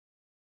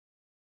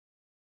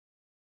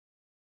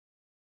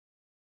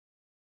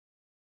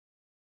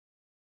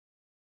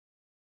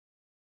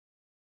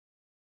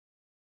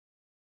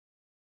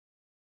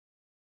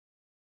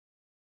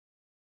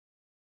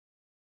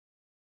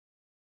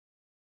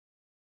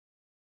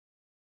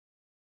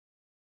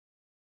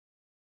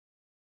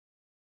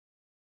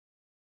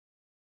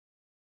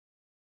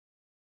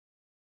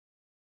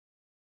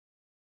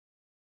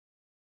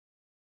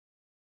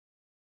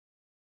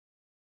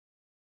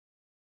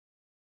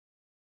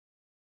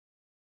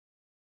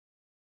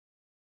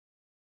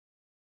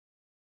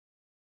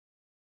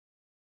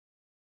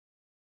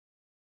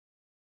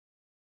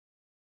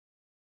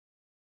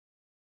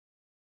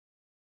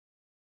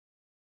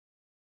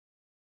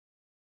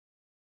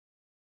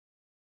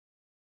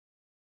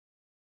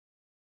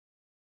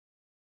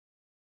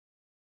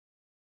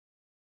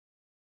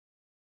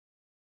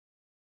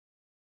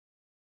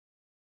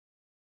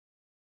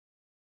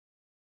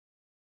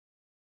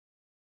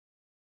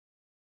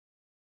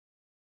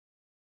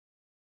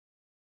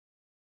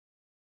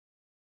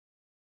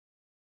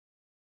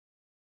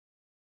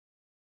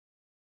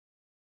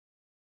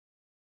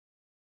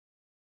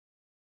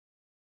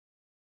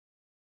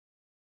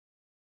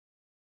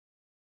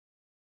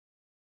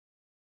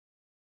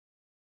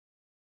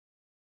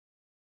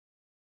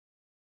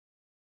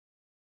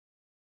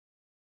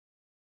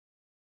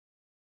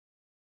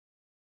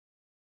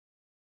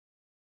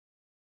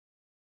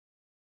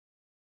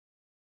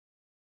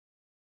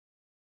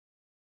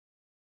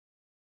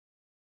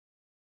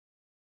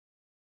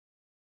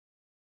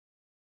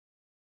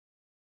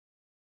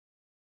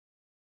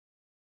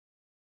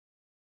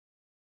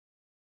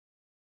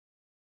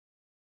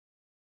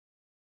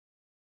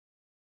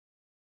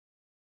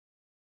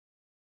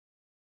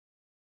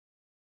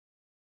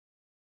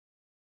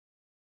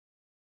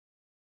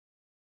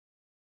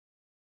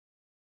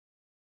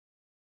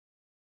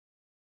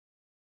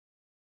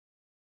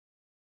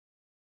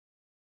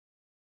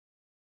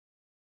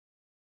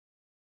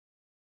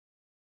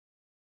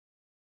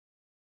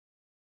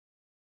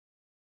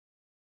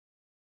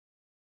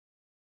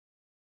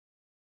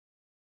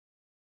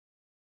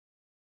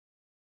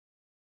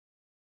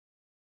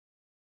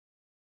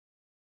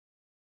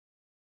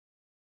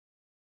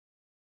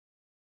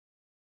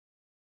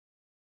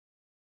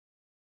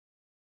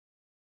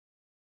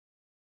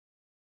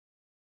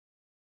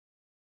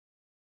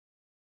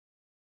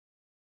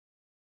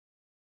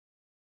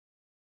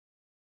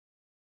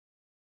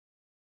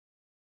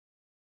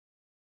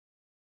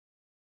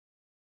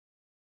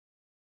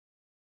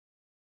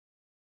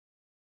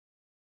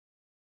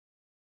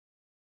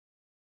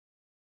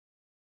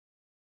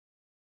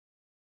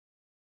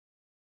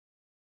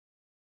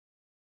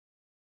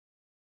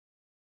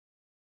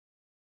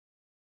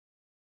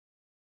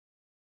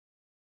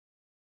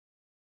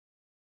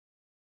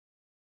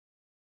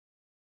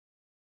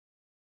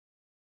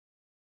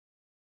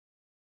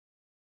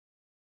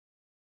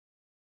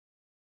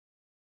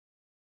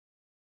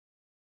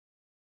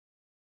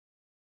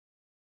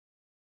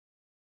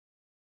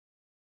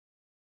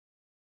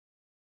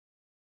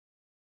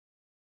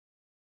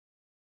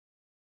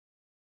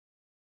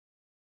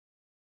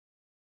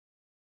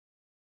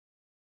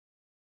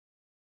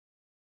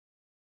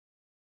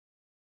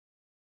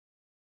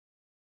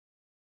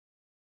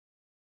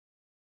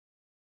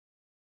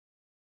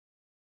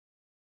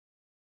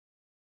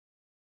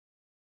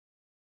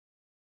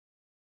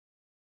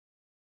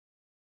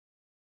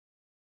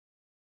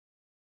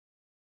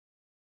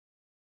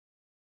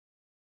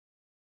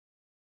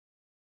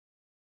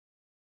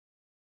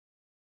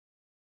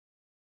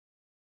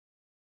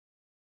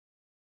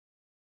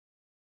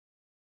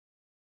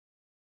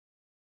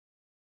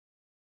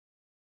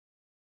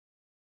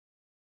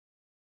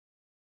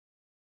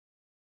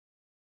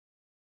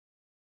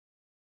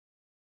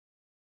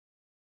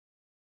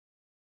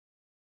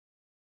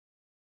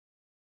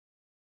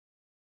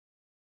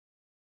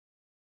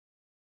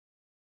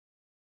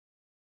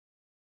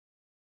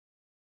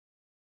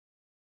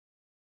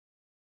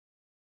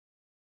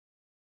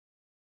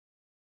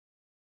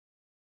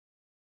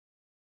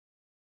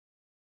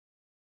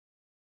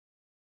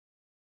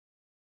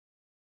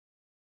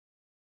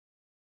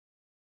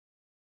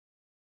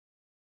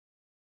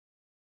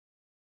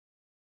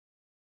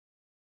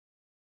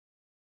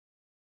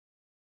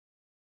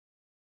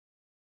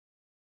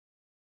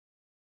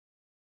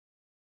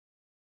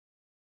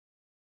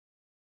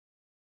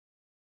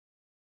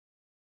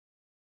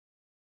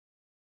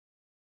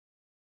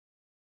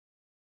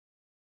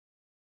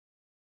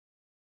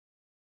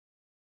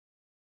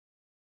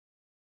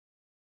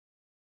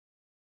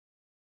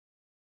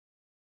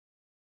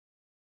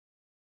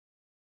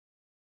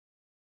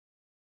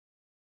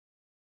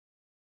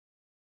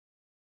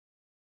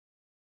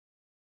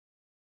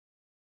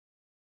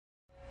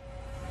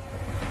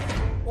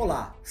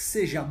Olá,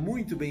 seja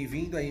muito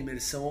bem-vindo à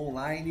imersão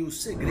online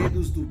Os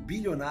Segredos do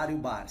Bilionário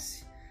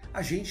Barsi.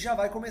 A gente já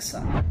vai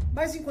começar,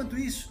 mas enquanto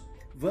isso,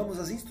 vamos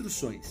às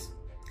instruções.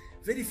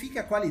 Verifique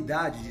a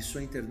qualidade de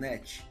sua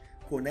internet.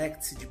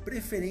 Conecte-se de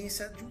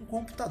preferência de um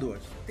computador.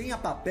 Tenha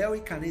papel e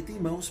caneta em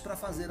mãos para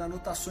fazer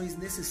anotações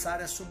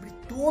necessárias sobre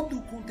todo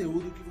o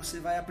conteúdo que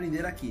você vai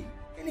aprender aqui.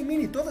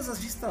 Elimine todas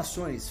as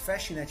distrações,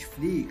 feche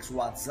Netflix,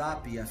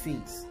 WhatsApp e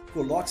afins.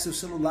 Coloque seu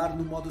celular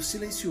no modo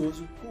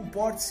silencioso,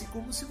 comporte-se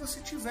como se você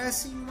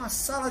estivesse em uma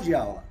sala de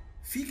aula.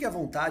 Fique à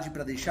vontade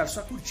para deixar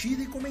sua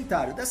curtida e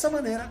comentário. Dessa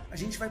maneira, a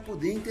gente vai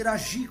poder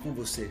interagir com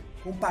você.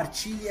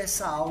 Compartilhe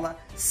essa aula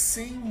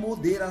sem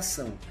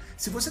moderação.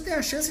 Se você tem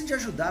a chance de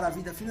ajudar a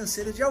vida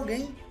financeira de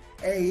alguém,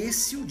 é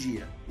esse o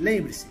dia.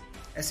 Lembre-se,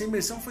 essa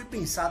imersão foi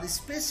pensada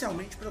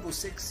especialmente para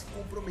você que se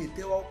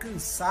comprometeu a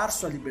alcançar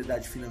sua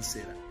liberdade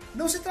financeira.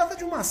 Não se trata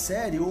de uma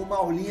série ou uma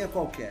aulinha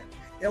qualquer.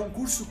 É um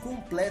curso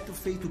completo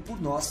feito por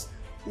nós,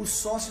 os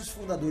sócios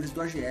fundadores do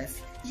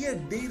AGF e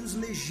herdeiros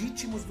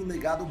legítimos do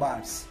legado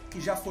Barsi, que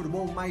já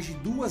formou mais de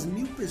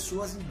 2.000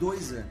 pessoas em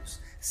 2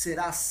 anos.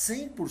 Será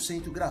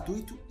 100%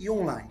 gratuito e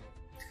online.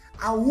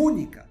 A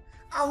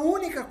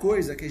única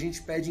coisa que a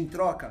gente pede em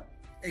troca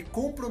é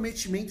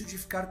comprometimento de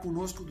ficar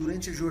conosco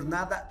durante a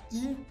jornada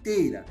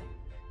inteira.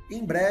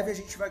 Em breve a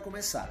gente vai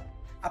começar.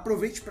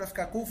 Aproveite para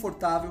ficar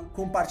confortável,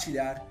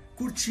 compartilhar,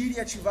 curtir e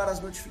ativar as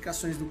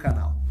notificações do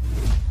canal.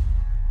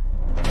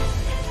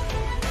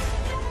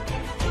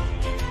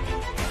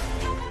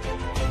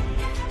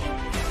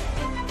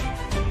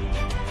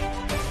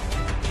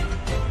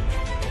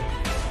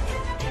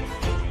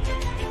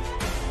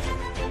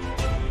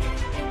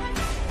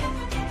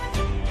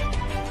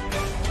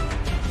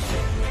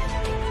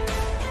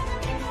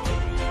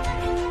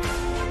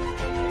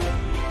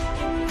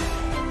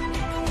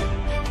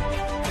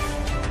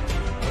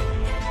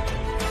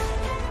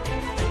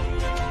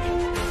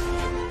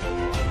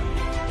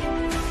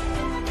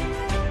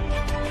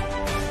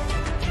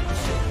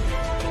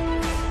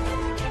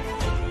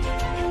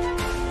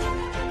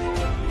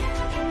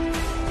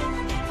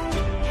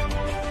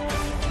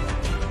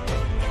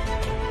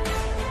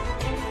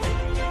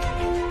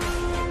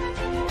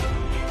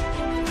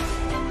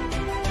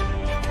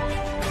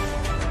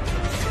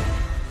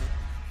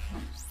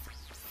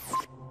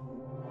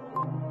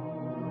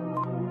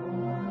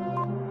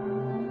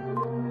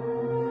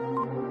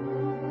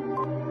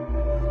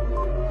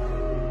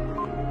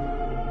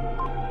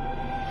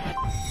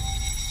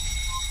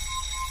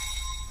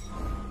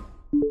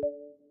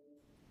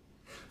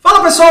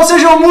 Fala pessoal,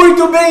 sejam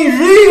muito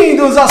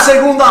bem-vindos à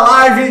segunda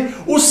live,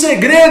 Os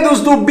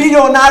Segredos do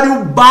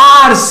Bilionário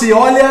Barsi.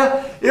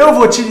 Olha, eu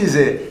vou te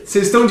dizer,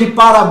 vocês estão de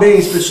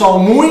parabéns, pessoal.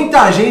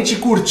 Muita gente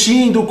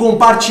curtindo,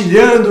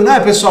 compartilhando, né,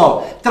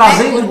 pessoal?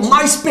 Trazendo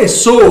mais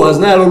pessoas,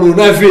 né, Lulu,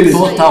 né, filho?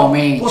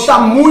 Totalmente. Pô, tá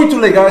muito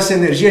legal essa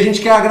energia. A gente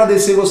quer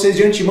agradecer vocês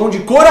de antemão, de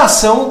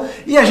coração.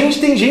 E a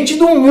gente tem gente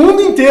do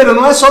mundo inteiro,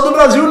 não é só do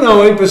Brasil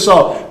não, hein,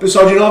 pessoal?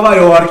 Pessoal de Nova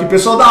York,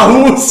 pessoal da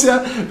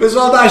Rússia,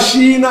 pessoal da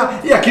China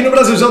e aqui no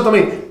Brasilzão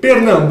também.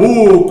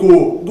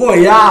 Pernambuco,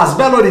 Goiás,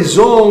 Belo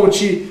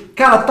Horizonte.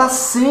 Cara, tá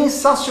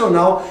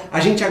sensacional. A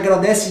gente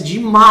agradece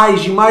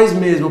demais, demais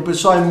mesmo.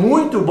 Pessoal, é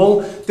muito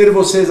bom ter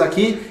vocês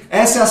aqui.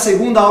 Essa é a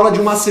segunda aula de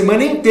uma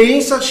semana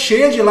intensa,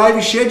 cheia de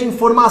live, cheia de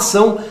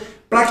informação,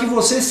 para que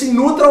você se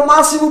nutra o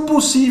máximo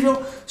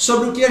possível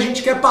sobre o que a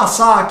gente quer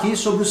passar aqui,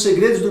 sobre os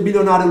segredos do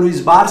bilionário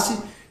Luiz Barsi.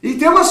 E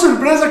tem uma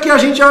surpresa que a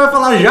gente já vai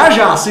falar já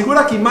já.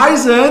 Segura aqui.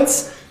 Mas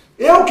antes,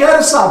 eu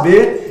quero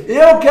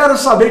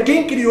saber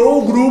quem criou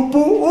o grupo,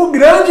 o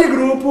grande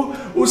grupo,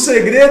 Os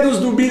Segredos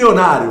do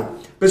Bilionário.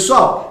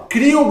 Pessoal,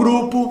 cria um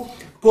grupo,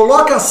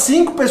 coloca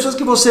 5 pessoas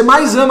que você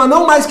mais ama,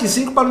 não mais que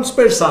 5 para não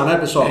dispersar, né,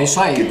 pessoal? É isso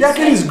aí. Porque tem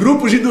aqueles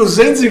grupos de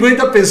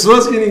 250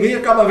 pessoas que ninguém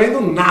acaba vendo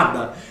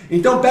nada.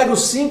 Então pega as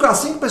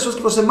 5 pessoas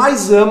que você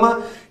mais ama,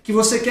 que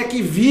você quer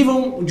que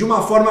vivam de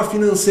uma forma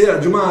financeira,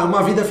 de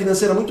uma vida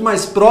financeira muito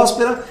mais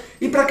próspera,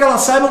 e para que elas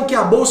saibam que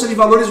a Bolsa de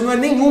Valores não é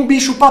nenhum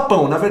bicho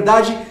papão. Na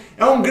verdade,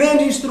 é um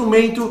grande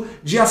instrumento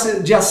de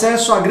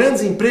acesso a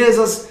grandes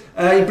empresas,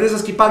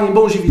 empresas que paguem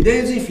bons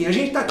dividendos, enfim, a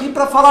gente está aqui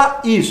para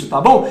falar isso,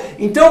 tá bom?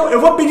 Então eu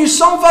vou pedir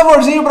só um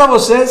favorzinho para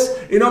vocês,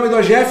 em nome do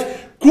AGF,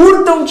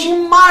 curtam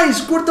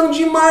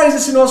demais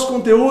esse nosso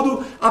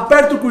conteúdo,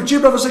 aperta o curtir.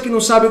 Para você que não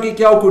sabe o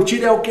que é o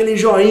curtir, é aquele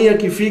joinha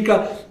que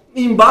fica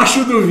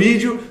embaixo do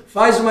vídeo,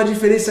 faz uma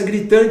diferença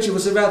gritante,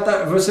 você vai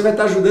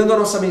estar ajudando a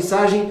nossa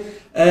mensagem,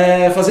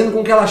 fazendo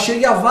com que ela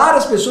chegue a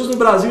várias pessoas no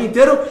Brasil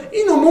inteiro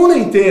e no mundo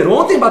inteiro.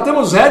 Ontem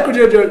batemos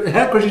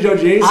recorde de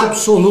audiência.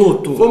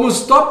 Absoluto.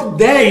 Fomos top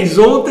 10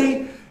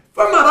 ontem.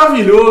 Foi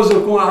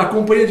maravilhoso. A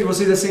companhia de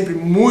vocês é sempre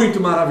muito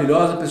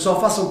maravilhosa.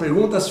 Pessoal, façam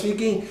perguntas,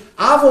 fiquem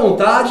à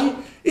vontade.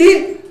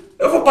 E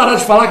eu vou parar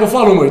de falar que eu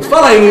falo muito.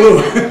 Fala aí, Lulu.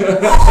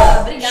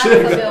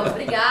 Obrigada, Fabião.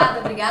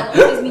 Obrigada.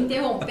 Vocês me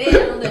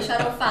interromperam, não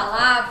deixaram eu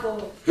falar.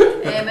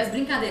 Mas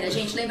brincadeira,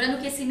 gente. Lembrando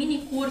que esse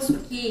mini curso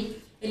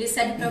aqui, ele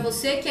serve para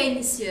você que é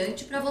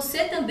iniciante, para você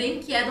também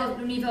que é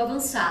do nível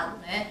avançado,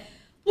 né?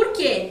 Por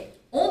quê?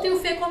 Ontem o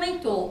Fê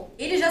comentou,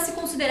 ele já se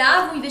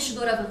considerava um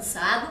investidor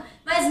avançado,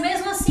 mas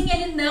mesmo assim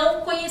ele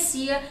não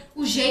conhecia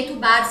o jeito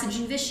Barsi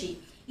de investir.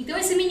 Então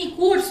esse mini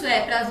curso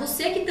é para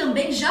você que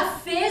também já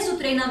fez o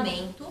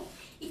treinamento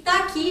e está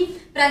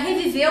aqui para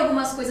reviver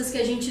algumas coisas que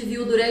a gente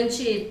viu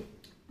durante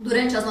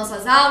as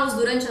nossas aulas,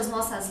 durante as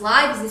nossas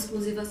lives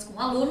exclusivas com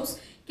alunos,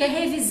 quer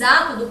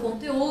revisar todo o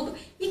conteúdo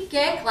e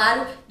quer,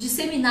 claro,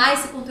 disseminar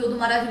esse conteúdo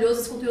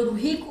maravilhoso, esse conteúdo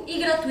rico e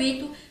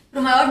gratuito para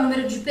o maior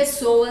número de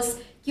pessoas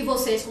que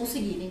vocês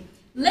conseguirem.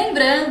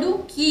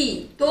 Lembrando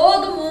que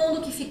todo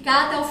mundo que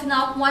ficar até o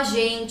final com a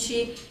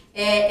gente,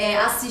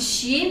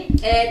 assistir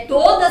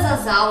todas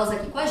as aulas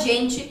aqui com a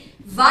gente,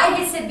 vai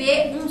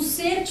receber um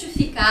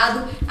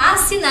certificado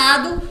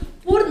assinado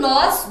por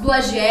nós do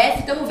AGF.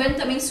 Estamos vendo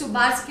também se o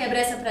Barsi quebra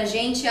essa pra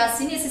gente,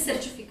 assine esse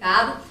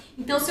certificado.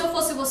 Então, se eu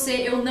fosse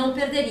você, eu não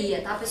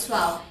perderia, tá,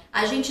 pessoal?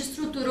 A gente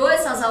estruturou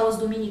essas aulas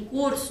do mini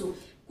curso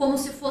como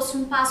se fosse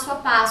um passo a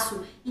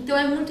passo. Então,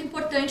 é muito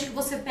importante que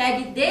você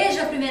pegue desde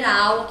a primeira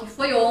aula, que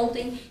foi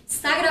ontem,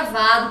 está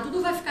gravado,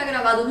 tudo vai ficar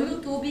gravado no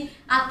YouTube,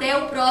 até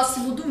o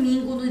próximo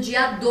domingo, no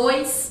dia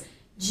 2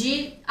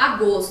 de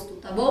agosto,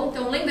 tá bom?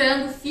 Então,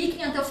 lembrando,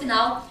 fiquem até o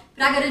final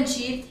para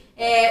garantir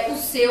o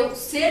seu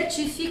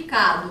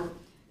certificado.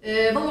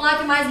 Vamos lá,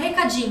 que mais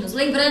recadinhos.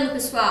 Lembrando,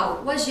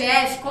 pessoal, o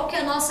AGF, qual que é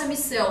a nossa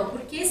missão?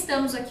 Por que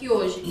estamos aqui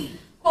hoje?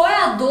 Qual é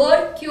a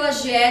dor que o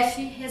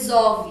AGF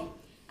resolve?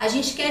 A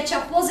gente quer te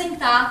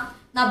aposentar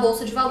na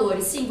Bolsa de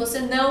Valores. Sim, você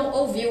não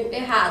ouviu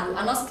errado.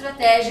 A nossa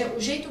estratégia, o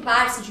jeito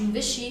Barsi de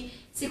investir,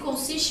 se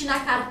consiste na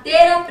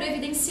carteira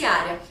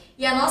previdenciária.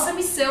 E a nossa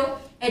missão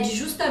é de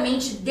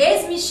justamente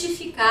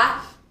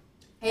desmistificar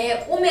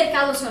o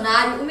mercado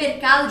acionário, o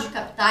mercado de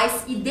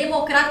capitais e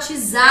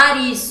democratizar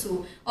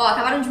isso. Ó,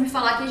 acabaram de me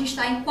falar que a gente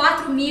está em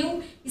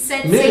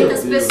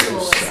 4.700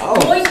 pessoas.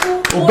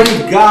 Muito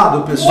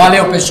obrigado, pessoal.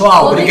 Valeu,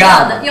 pessoal.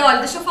 Obrigado. E olha,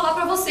 deixa eu falar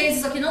pra vocês,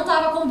 isso aqui não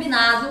estava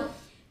combinado.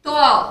 Tô,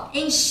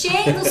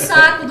 enchendo o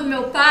saco do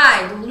meu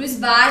pai, do Luiz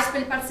Barsi, para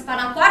ele participar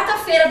na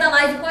quarta-feira da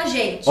live com a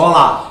gente.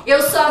 Olá.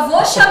 Eu só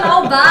vou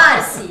chamar o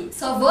Barsi,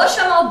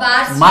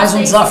 mais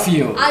um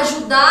desafio.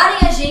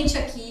 Ajudarem a gente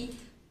aqui.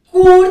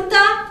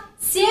 Curta.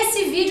 Se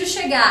esse vídeo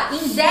chegar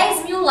em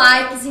 10 mil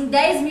likes, em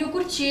 10 mil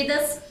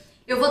curtidas,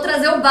 eu vou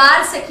trazer o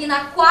Barsi aqui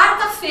na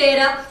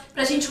quarta-feira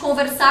pra gente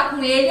conversar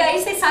com ele.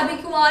 Aí vocês sabem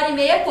que 1h30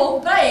 é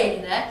pouco pra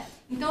ele, né?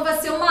 Então vai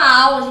ser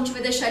uma aula, a gente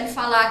vai deixar ele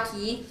falar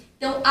aqui.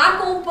 Então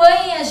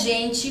acompanhem a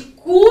gente,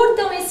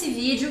 curtam esse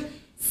vídeo.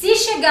 Se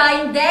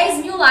chegar em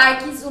 10 mil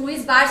likes, o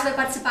Luiz Barsi vai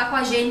participar com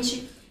a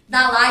gente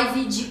da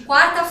live de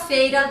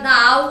quarta-feira,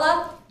 da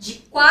aula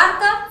de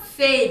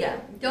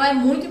quarta-feira. Então é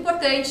muito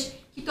importante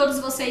que todos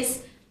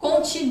vocês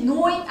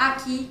continuem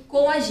aqui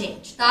com a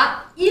gente,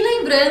 tá? E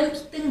lembrando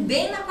que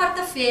também na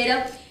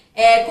quarta-feira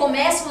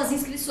começam as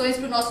inscrições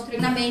para o nosso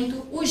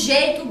treinamento, o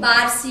jeito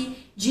Barsi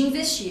de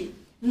investir.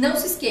 Não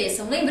se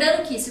esqueçam,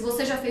 lembrando que se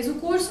você já fez o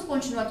curso,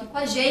 continua aqui com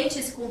a gente,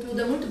 esse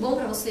conteúdo é muito bom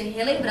para você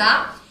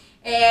relembrar.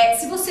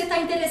 Se você está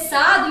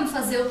interessado em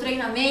fazer o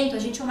treinamento, a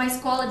gente é uma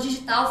escola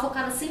digital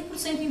focada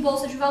 100% em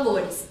Bolsa de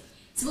Valores.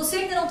 Se você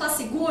ainda não está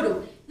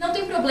seguro, não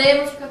tem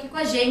problema, fica aqui com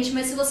a gente,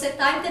 mas se você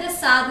está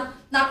interessado,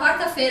 na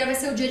quarta-feira vai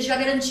ser o dia de já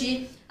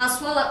garantir a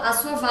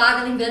sua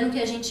vaga, lembrando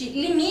que a gente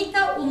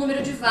limita o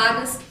número de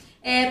vagas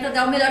para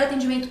dar o melhor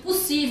atendimento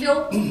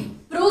possível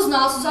para os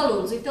nossos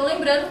alunos. Então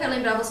lembrando, quero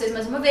lembrar vocês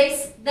mais uma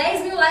vez,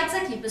 10 mil likes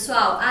aqui,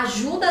 pessoal,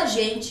 ajuda a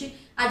gente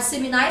a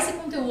disseminar esse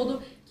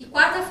conteúdo, que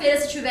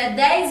quarta-feira, se tiver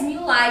 10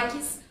 mil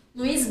likes,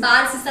 Luiz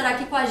Barsi estará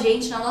aqui com a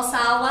gente na nossa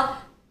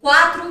aula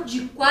 4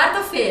 de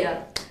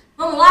quarta-feira.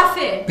 Vamos lá,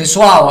 Fê?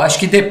 Pessoal, acho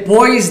que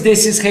depois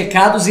desses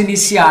recados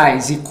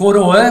iniciais e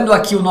coroando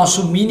aqui o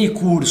nosso mini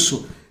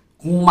curso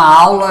com uma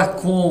aula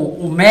com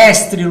o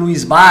mestre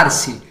Luiz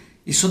Barsi,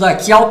 isso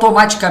daqui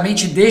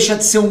automaticamente deixa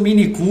de ser um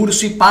mini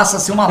curso e passa a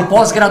ser uma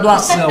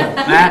pós-graduação,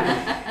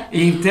 né?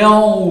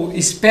 Então,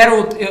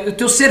 eu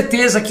tenho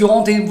certeza que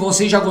ontem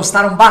vocês já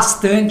gostaram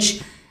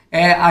bastante.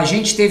 A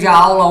gente teve a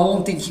aula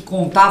ontem que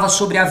contava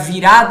sobre a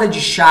virada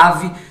de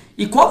chave.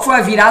 E qual foi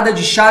a virada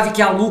de chave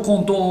que a Lu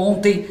contou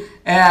ontem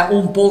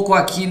um pouco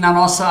aqui na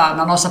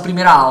nossa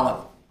primeira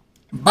aula?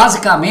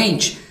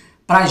 Basicamente,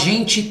 para a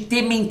gente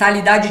ter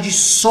mentalidade de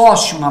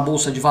sócio na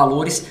Bolsa de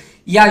Valores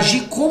e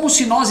agir como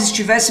se nós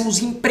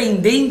estivéssemos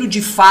empreendendo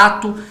de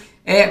fato,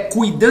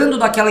 cuidando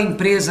daquela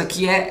empresa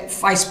que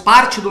faz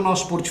parte do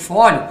nosso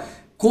portfólio,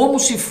 como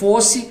se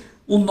fosse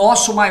o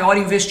nosso maior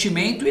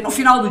investimento, e no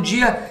final do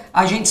dia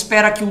a gente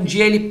espera que um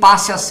dia ele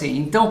passe a ser.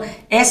 Então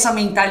essa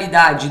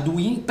mentalidade do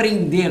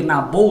empreender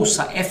na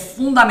Bolsa é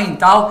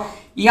fundamental,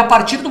 e a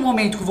partir do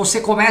momento que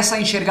você começa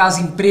a enxergar as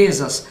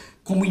empresas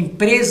como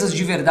empresas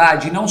de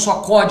verdade, não só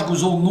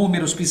códigos ou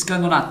números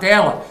piscando na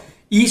tela,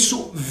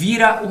 isso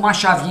vira uma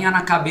chavinha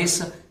na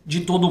cabeça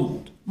de todo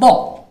mundo.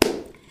 Bom,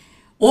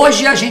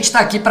 hoje a gente está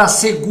aqui para a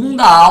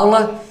segunda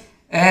aula.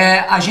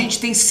 A gente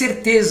tem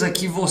certeza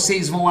que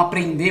vocês vão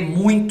aprender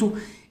muito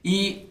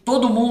e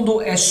todo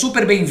mundo é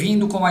super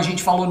bem-vindo, como a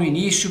gente falou no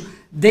início,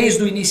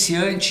 desde o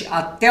iniciante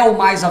até o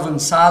mais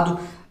avançado.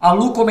 A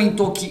Lu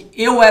comentou que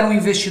eu era um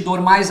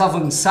investidor mais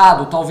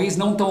avançado, talvez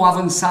não tão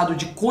avançado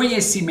de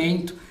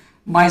conhecimento,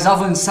 mais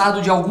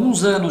avançado de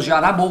alguns anos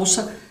já na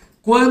Bolsa,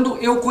 quando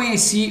eu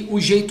conheci o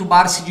jeito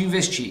Barsi de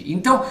investir.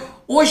 Então,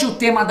 hoje o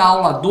tema da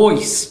aula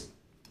 2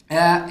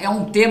 é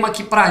um tema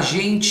que pra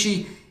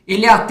gente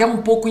ele é até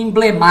um pouco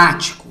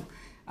emblemático.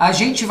 A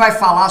gente vai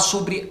falar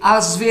sobre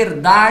as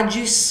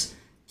verdades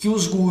que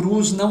os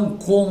gurus não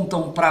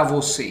contam para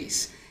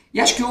vocês.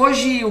 E acho que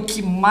hoje o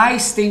que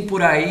mais tem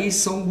por aí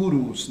são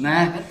gurus,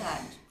 né? É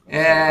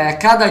verdade.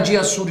 Cada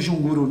dia surge um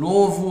guru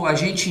novo, a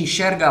gente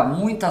enxerga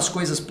muitas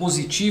coisas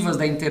positivas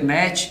da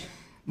internet,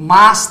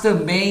 mas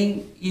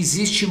também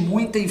existe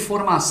muita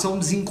informação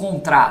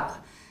desencontrada.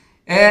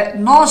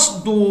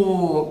 Nós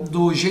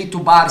do jeito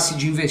Barsi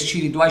de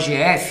investir e do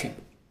AGF,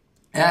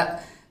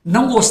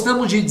 não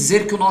gostamos de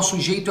dizer que o nosso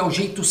jeito é o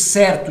jeito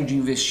certo de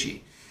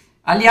investir.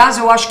 Aliás,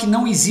 eu acho que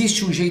não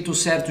existe um jeito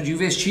certo de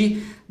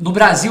investir. No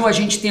Brasil, a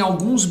gente tem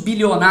alguns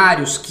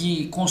bilionários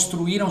que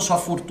construíram sua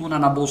fortuna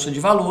na Bolsa de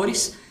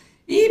Valores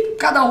e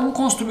cada um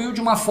construiu de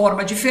uma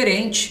forma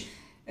diferente.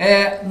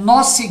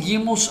 Nós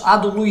seguimos a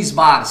do Luiz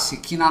Barsi,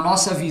 que na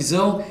nossa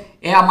visão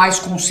é a mais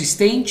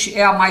consistente,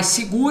 é a mais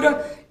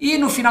segura e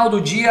no final do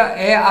dia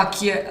é a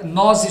que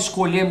nós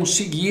escolhemos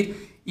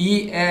seguir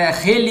e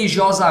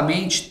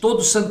religiosamente,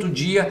 todo santo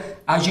dia,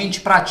 a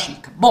gente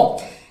pratica.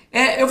 Bom,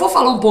 eu vou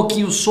falar um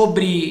pouquinho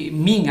sobre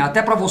mim,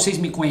 até para vocês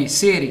me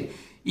conhecerem,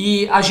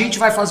 e a gente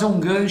vai fazer um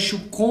gancho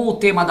com o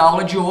tema da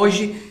aula de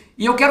hoje,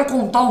 e eu quero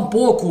contar um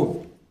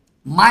pouco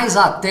mais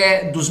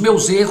até dos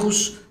meus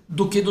erros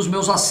do que dos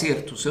meus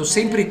acertos. Eu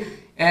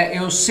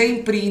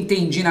sempre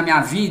entendi na minha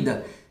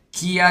vida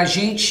que a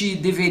gente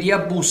deveria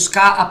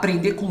buscar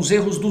aprender com os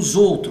erros dos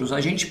outros.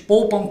 A gente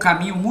poupa um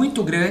caminho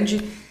muito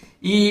grande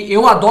e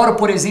eu adoro,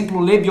 por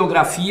exemplo, ler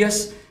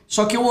biografias,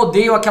 só que eu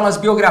odeio aquelas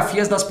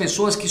biografias das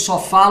pessoas que só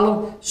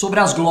falam sobre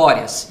as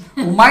glórias.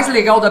 O mais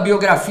legal da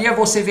biografia é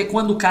você ver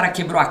quando o cara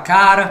quebrou a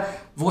cara,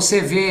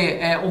 você vê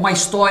uma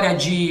história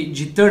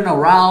de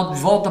turnaround,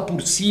 de volta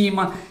por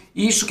cima,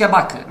 isso que é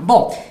bacana.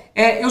 Bom,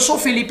 eu sou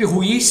Felipe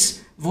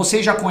Ruiz,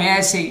 vocês já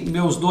conhecem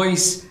meus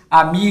dois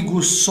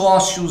amigos,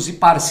 sócios e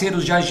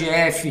parceiros de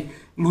AGF,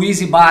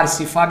 Luiz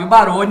Barsi e Fábio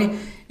Baroni.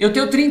 Eu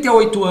tenho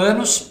 38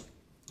 anos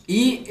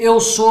e eu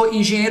sou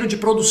engenheiro de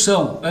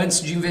produção,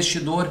 antes de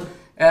investidor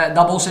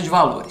da Bolsa de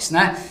Valores,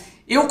 né?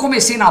 Eu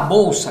comecei na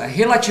Bolsa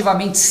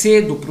relativamente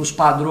cedo para os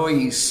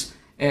padrões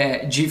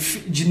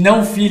de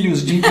não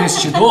filhos de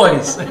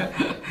investidores.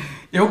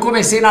 Eu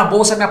comecei na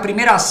Bolsa, minha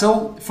primeira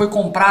ação foi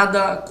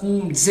comprada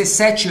com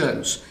 17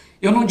 anos.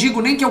 Eu não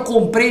digo nem que eu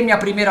comprei minha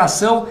primeira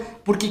ação,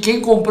 porque quem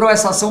comprou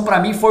essa ação para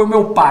mim foi o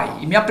meu pai.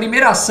 E minha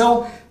primeira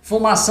ação foi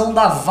uma ação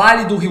da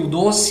Vale do Rio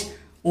Doce.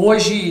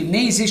 Hoje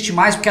nem existe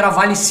mais, porque era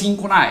Vale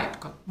 5 na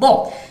época.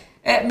 Bom,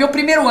 meu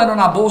primeiro ano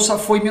na Bolsa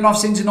foi em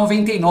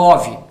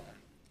 1999.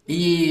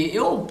 E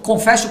eu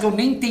confesso que eu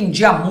nem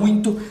entendia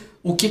muito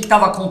o que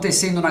estava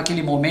acontecendo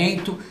naquele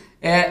momento.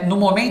 No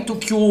momento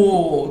que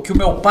o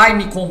meu pai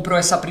me comprou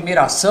essa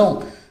primeira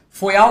ação,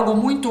 foi algo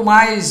muito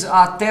mais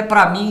até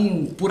para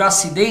mim por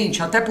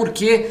acidente, até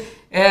porque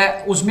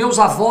os meus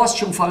avós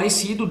tinham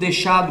falecido,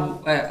 deixado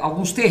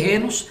alguns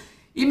terrenos,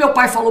 e meu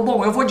pai falou,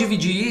 bom, eu vou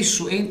dividir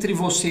isso entre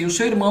você e o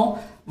seu irmão,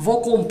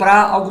 vou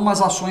comprar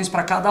algumas ações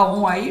para cada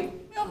um. Aí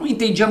eu não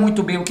entendia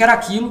muito bem o que era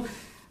aquilo,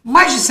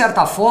 mas de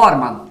certa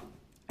forma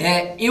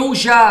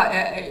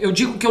eu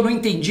digo que eu não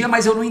entendia,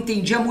 mas eu não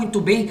entendia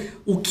muito bem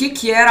o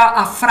que era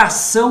a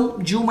fração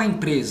de uma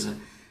empresa.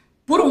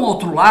 Por um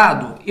outro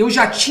lado, eu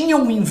já tinha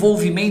um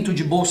envolvimento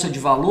de Bolsa de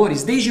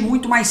Valores desde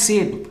muito mais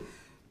cedo,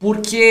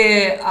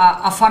 porque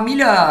a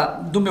família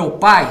do meu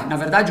pai, na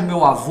verdade o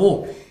meu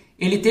avô,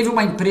 ele teve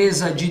uma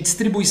empresa de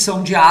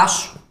distribuição de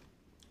aço,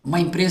 uma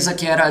empresa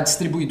que era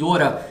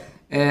distribuidora,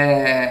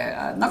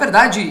 na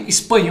verdade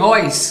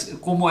espanhóis,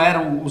 como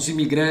eram os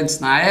imigrantes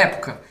na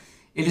época,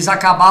 eles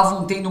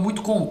acabavam tendo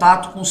muito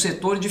contato com o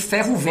setor de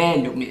ferro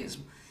velho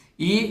mesmo.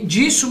 E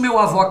disso meu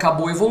avô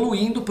acabou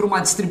evoluindo para uma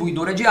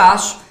distribuidora de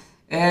aço,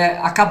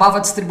 acabava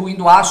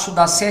distribuindo aço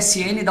da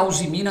CSN, da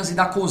Uzi Minas e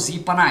da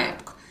Cosipa na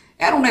época.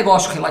 Era um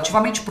negócio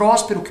relativamente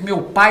próspero que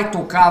meu pai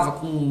tocava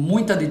com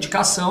muita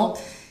dedicação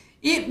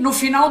e no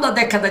final da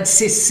década de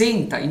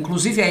 60,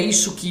 inclusive é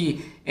isso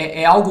que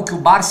é algo que o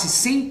Barsi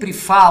sempre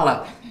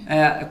fala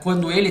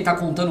quando ele está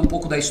contando um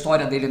pouco da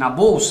história dele na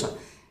Bolsa,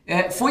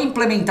 foi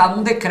implementado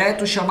um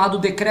decreto chamado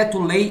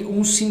Decreto-Lei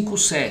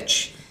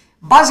 157.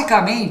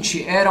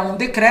 Basicamente, era um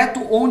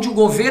decreto onde o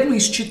governo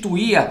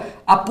instituía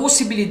a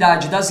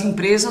possibilidade das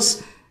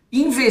empresas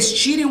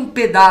investirem um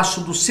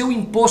pedaço do seu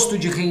imposto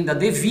de renda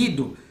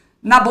devido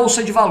na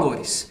Bolsa de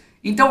Valores.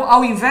 Então,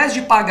 ao invés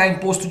de pagar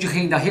imposto de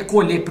renda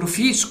recolher para o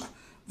fisco,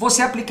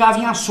 você aplicava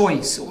em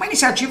ações. Uma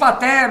iniciativa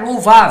até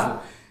louvável,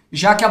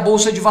 já que a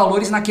Bolsa de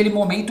Valores naquele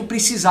momento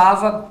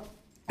precisava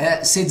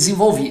ser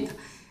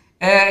desenvolvida.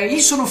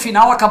 Isso no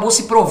final acabou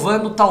se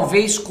provando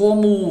talvez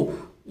como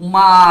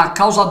uma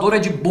causadora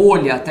de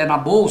bolha até na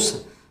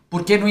Bolsa,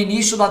 porque no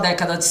início da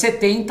década de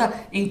 70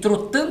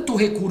 entrou tanto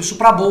recurso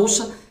para a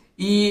Bolsa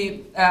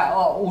e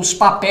os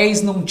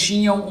papéis não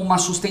tinham uma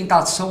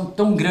sustentação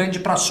tão grande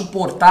para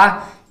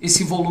suportar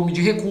esse volume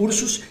de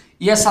recursos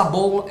e essa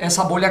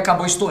bolha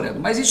acabou estourando.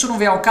 Mas isso não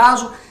vem ao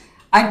caso.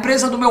 A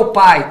empresa do meu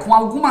pai, com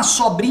algumas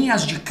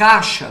sobrinhas de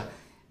caixa,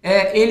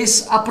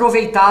 eles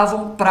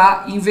aproveitavam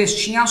para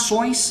investir em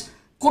ações,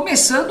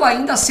 começando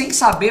ainda sem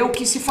saber o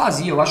que se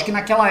fazia. Eu acho que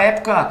naquela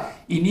época,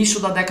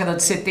 início da década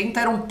de 70,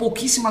 eram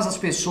pouquíssimas as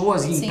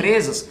pessoas e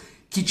empresas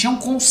que tinham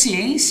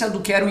consciência do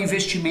que era o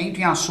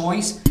investimento em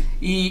ações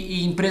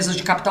e empresas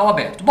de capital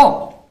aberto.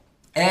 Bom,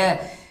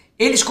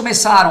 eles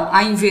começaram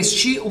a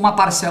investir uma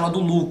parcela do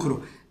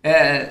lucro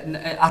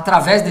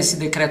através desse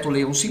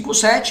decreto-lei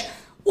 157,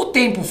 o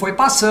tempo foi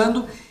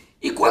passando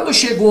e quando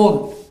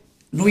chegou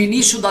no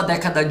início da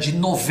década de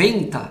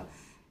 90,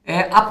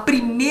 a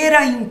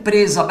primeira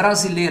empresa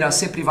brasileira a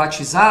ser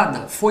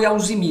privatizada foi a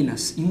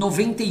Usiminas, em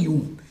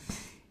 91.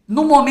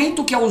 No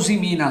momento que a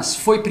Usiminas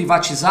foi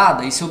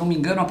privatizada, e se eu não me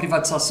engano a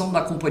privatização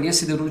da Companhia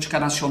Siderúrgica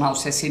Nacional,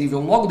 CSN,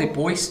 veio logo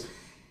depois,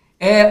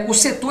 o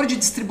setor de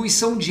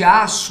distribuição de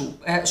aço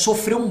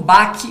sofreu um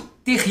baque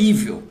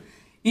terrível.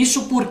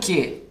 Isso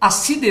porque as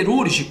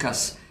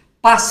siderúrgicas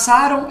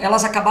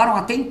elas acabaram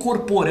até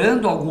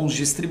incorporando alguns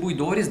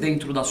distribuidores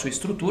dentro da sua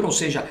estrutura, ou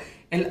seja,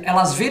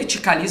 elas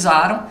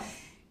verticalizaram,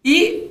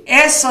 e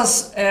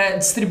essas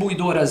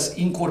distribuidoras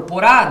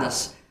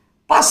incorporadas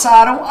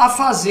passaram a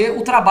fazer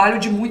o trabalho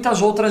de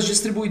muitas outras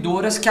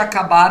distribuidoras que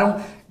acabaram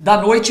da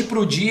noite para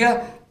o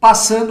dia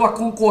passando a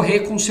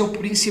concorrer com seu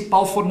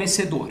principal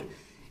fornecedor.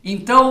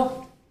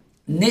 Então,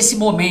 nesse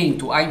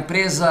momento, a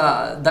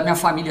empresa da minha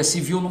família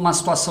se viu numa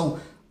situação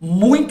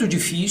muito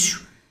difícil,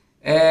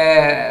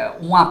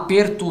 um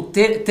aperto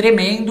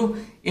tremendo.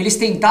 Eles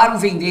tentaram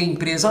vender a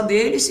empresa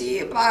deles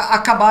e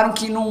acabaram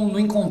que não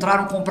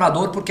encontraram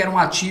comprador porque era um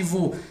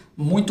ativo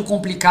muito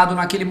complicado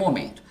naquele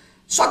momento.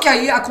 Só que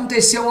aí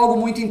aconteceu algo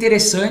muito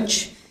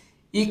interessante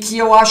e que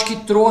eu acho que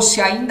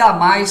trouxe ainda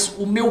mais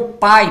o meu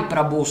pai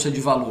para a Bolsa de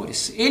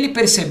Valores. Ele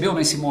percebeu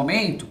nesse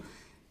momento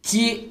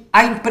que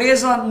a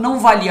empresa não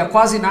valia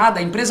quase nada,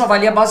 a empresa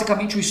valia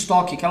basicamente o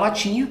estoque que ela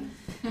tinha,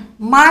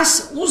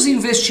 mas os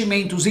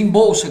investimentos em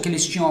bolsa que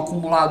eles tinham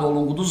acumulado ao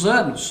longo dos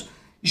anos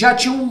já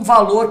tinham um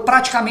valor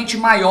praticamente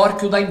maior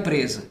que o da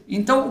empresa.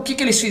 Então o que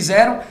eles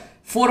fizeram?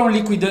 Foram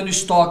liquidando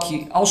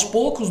estoque aos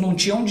poucos, não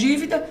tinham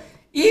dívida,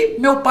 e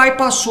meu pai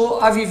passou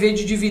a viver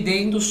de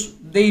dividendos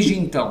desde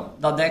então,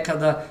 da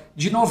década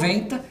de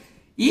 90,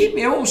 e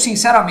eu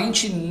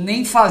sinceramente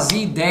nem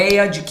fazia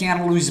ideia de quem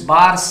era Luiz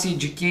Barsi,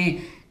 de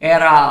quem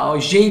era o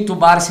jeito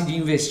Barsi de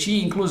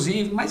investir,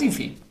 inclusive, mas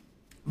enfim.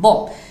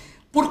 Bom,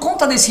 por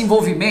conta desse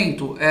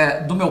envolvimento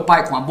do meu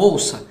pai com a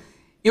bolsa,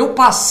 eu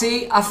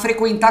passei a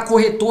frequentar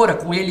corretora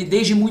com ele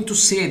desde muito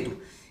cedo.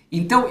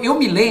 Então eu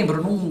me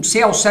lembro, não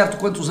sei ao certo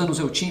quantos anos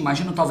eu tinha,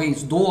 imagino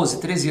talvez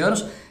 12, 13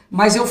 anos,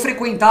 mas eu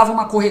frequentava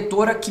uma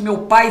corretora que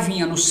meu pai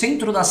vinha no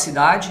centro da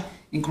cidade,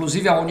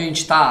 inclusive da onde a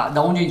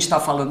gente está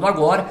falando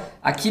agora,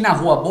 aqui na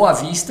rua Boa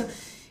Vista,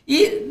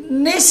 e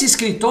nesse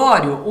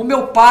escritório o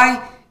meu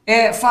pai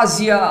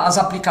fazia as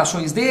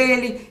aplicações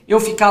dele, eu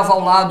ficava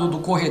ao lado do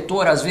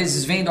corretor, às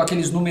vezes vendo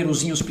aqueles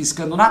numerozinhos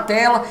piscando na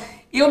tela.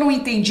 Eu não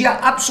entendia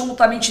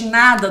absolutamente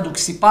nada do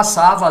que se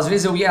passava, às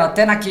vezes eu ia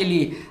até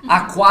naquele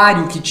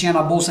aquário que tinha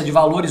na Bolsa de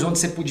Valores, onde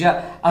você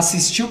podia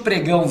assistir o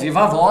pregão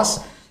viva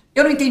voz.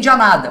 Eu não entendia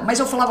nada, mas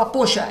eu falava,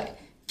 poxa,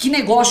 que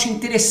negócio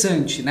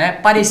interessante,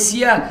 né?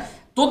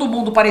 Todo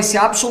mundo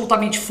parecia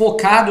absolutamente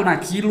focado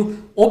naquilo,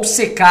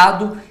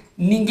 obcecado,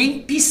 ninguém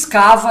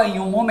piscava em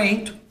um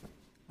momento.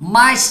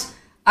 Mas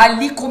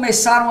ali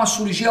começaram a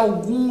surgir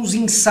alguns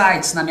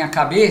insights na minha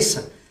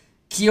cabeça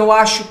que eu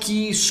acho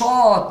que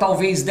só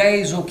talvez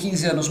 10 ou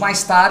 15 anos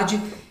mais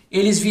tarde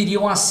eles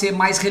viriam a ser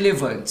mais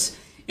relevantes.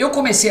 Eu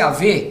comecei a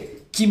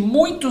ver que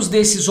muitos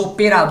desses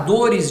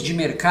operadores de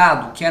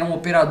mercado, que eram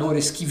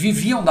operadores que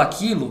viviam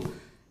daquilo,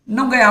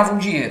 não ganhavam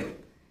dinheiro.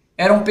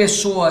 Eram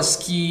pessoas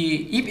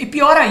que... E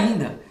pior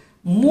ainda,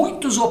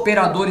 muitos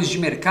operadores de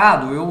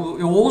mercado,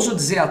 eu ouso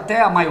dizer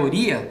até a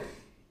maioria,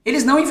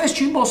 eles não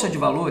investiam em bolsa de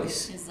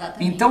valores.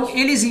 Exatamente. Então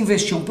eles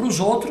investiam para os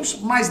outros,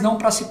 mas não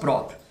para si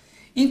próprio.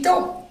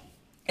 Então,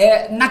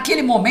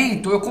 naquele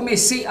momento eu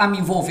comecei a me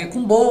envolver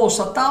com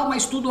bolsa tal,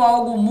 mas tudo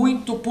algo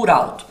muito por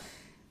alto.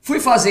 Fui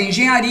fazer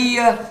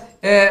engenharia,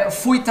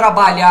 fui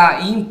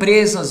trabalhar em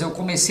empresas, eu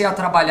comecei a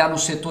trabalhar no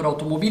setor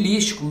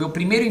automobilístico. Meu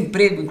primeiro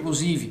emprego,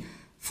 inclusive,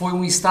 foi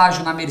um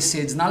estágio na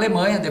Mercedes na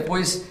Alemanha.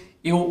 Depois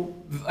eu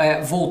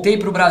voltei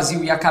para o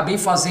Brasil e acabei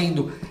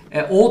fazendo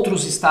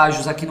outros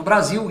estágios aqui no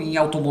Brasil, em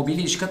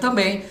automobilística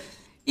também.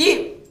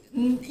 E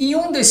em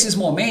um desses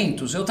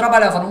momentos eu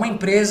trabalhava numa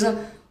empresa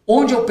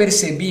onde eu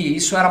percebi,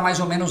 isso era mais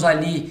ou menos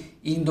ali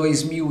em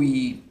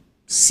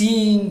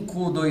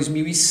 2005,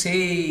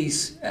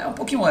 2006, um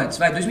pouquinho antes,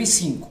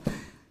 2005,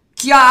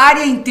 que a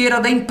área inteira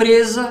da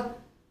empresa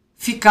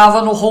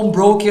ficava no home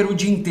broker o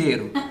dia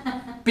inteiro.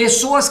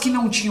 Pessoas que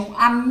não tinham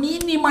a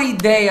mínima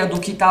ideia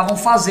do que estavam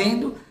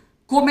fazendo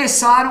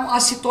começaram a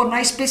se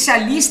tornar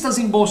especialistas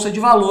em bolsa de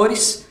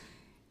valores,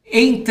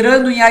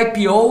 entrando em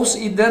IPOs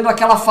e dando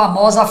aquela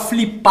famosa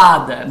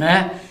flipada,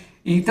 né?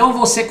 Então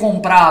você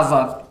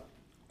comprava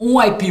um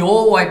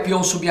IPO, o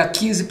IPO subia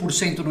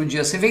 15% no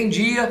dia, você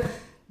vendia,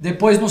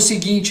 depois no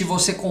seguinte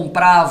você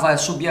comprava,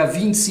 subia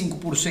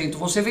 25%,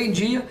 você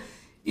vendia,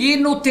 e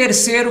no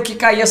terceiro que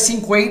caía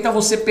 50%,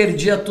 você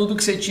perdia tudo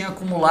que você tinha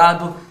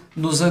acumulado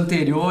nos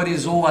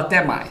anteriores ou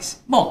até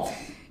mais. Bom,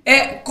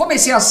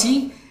 comecei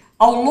assim.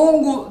 Ao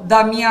longo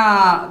da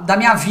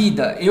minha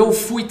vida, eu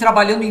fui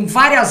trabalhando em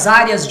várias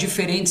áreas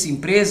diferentes em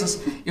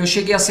empresas. Eu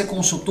cheguei a ser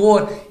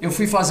consultor, eu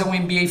fui fazer um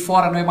MBA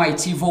fora no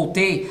MIT,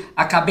 voltei,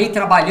 acabei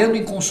trabalhando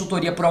em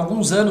consultoria por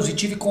alguns anos e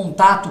tive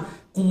contato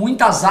com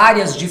muitas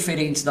áreas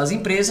diferentes das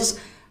empresas,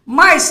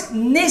 mas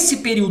nesse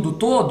período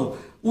todo,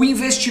 o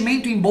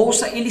investimento em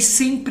bolsa ele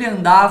sempre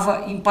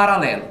andava em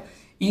paralelo.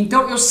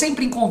 Então eu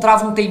sempre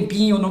encontrava um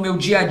tempinho no meu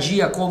dia a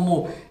dia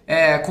como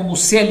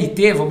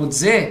CLT, vamos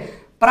dizer,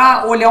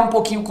 para olhar um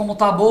pouquinho como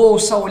está a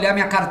bolsa, olhar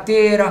minha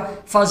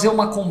carteira, fazer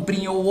uma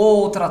comprinha ou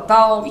outra,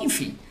 tal,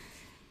 enfim.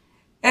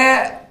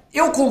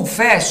 Eu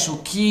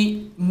confesso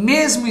que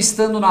mesmo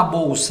estando na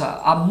bolsa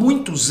há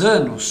muitos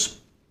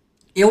anos,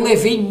 eu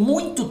levei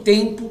muito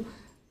tempo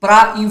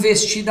para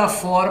investir da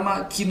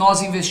forma que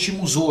nós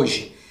investimos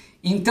hoje.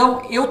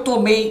 Então eu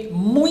tomei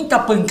muita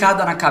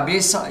pancada na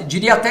cabeça,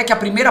 diria até que a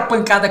primeira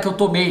pancada que eu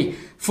tomei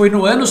foi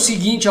no ano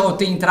seguinte ao eu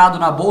ter entrado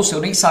na bolsa, eu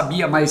nem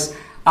sabia, mas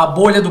a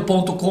bolha do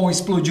 .com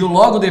explodiu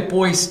logo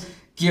depois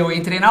que eu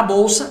entrei na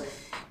bolsa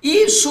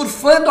e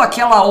surfando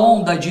aquela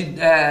onda de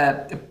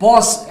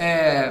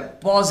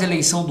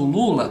pós-eleição do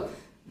Lula,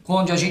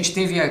 onde a gente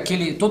teve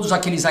todos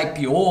aqueles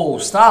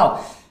IPOs e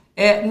tal,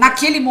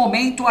 naquele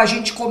momento a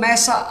gente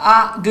começa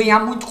a ganhar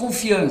muito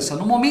confiança.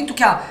 No momento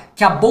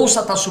que a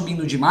bolsa está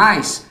subindo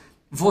demais,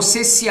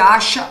 você se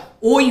acha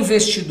o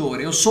investidor.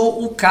 Eu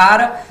sou o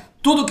cara,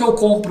 tudo que eu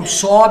compro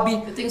sobe.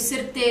 Eu tenho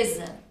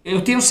certeza.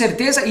 Eu tenho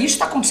certeza, e isso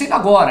está acontecendo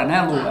agora,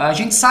 né, Lu? A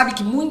gente sabe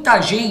que muita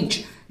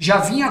gente já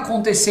vinha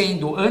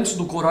acontecendo antes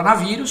do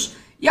coronavírus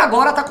e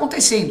agora está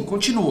acontecendo,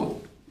 continua.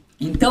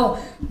 Então,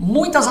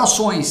 muitas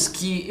ações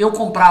que eu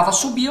comprava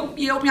subiam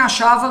e eu me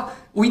achava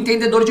o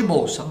entendedor de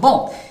bolsa.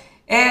 Bom,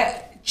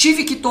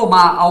 tive que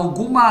tomar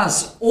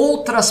algumas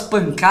outras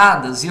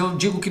pancadas, e eu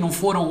digo que não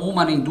foram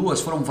uma nem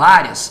duas, foram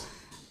várias,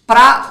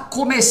 para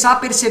começar a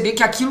perceber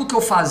que aquilo que eu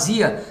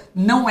fazia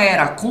não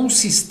era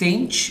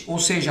consistente, ou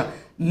seja,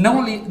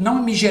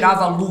 não me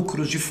gerava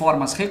lucros de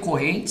formas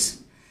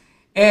recorrentes,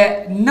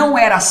 não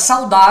era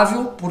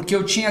saudável, porque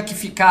eu tinha que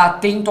ficar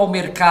atento ao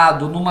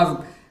mercado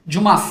de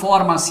uma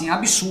forma assim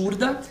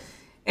absurda,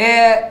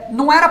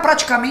 não era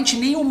praticamente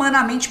nem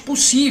humanamente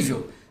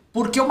possível,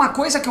 porque uma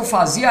coisa que eu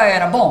fazia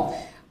era, bom,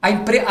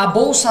 a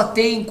bolsa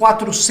tem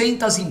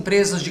 400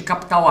 empresas de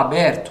capital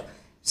aberto,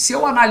 se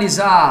eu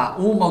analisar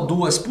uma ou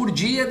duas por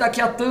dia,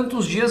 daqui a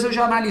tantos dias eu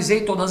já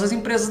analisei todas as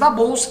empresas da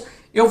bolsa,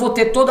 eu vou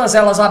ter todas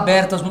elas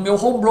abertas no meu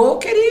home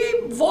broker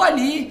e vou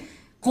ali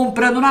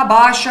comprando na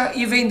baixa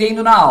e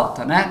vendendo na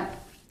alta, né?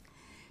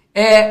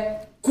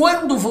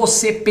 Quando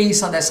você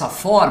pensa dessa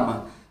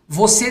forma,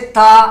 você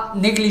está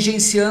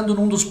negligenciando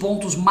num dos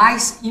pontos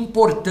mais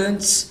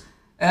importantes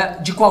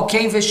de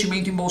qualquer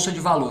investimento em bolsa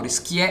de valores,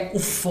 que é o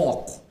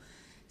foco.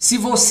 Se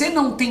você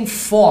não tem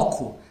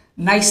foco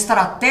na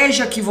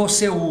estratégia que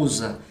você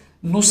usa,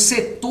 nos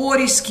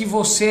setores que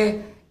você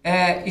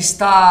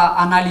está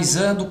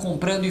analisando,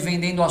 comprando e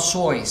vendendo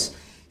ações,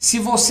 se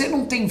você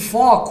não tem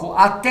foco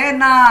até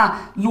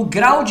no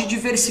grau de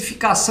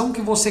diversificação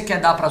que você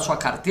quer dar para a sua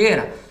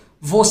carteira,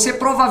 você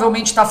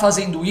provavelmente está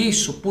fazendo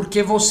isso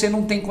porque você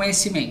não tem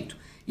conhecimento.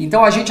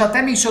 Então a gente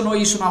até mencionou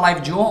isso na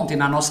live de ontem,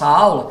 na nossa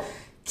aula,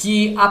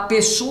 que a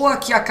pessoa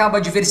que acaba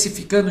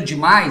diversificando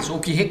demais ou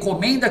que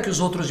recomenda que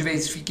os outros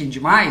diversifiquem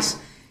demais,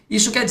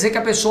 isso quer dizer que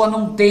a pessoa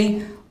não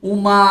tem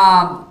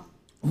uma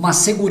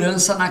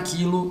segurança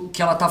naquilo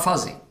que ela está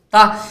fazendo,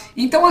 tá?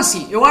 Então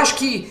assim, eu acho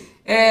que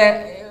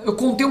eu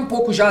contei um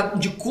pouco já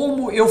de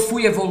como eu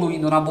fui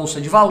evoluindo na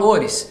Bolsa de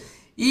Valores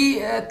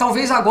e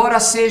talvez agora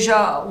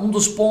seja um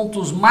dos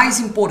pontos mais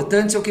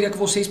importantes. Eu queria que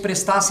vocês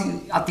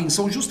prestassem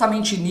atenção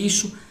justamente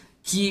nisso,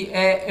 que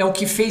é o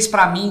que fez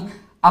para mim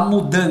a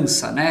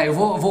mudança, né? Eu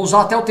vou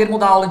usar até o termo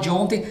da aula de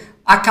ontem,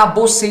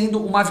 acabou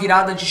sendo uma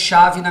virada de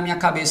chave na minha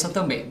cabeça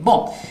também.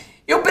 Bom,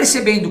 eu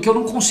percebendo que eu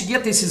não conseguia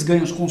ter esses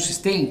ganhos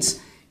consistentes,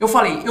 eu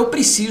falei, eu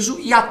preciso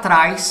ir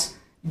atrás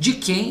de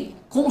quem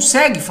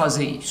consegue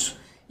fazer isso.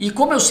 E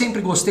como eu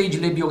sempre gostei de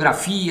ler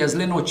biografias,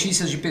 ler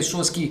notícias de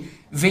pessoas que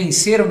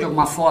venceram de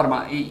alguma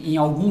forma em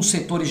alguns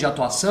setores de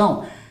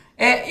atuação,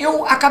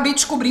 eu acabei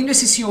descobrindo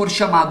esse senhor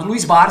chamado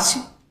Luiz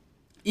Barsi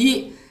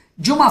e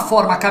de uma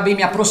forma acabei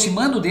me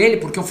aproximando dele,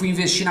 porque eu fui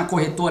investir na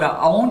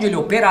corretora onde ele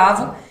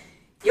operava,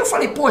 e eu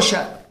falei,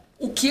 poxa,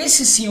 o que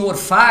esse senhor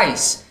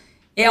faz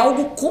é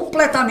algo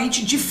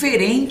completamente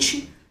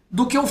diferente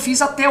do que eu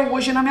fiz até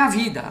hoje na minha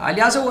vida.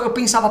 Aliás, eu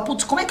pensava,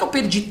 putz, como é que eu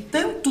perdi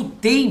tanto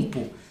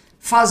tempo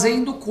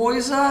fazendo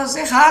coisas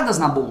erradas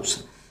na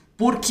bolsa?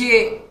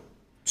 Porque,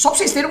 só para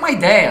vocês terem uma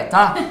ideia,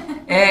 tá?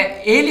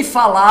 Ele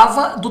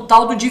falava do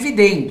tal do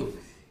dividendo.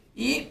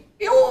 E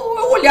eu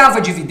olhava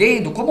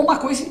dividendo como uma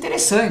coisa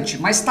interessante,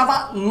 mas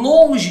estava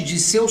longe de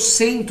ser o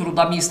centro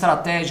da minha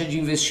estratégia de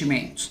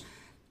investimentos.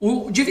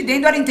 O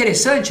dividendo era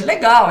interessante?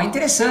 Legal, é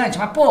interessante,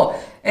 mas pô,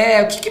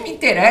 o que me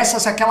interessa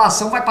se aquela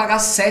ação vai pagar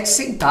 7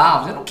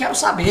 centavos? Eu não quero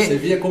saber. Você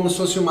via como se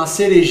fosse uma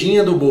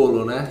cerejinha do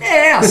bolo, né?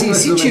 Assim,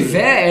 se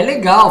tiver, é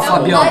legal,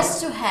 Fabião.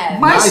 Nice to have.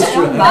 Mas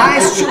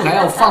nice to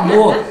have, o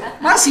famoso.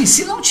 Mas assim,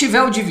 se não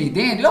tiver o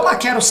dividendo, eu lá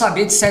quero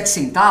saber de 7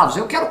 centavos,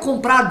 eu quero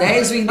comprar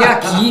 10 e vender a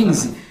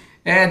 15.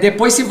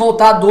 Depois se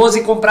voltar a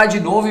 12, comprar de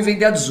novo e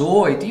vender a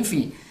 18,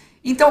 enfim.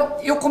 Então,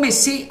 eu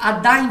comecei a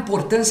dar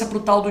importância para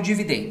o tal do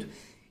dividendo.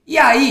 E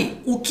aí,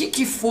 o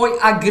que foi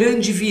a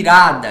grande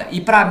virada?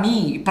 E para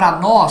mim, e para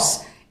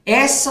nós,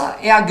 essa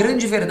é a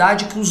grande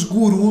verdade que os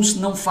gurus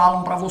não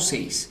falam para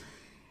vocês.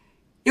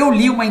 Eu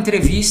li uma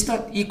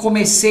entrevista e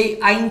comecei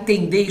a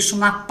entender isso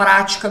na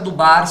prática do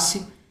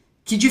Barsi,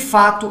 que de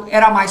fato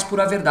era a mais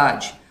pura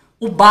verdade.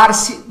 O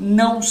Barsi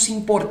não se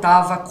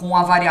importava com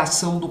a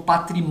variação do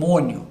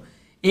patrimônio,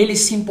 ele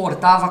se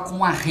importava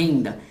com a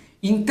renda.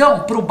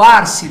 Então, para o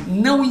Barsi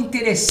não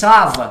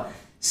interessava,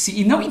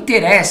 e não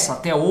interessa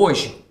até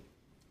hoje,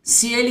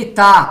 se ele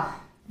está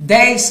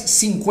 10,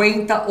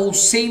 50 ou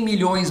 100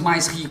 milhões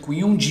mais rico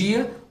em um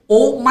dia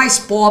ou mais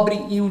pobre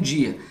em um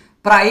dia.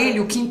 Para ele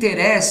o que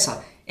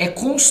interessa é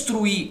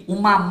construir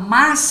uma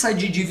massa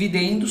de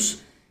dividendos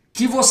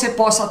que você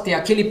possa ter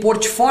aquele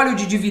portfólio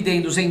de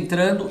dividendos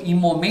entrando em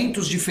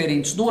momentos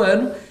diferentes do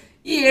ano,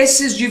 e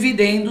esses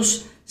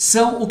dividendos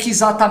são o que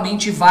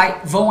exatamente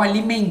vão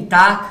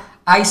alimentar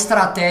a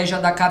estratégia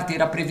da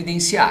carteira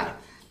previdenciária.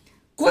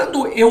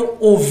 Quando eu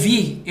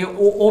ouvi,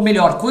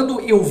 quando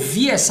eu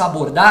vi essa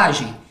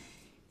abordagem,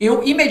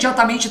 eu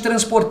imediatamente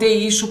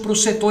transportei isso para o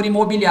setor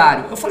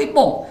imobiliário. Eu falei,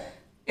 bom,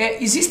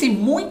 existem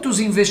muitos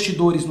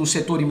investidores no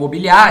setor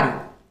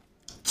imobiliário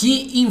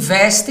que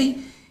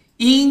investem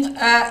em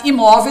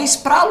imóveis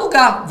para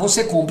alugar.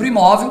 Você compra o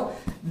imóvel,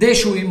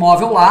 deixa o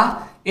imóvel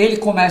lá, ele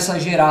começa a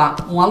gerar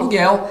um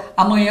aluguel,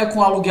 amanhã com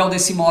o aluguel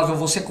desse imóvel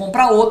você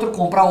compra outro.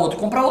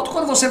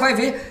 Quando você vai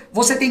ver,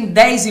 você tem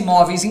 10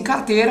 imóveis em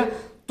carteira,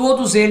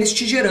 todos eles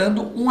te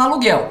gerando um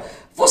aluguel.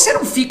 Você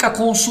não fica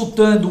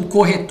consultando o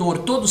corretor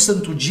todo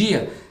santo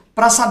dia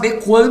para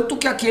saber quanto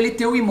que aquele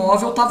teu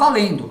imóvel está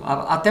valendo.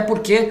 Até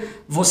porque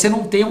você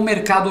não tem um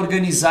mercado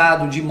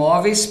organizado de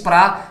imóveis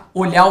para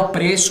olhar o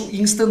preço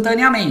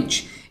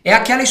instantaneamente. É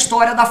aquela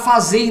história da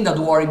fazenda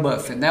do Warren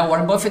Buffett, né? O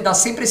Warren Buffett dá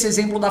sempre esse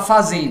exemplo da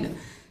fazenda.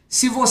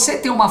 Se você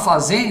tem uma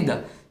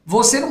fazenda,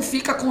 você não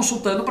fica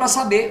consultando para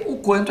saber o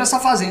quanto essa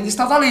fazenda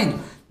está valendo.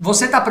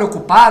 Você está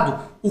preocupado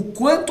o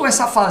quanto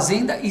essa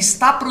fazenda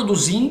está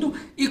produzindo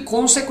e,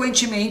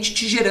 consequentemente,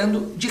 te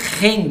gerando de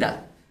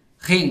renda.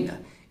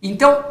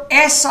 Então,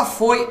 essa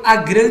foi a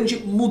grande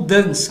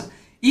mudança.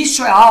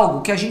 Isso é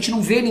algo que a gente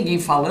não vê ninguém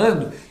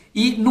falando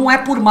e não é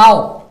por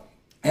mal.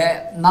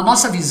 Na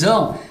nossa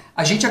visão,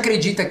 a gente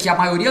acredita que a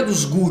maioria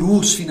dos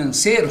gurus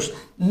financeiros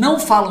não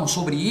falam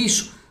sobre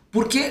isso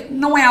porque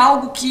não é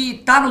algo que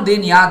está no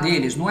DNA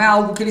deles, não é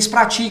algo que eles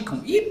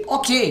praticam. E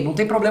ok, não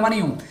tem problema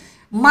nenhum.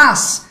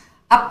 Mas,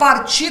 a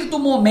partir do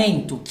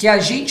momento que a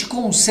gente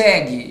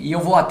consegue, e eu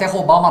vou até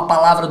roubar uma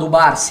palavra do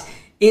Barsi,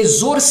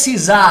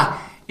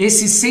 exorcizar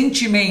esse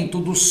sentimento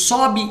do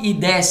sobe e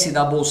desce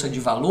da Bolsa de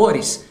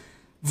Valores,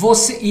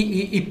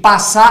 e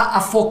passar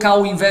a focar,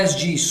 ao invés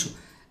disso,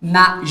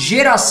 na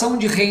geração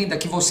de renda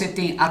que você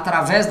tem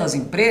através das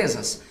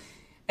empresas,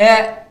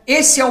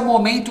 esse é o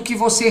momento que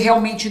você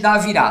realmente dá a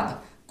virada.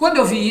 Quando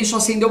eu vi isso,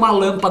 acendeu uma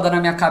lâmpada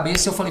na minha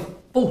cabeça, eu falei,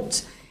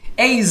 putz,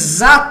 é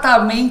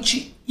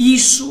exatamente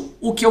isso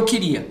o que eu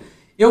queria.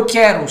 Eu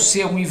quero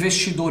ser um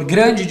investidor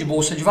grande de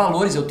Bolsa de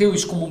Valores, eu tenho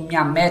isso como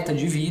minha meta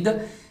de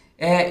vida,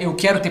 eu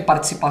quero ter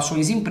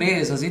participações em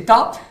empresas e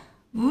tal,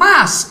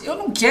 mas eu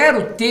não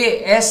quero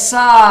ter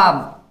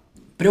essa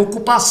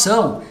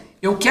preocupação,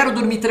 eu quero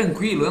dormir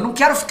tranquilo, eu não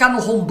quero ficar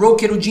no home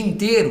broker o dia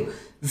inteiro,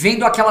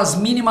 vendo aquelas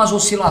mínimas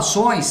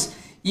oscilações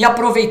e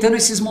aproveitando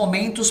esses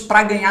momentos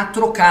para ganhar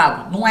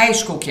trocado. Não é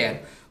isso que eu quero.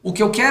 O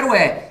que eu quero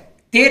é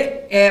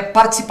ter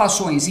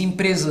participações em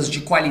empresas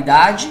de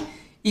qualidade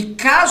e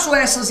caso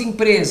essas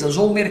empresas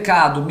ou o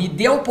mercado me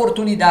dê a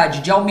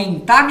oportunidade de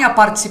aumentar minha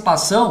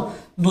participação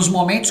nos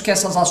momentos que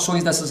essas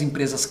ações dessas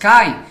empresas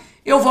caem,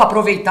 eu vou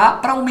aproveitar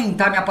para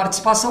aumentar minha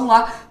participação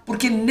lá,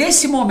 porque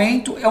nesse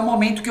momento é o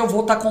momento que eu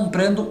vou estar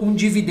comprando um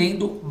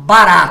dividendo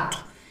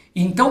barato.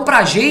 Então, para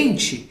a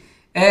gente,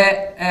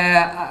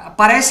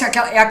 parece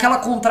aquela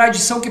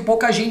contradição que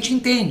pouca gente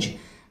entende.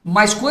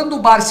 Mas quando o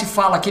Barsi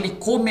fala que ele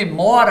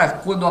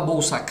comemora quando a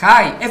bolsa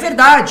cai, é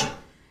verdade.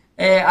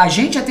 A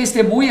gente é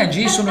testemunha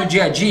disso no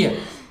dia a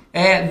dia.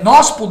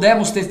 Nós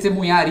pudemos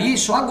testemunhar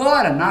isso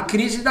agora, na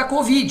crise da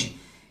Covid.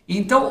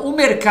 Então, o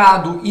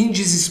mercado em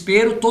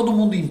desespero, todo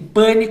mundo em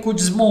pânico,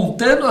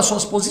 desmontando as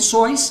suas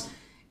posições,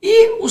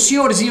 e o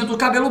senhorzinho do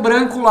cabelo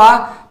branco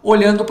lá,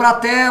 olhando para a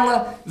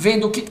tela,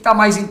 vendo o que está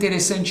mais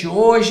interessante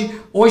hoje.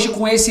 Hoje,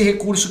 com esse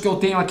recurso que eu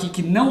tenho aqui,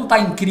 que não está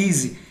em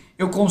crise,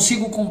 eu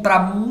consigo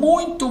comprar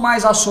muito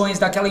mais ações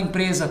daquela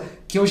empresa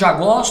que eu já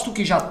gosto,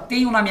 que já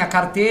tenho na minha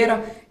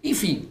carteira,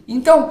 enfim.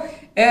 Então,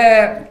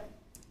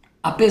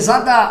 apesar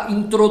da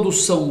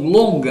introdução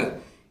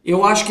longa,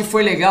 eu acho que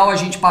foi legal a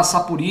gente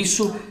passar por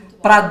isso.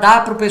 para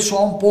dar para o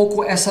pessoal um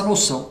pouco essa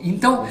noção.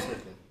 Então,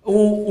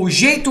 o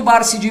jeito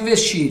Barsi de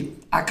investir,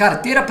 a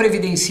carteira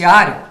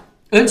previdenciária,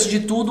 antes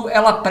de tudo,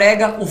 ela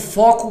prega o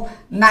foco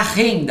na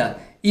renda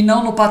e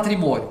não no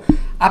patrimônio.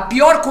 A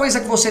pior coisa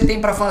que você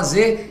tem para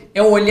fazer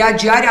é olhar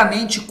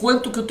diariamente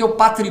quanto que o teu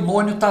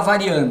patrimônio está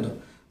variando,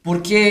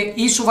 porque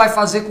isso vai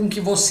fazer com que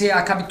você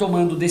acabe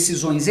tomando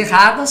decisões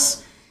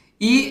erradas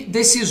e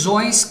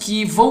decisões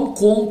que vão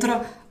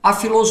contra a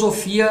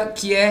filosofia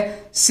que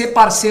é ser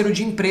parceiro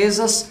de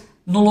empresas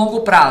no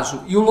longo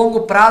prazo. E o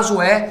longo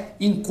prazo é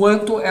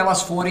enquanto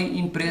elas forem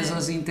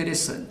empresas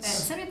interessantes.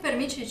 Você me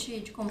permite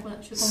te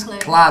complementar?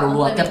 Claro,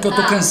 Lu, até porque eu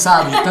tô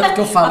cansado de tanto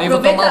que eu falei,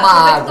 vou tomar uma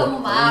água. Toma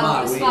uma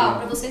água, pessoal,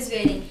 para vocês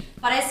verem.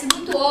 Parece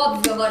muito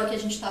óbvio agora o que a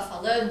gente está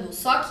falando,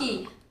 só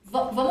que,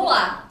 vamos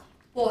lá.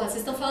 Porra, vocês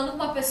estão falando com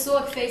uma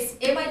pessoa que fez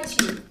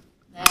MIT,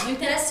 né? Não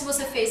interessa se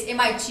você fez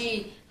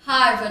MIT,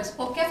 Harvard,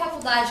 qualquer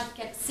faculdade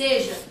que quer que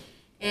seja,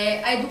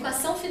 a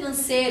educação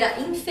financeira,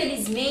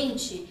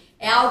 infelizmente,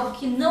 é algo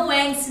que não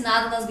é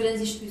ensinado nas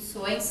grandes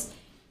instituições.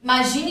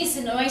 Imagine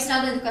se não é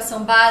ensinado na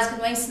educação básica,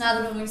 não é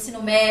ensinado no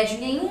ensino médio,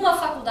 em nenhuma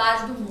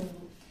faculdade do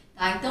mundo.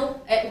 Tá? Então,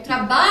 o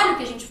trabalho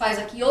que a gente faz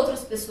aqui,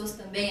 outras pessoas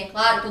também, é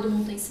claro, todo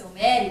mundo tem seu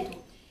mérito,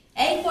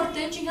 é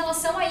importante em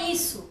relação a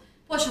isso.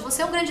 Poxa,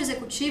 você é um grande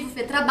executivo,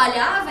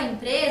 trabalhava em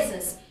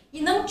empresas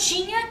e não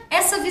tinha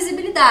essa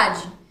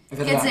visibilidade.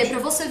 Quer dizer, para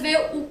você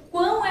ver o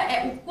quão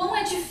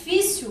é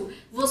difícil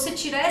você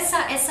tirar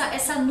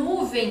essa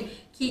nuvem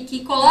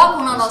que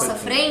colocam na nossa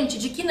frente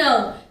de que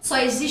não, só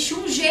existe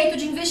um jeito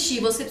de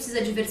investir. Você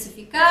precisa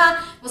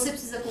diversificar, você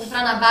precisa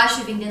comprar na baixa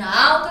e vender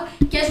na alta,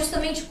 que é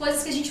justamente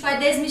coisas que a gente vai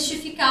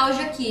desmistificar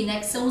hoje aqui, né?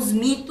 Que são os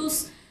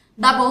mitos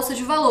da Bolsa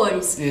de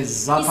Valores.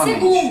 Exatamente. E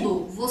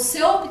segundo,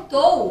 você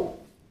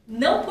optou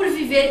não por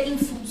viver em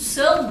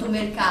função do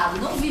mercado,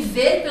 não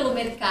viver pelo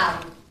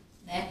mercado,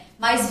 né?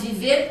 Mas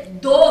viver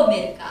do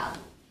mercado.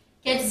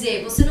 Quer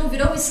dizer, você não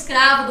virou um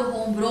escravo do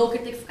home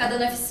broker, ter que ficar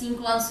dando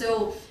F5 lá no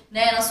seu,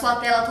 né, na sua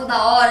tela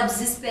toda hora,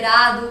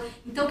 desesperado.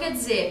 Então, quer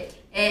dizer,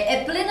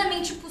 é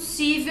plenamente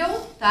possível,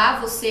 tá?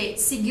 Você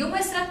seguir uma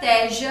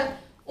estratégia,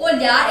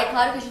 olhar, é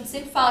claro que a gente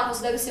sempre fala que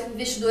você deve ser um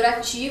investidor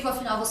ativo,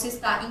 afinal você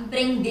está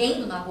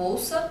empreendendo na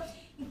bolsa.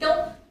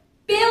 Então,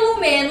 pelo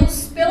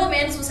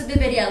menos você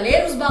deveria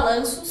ler os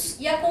balanços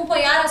e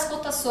acompanhar as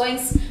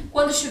cotações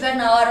quando estiver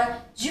na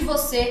hora de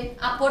você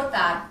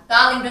aportar,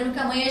 tá? Lembrando que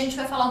amanhã a gente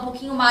vai falar um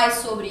pouquinho mais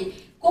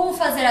sobre como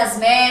fazer as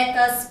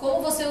metas,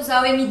 como você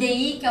usar o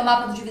MDI, que é o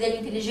mapa do dividendo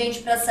inteligente,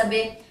 para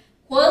saber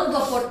quando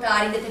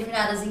aportar em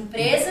determinadas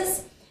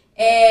empresas.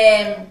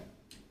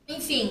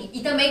 Enfim,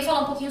 e também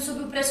falar um pouquinho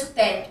sobre o preço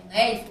teto,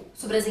 né?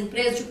 Sobre as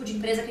empresas, o tipo de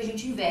empresa que a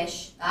gente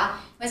investe, tá?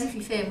 Mas enfim,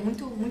 Fê,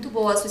 muito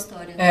boa a sua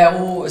história. Né?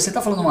 Você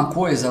está falando uma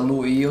coisa,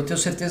 Lu, e eu tenho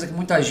certeza que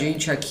muita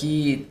gente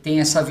aqui tem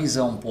essa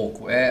visão um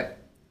pouco.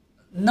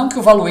 Não que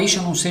o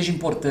valuation não seja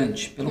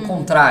importante, pelo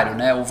contrário,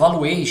 né? O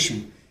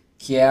valuation,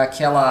 que é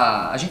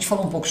aquela... A gente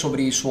falou um pouco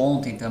sobre isso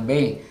ontem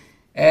também.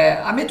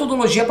 A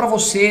metodologia para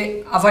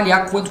você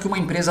avaliar quanto que uma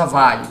empresa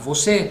vale.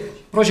 Você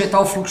projetar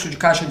o fluxo de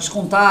caixa,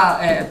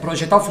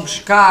 projetar o fluxo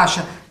de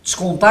caixa,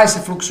 descontar esse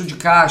fluxo de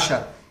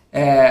caixa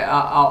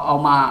a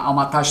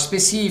uma taxa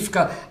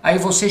específica, aí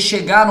você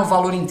chegar no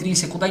valor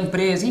intrínseco da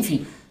empresa,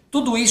 enfim,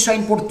 tudo isso é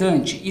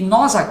importante. E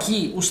nós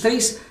aqui, os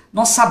três,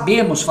 nós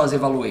sabemos fazer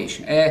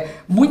valuation.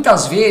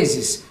 Muitas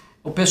vezes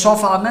o pessoal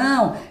fala,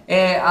 não,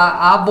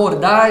 a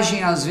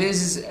abordagem às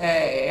vezes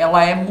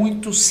ela é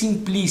muito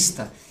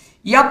simplista.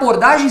 E a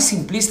abordagem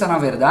simplista, na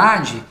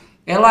verdade,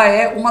 ela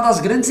é uma das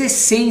grandes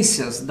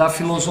essências da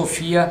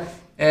filosofia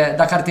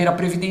da carteira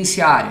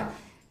previdenciária.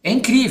 É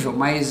incrível,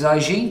 mas a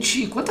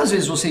gente... Quantas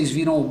vezes vocês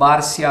viram o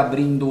Barsi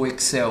abrindo o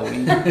Excel?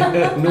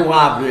 Não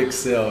abre o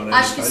Excel, né?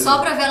 Acho que só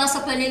para ver a nossa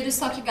planilha do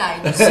Stock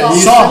Guide.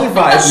 Isso ele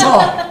vai.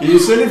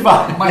 Isso ele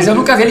vai. Mas eu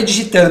nunca vi ele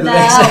digitando. Não,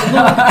 né?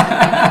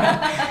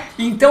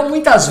 Então,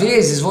 muitas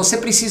vezes, você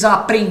precisa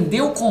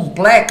aprender o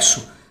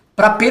complexo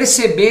para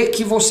perceber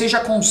que você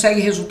já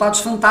consegue resultados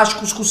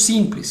fantásticos com o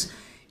simples.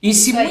 E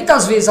se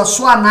muitas vezes a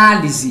sua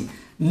análise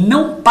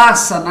não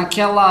passa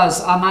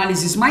naquelas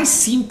análises mais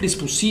simples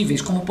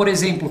possíveis, como por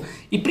exemplo,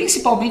 e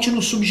principalmente no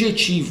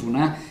subjetivo,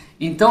 né?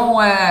 Então,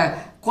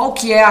 qual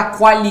que é a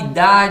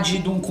qualidade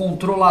de um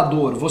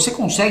controlador? Você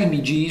consegue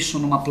medir isso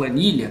numa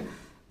planilha?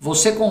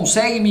 Você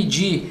consegue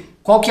medir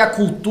qual que é a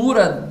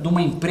cultura de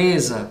uma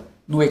empresa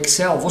no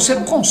Excel? Você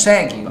não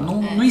consegue,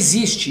 não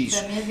existe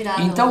isso.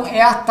 Então,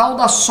 é a tal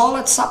da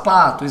sola de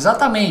sapato,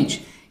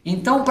 exatamente.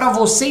 Então, para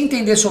você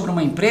entender sobre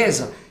uma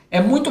empresa, é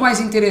muito mais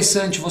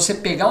interessante você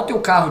pegar o teu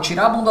carro,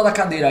 tirar a bunda da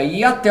cadeira e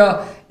ir até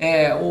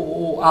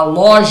a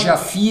loja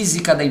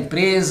física da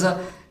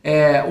empresa,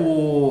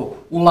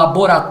 o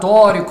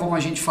laboratório, como a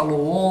gente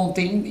falou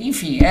ontem,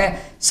 enfim,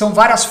 são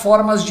várias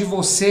formas de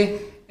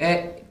você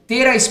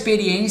ter a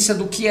experiência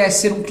do que é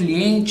ser um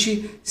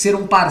cliente, ser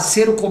um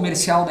parceiro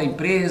comercial da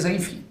empresa,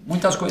 enfim,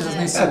 muitas coisas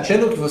nesse sentido.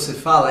 Pelo que você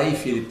fala aí,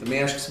 Felipe,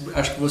 também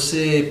acho que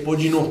você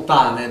pôde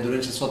notar, né,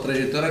 durante a sua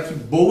trajetória que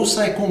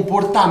bolsa é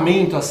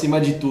comportamento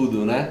acima de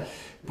tudo, né?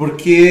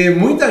 Porque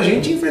muita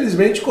gente,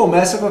 infelizmente,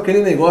 começa com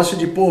aquele negócio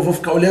de, pô, vou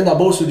ficar olhando a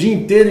bolsa o dia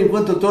inteiro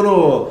enquanto eu tô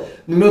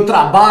no meu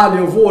trabalho,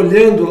 eu vou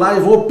olhando lá e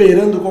vou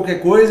operando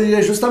qualquer coisa, e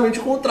é justamente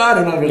o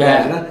contrário, na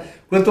verdade, né?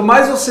 Quanto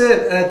mais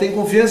você tem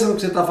confiança no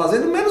que você está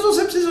fazendo, menos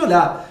você precisa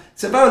olhar.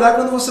 Você vai olhar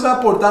quando você vai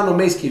aportar no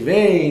mês que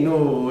vem,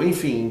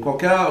 enfim,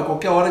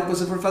 qualquer hora que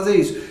você for fazer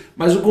isso.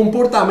 Mas o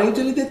comportamento,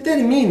 ele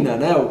determina,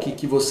 né, o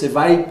que você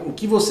vai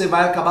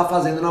acabar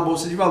fazendo na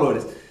Bolsa de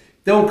Valores.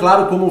 Então,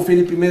 claro, como o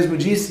Felipe mesmo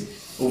disse,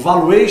 o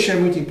valuation é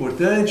muito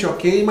importante,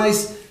 ok,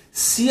 mas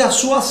se a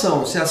sua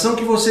ação, se a ação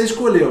que você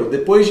escolheu,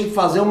 depois de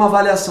fazer uma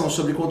avaliação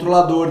sobre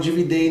controlador,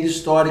 dividendo,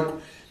 histórico,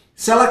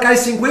 se ela cai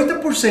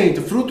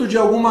 50%, fruto de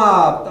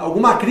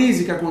alguma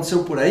crise que aconteceu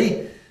por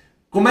aí,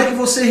 como é que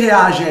você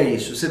reage a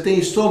isso? Você tem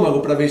estômago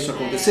para ver isso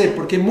acontecer?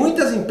 Porque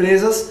muitas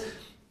empresas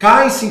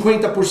caem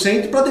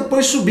 50% para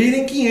depois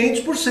subirem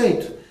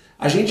 500%.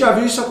 A gente já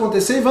viu isso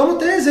acontecer e vamos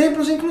ter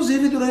exemplos,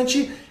 inclusive,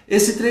 durante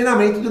esse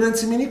treinamento, durante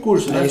esse mini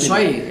curso. Né, é isso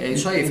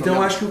aí, Então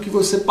Fabião. acho que o que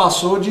você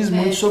passou diz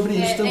muito sobre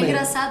isso também. É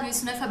engraçado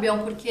isso, né, Fabião?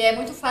 Porque é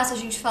muito fácil a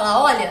gente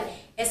falar, olha,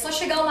 é só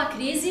chegar uma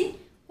crise,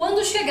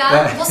 quando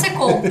chegar, você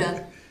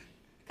compra.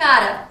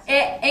 Cara,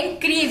 é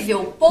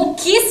incrível.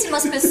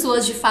 Pouquíssimas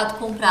pessoas de fato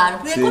compraram.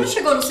 Porque quando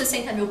chegou nos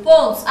 60 mil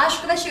pontos,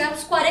 acho que vai chegar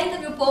nos 40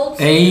 mil pontos.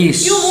 É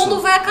isso. E o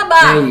mundo vai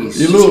acabar. É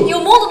isso. E o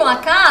mundo não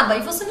acaba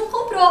e você não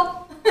comprou.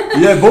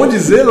 E é bom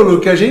dizer, Lulu,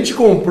 que a gente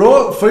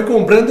foi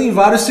comprando em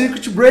vários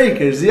circuit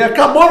breakers. E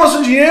acabou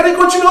nosso dinheiro e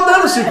continuou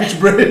dando circuit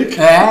break.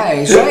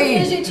 É isso aí.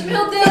 E a gente,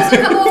 meu Deus,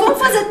 acabou, vamos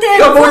fazer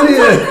tempo. Acabou o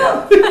dinheiro.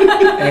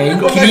 É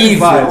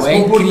incrível, é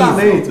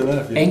incrível.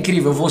 Né, é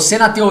incrível. Você,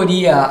 na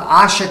teoria,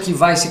 acha que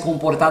vai se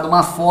comportar de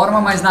uma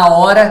forma, mas na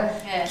hora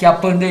que a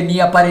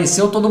pandemia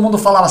apareceu, todo mundo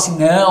falava assim,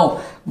 não,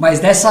 mas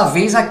dessa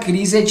vez a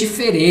crise é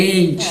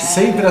diferente.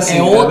 Sempre assim.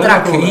 É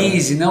outra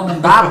crise, não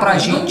dá pra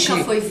gente...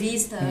 Nunca foi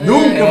vista.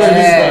 Nunca foi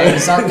vista.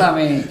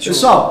 Exatamente.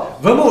 Pessoal,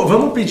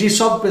 vamos pedir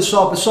só pro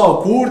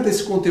pessoal, curta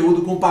esse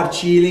conteúdo,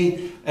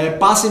 compartilhem,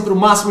 passem para o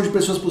máximo de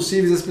pessoas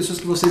possíveis, as pessoas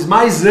que vocês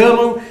mais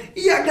amam,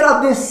 e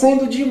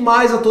agradecendo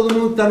demais a todo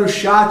mundo que está no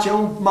chat. É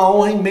uma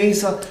honra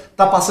imensa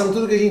estar passando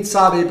tudo que a gente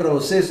sabe aí para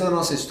vocês, toda a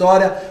nossa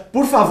história.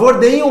 Por favor,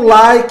 deem um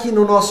like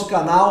no nosso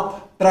canal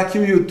para que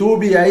o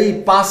YouTube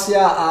aí passe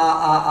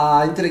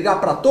a entregar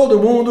para todo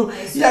mundo.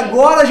 E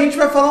agora a gente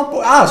vai falar um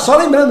pouco... só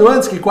lembrando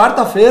antes que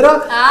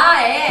quarta-feira...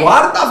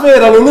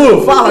 Quarta-feira,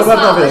 Lulu! Fala,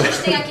 quarta-feira! A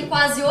gente tem aqui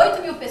quase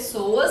 8 mil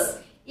pessoas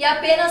e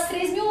apenas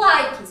 3 mil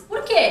likes.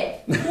 Por quê?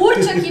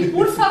 Curte aqui,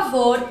 por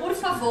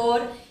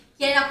favor,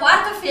 que aí na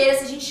quarta-feira,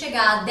 se a gente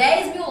chegar a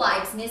 10 mil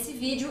likes nesse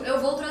vídeo, eu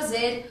vou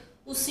trazer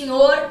o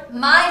senhor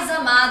mais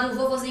amado, o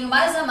vovozinho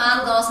mais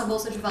amado da nossa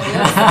Bolsa de Valores,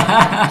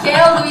 que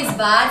é o Luiz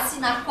Barsi,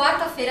 na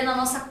quarta-feira, na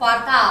nossa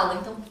quarta aula.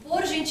 Então,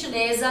 por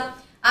gentileza,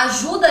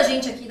 ajuda a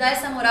gente aqui, dá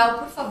essa moral,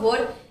 por favor,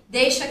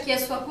 deixa aqui a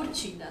sua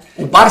curtida.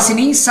 O Barsi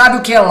nem sabe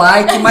o que é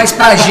like, mas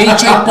pra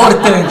gente é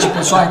importante,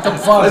 pessoal, então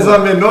por favor. Faz a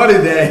menor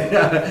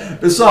ideia.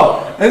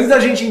 Pessoal, antes da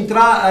gente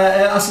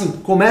entrar,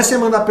 comecem a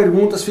mandar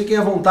perguntas, fiquem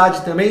à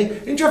vontade também.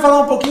 A gente vai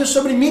falar um pouquinho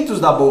sobre mitos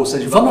da Bolsa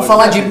de Valores. Vamos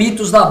falar de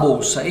mitos da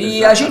Bolsa.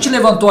 E a gente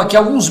levantou aqui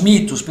alguns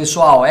mitos,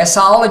 pessoal.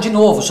 Essa aula, de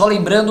novo, só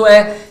lembrando,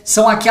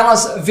 são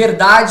aquelas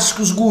verdades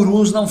que os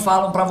gurus não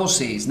falam pra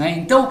vocês, né?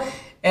 Então,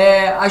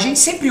 a gente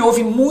sempre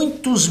ouve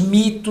muitos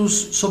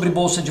mitos sobre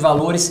Bolsa de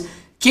Valores.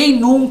 Quem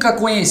nunca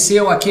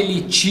conheceu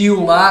aquele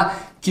tio lá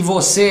que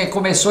você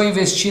começou a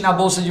investir na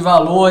Bolsa de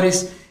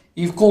Valores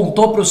e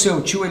contou pro seu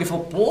tio, ele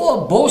falou, pô,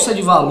 Bolsa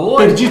de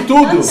Valores? Perdi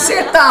tudo!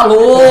 Você tá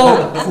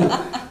louco!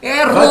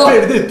 Vai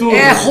perder tudo!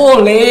 É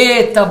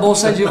roleta,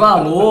 Bolsa de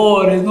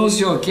Valores, não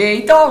sei o quê.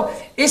 Então,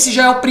 esse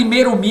já é o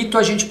primeiro mito,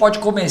 a gente pode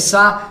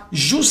começar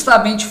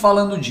justamente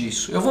falando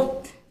disso.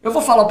 Eu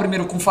vou falar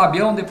primeiro com o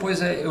Fabião,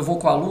 depois eu vou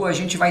com a Lu, a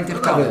gente vai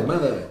intercalando.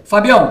 Manda ver.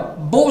 Fabião,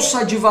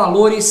 Bolsa de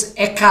Valores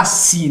é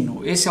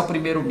cassino. Esse é o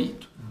primeiro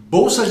mito.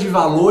 Bolsa de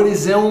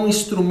Valores é um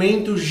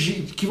instrumento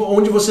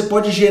onde você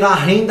pode gerar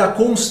renda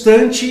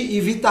constante e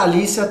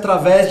vitalícia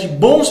através de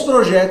bons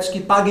projetos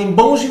que paguem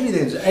bons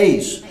dividendos. É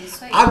isso. É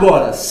isso aí.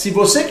 Agora, se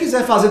você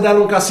quiser fazer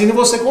dela um cassino,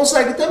 você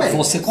consegue também.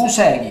 Você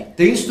consegue.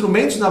 Tem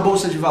instrumentos na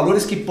Bolsa de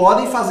Valores que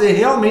podem fazer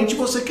realmente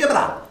você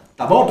quebrar.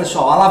 Tá bom,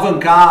 pessoal?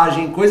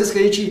 Alavancagem, coisas que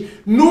a gente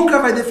nunca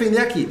vai defender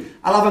aqui.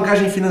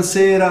 Alavancagem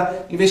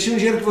financeira, investir um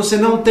dinheiro que você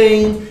não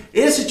tem.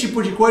 Esse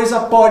tipo de coisa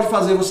pode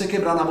fazer você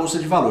quebrar na Bolsa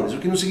de Valores. O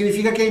que não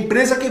significa que a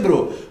empresa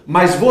quebrou,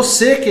 mas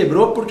você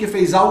quebrou porque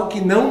fez algo que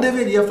não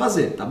deveria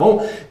fazer, tá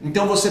bom?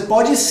 Então você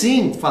pode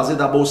sim fazer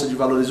da Bolsa de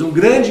Valores um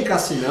grande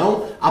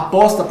cassinão,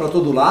 aposta para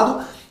todo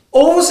lado.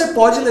 Ou você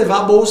pode levar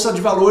a Bolsa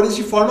de Valores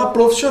de forma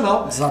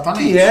profissional.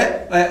 Exatamente. Que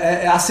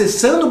é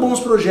acessando bons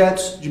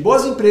projetos de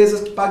boas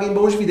empresas que paguem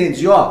bons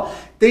dividendos. E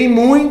tem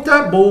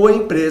muita boa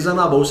empresa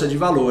na Bolsa de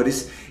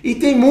Valores e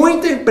tem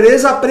muita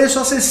empresa a preço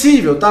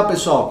acessível, tá,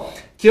 pessoal?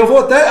 Que eu vou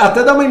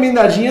até dar uma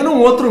emendadinha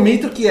num outro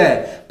mito que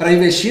para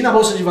investir na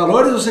Bolsa de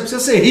Valores você precisa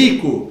ser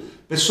rico.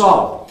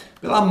 Pessoal,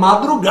 pela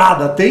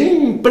madrugada,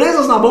 tem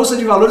empresas na Bolsa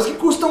de Valores que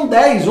custam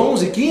 10,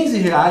 11, 15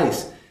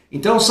 reais.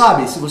 Então,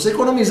 sabe, se você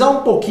economizar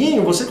um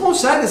pouquinho, você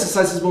consegue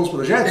acessar esses bons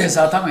projetos.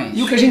 Exatamente.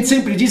 E o que a gente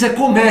sempre diz é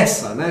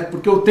começa, né?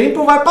 Porque o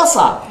tempo vai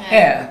passar.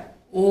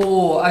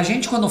 A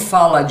gente quando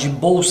fala de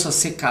bolsa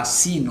ser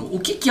cassino, o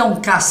que é um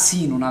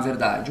cassino, na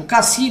verdade? O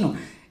cassino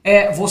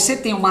você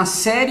tem uma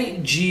série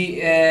de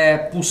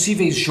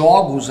possíveis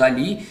jogos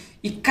ali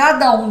e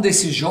cada um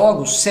desses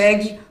jogos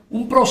segue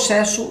um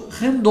processo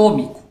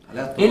randômico.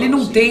 Aleatório, ele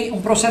não tem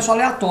um processo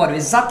aleatório,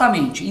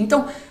 exatamente.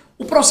 Então,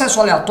 o processo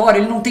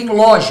aleatório ele não tem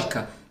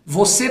lógica.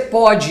 Você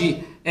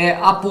pode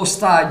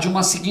apostar de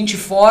uma seguinte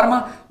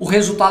forma, o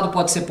resultado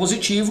pode ser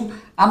positivo,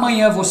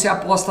 amanhã você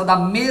aposta da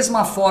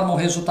mesma forma, o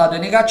resultado é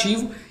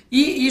negativo,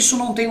 e isso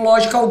não tem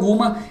lógica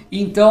alguma.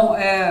 Então,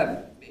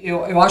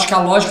 eu acho que a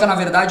lógica, na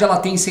verdade, ela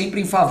tem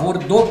sempre em favor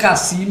do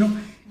cassino,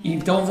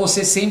 então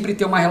você sempre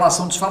tem uma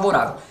relação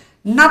desfavorável.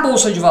 Na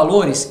Bolsa de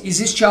Valores,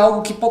 existe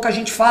algo que pouca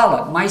gente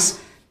fala, mas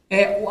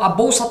a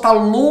Bolsa está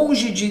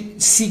longe de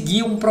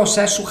seguir um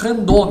processo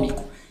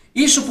randômico.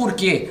 Isso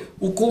porque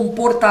o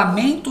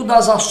comportamento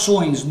das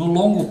ações no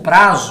longo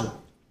prazo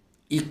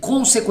e,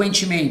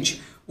 consequentemente,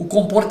 o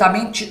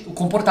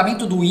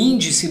comportamento do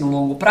índice no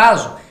longo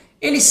prazo,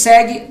 ele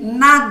segue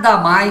nada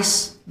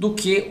mais do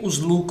que os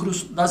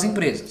lucros das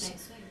empresas.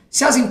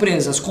 Se as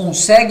empresas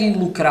conseguem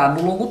lucrar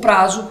no longo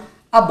prazo,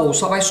 a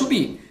bolsa vai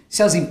subir.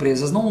 Se as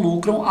empresas não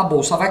lucram, a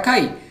bolsa vai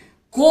cair.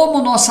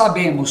 Como nós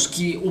sabemos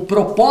que o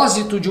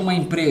propósito de uma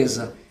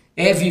empresa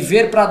é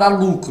viver para dar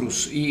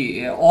lucros, e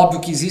é óbvio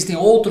que existem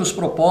outros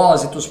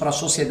propósitos para a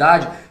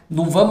sociedade,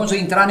 não vamos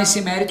entrar nesse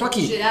mérito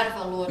aqui. Gerar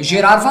valor.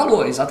 Gerar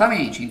valor,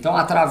 exatamente. Então,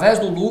 através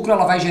do lucro,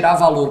 ela vai gerar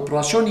valor para o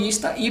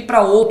acionista e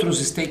para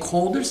outros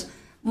stakeholders,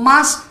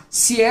 mas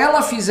se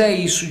ela fizer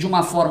isso de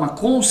uma forma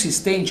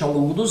consistente ao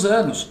longo dos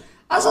anos,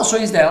 as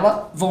ações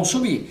dela vão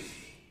subir.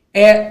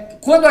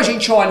 Quando a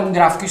gente olha um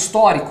gráfico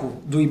histórico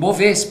do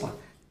Ibovespa,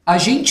 a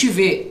gente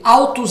vê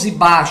altos e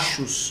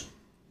baixos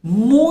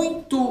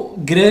muito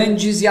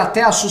grandes e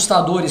até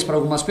assustadores para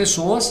algumas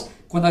pessoas,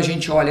 quando a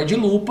gente olha de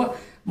lupa,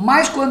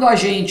 mas quando a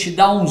gente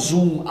dá um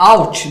zoom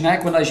out, né,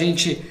 quando a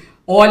gente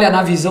olha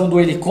na visão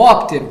do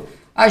helicóptero,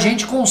 a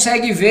gente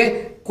consegue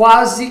ver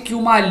quase que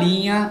uma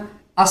linha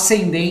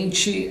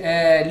ascendente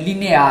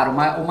linear,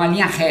 uma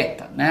linha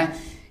reta, né?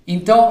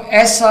 Então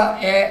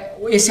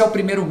esse é o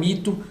primeiro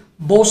mito.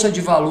 Bolsa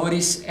de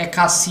Valores é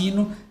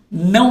cassino,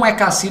 não é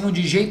cassino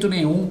de jeito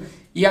nenhum,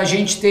 e a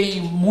gente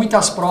tem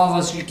muitas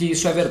provas de que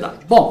isso é verdade.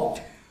 Bom,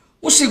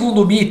 o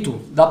segundo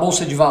mito da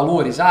Bolsa de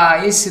Valores,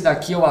 esse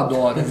daqui eu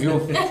adoro,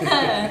 viu?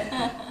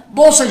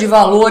 Bolsa de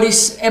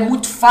Valores é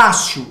muito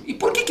fácil. E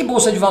por que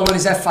Bolsa de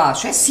Valores é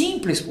fácil? É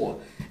simples, pô.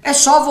 É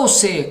só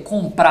você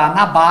comprar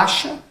na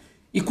baixa,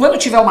 e quando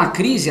tiver uma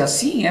crise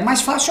assim, é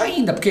mais fácil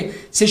ainda, porque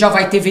você já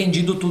vai ter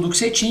vendido tudo que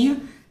você tinha,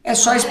 é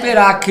só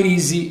esperar a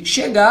crise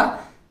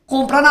chegar,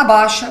 comprar na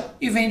baixa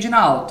e vende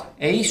na alta.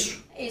 É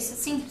isso? É isso,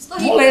 simples. Tô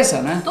rico.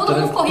 Moleza, né? Todo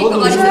mundo ficou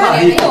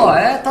rico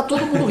agora. Tá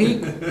todo mundo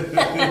rico.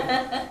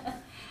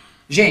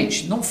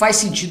 Gente, não faz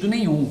sentido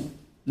nenhum,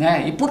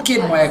 né? E por que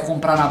não é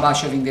comprar na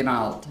baixa e vender na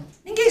alta?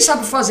 Ninguém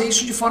sabe fazer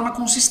isso de forma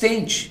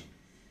consistente.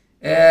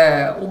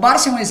 O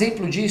Barça é um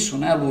exemplo disso,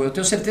 né, Lu? Eu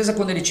tenho certeza que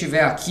quando ele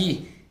estiver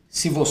aqui,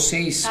 se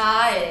vocês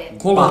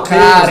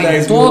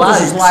colocarem todos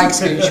os likes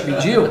que a gente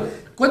pediu,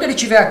 quando ele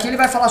estiver aqui, ele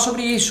vai falar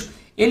sobre isso.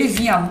 Ele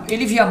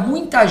via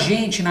muita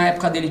gente na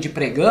época dele de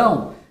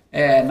pregão,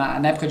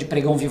 na época de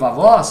pregão Viva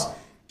Voz,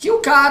 que o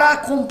cara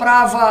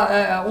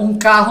comprava um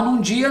carro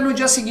num dia, no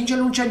dia seguinte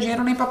ele não tinha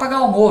dinheiro nem para pagar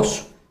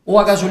almoço. Ou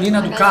a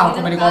gasolina do carro,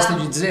 como ele gosta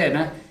de dizer,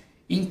 né?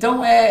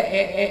 Então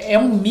é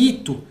um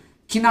mito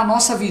que, na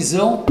nossa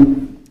visão,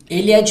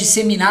 ele é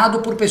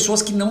disseminado por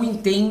pessoas que não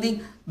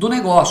entendem do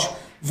negócio.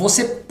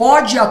 Você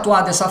pode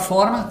atuar dessa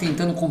forma,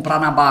 tentando comprar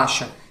na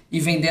baixa e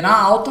vender na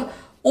alta,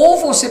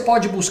 ou você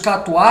pode buscar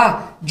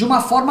atuar de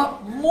uma forma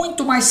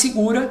muito mais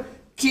segura,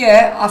 que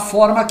é a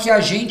forma que a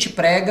gente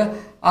prega,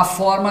 a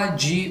forma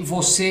de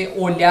você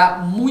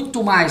olhar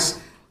muito mais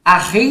a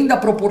renda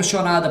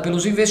proporcionada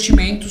pelos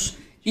investimentos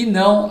e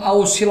não a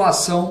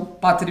oscilação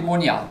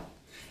patrimonial.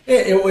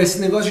 Esse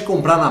negócio de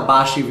comprar na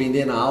baixa e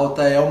vender na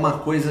alta é uma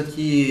coisa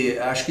que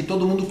acho que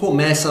todo mundo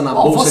começa na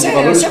Bolsa de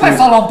Valores. Você vai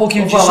falar um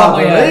pouquinho disso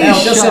amanhã, né? Eu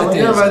tenho certeza.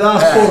 Amanhã vai dar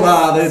umas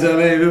porradas aí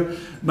também, viu?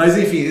 Mas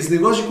enfim, esse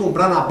negócio de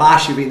comprar na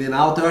baixa e vender na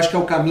alta, eu acho que é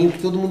o caminho que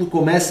todo mundo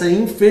começa,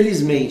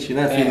 infelizmente,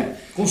 né, Felipe?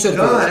 Com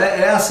certeza.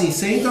 Então, assim,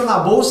 você entra na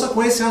bolsa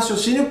com esse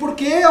raciocínio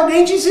porque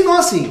alguém te ensinou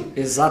assim.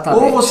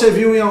 Exatamente. Ou você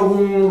viu em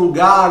algum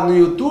lugar no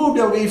YouTube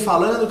alguém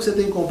falando que você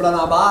tem que comprar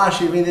na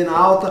baixa e vender na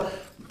alta.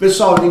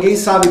 Pessoal, ninguém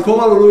sabe,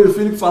 como a Lulu e o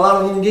Felipe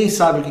falaram, ninguém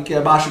sabe o que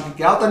é baixa e o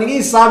que é alta,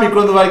 ninguém sabe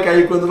quando vai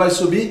cair, quando vai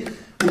subir.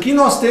 O que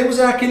nós temos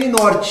é aquele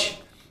norte,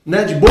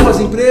 né, de boas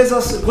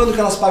empresas, quando que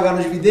elas pagaram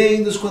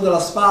dividendos, quando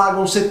elas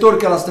pagam, o setor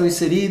que elas estão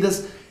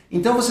inseridas.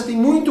 Então você tem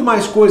muito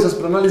mais coisas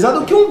para analisar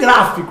do que um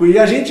gráfico, e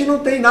a gente não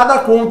tem nada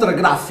contra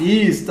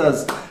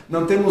grafistas,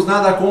 não temos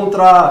nada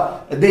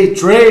contra day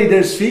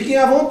traders, fiquem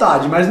à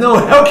vontade, mas não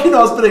é o que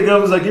nós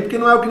pregamos aqui, porque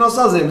não é o que nós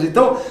fazemos.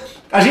 Então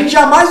a gente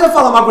jamais vai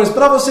falar uma coisa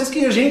para vocês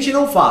que a gente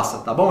não faça,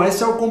 tá bom?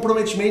 Esse é o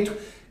comprometimento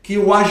que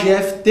o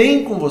AGF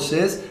tem com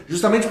vocês,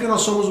 justamente porque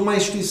nós somos uma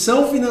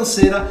instituição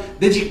financeira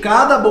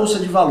dedicada à Bolsa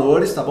de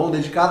Valores, tá bom?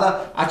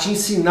 Dedicada a te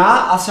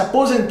ensinar a se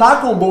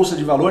aposentar com Bolsa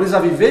de Valores, a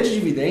viver de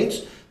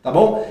dividendos, tá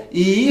bom?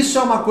 E isso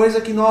é uma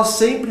coisa que nós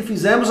sempre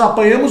fizemos,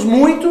 apanhamos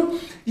muito,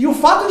 e o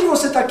fato de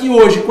você estar aqui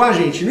hoje com a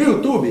gente no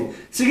YouTube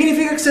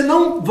significa que você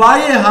não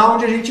vai errar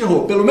onde a gente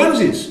errou, pelo menos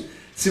isso.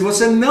 Se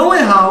você não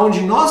errar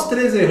onde nós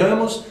três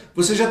erramos,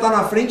 você já está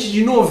na frente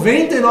de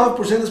 99%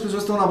 das pessoas que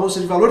estão na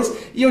Bolsa de Valores,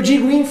 e eu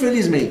digo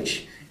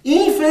infelizmente.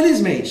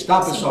 Infelizmente, tá,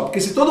 pessoal?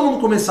 Porque se todo mundo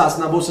começasse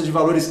na Bolsa de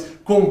Valores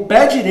com o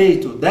pé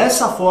direito,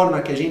 dessa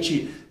forma que a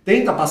gente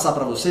tenta passar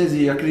para vocês,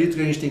 e acredito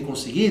que a gente tem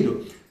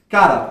conseguido,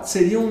 cara,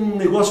 seria um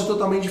negócio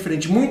totalmente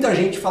diferente. Muita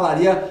gente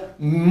falaria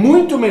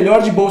muito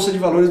melhor de Bolsa de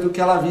Valores do que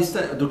ela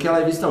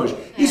é vista hoje.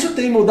 Isso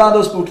tem mudado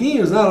aos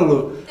pouquinhos, né,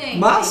 Lulu? Tem.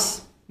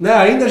 Mas, né,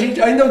 ainda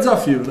é um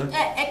desafio,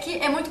 né? É que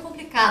é muito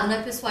complicado,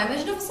 né, pessoal?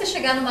 Imagina você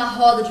chegar numa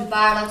roda de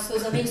bar lá com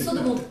seus amigos,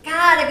 todo mundo,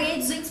 cara, ganhei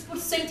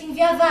 200% em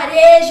via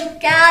varejo,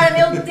 cara,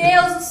 meu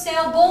Deus do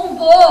céu,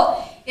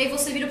 bombou! E aí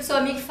você vira pro seu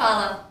amigo e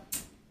fala,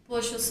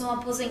 poxa, eu sou um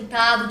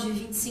aposentado de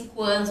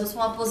 25 anos, eu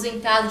sou um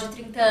aposentado de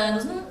 30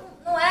 anos.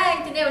 Não é,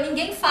 entendeu?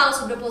 Ninguém fala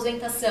sobre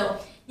aposentação.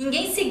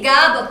 Ninguém se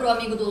gaba pro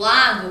amigo do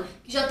lado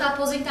que já está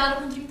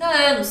aposentado com 30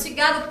 anos. Se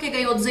gaba porque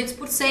ganhou 200%,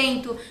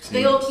 sim,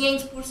 ganhou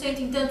 500%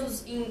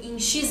 em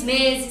X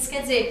meses.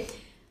 Quer dizer,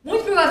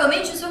 muito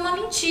provavelmente isso é uma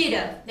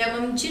mentira. É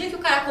uma mentira que o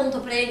cara conta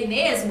para ele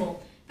mesmo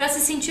para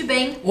se sentir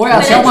bem. Ou é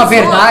até uma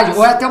verdade,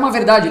 ou é até uma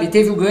verdade. Ele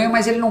teve o ganho,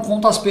 mas ele não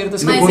conta as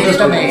perdas que ele teve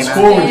também,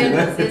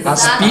 né?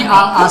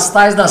 As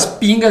tais das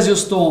pingas e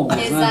os tombos.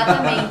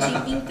 Exatamente.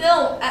 Né?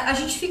 Então, a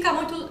gente fica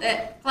muito,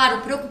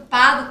 claro,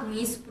 preocupado com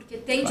isso, porque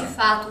tem de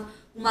fato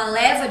uma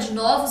leva de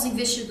novos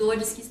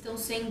investidores que estão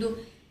sendo,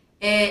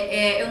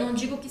 eu não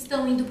digo que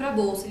estão indo para a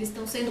Bolsa, eles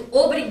estão sendo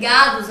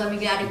obrigados a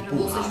migrarem para a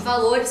Bolsa de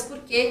Valores,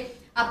 porque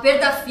a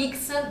perda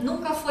fixa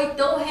nunca foi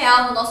tão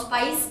real no nosso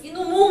país e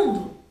no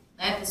mundo,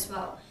 né,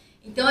 pessoal?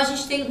 Então a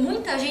gente tem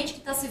muita gente que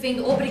está se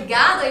vendo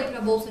obrigada a ir para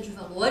a Bolsa de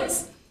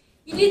Valores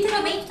e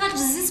literalmente está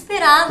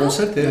desesperado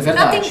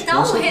para tentar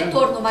um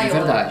retorno maior. É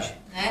verdade.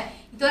 Né?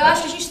 Então eu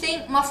acho que a gente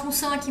tem uma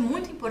função aqui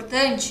muito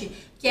importante,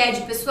 que é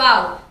de,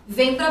 pessoal,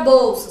 vem para a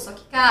Bolsa, só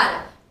que,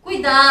 cara,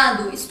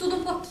 cuidado, estuda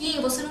um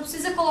pouquinho, você não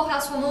precisa colocar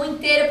a sua mão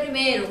inteira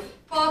primeiro,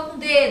 coloca um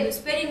dedo,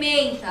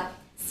 experimenta,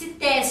 se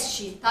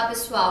teste, tá,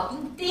 pessoal?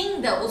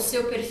 Entenda o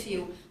seu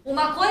perfil.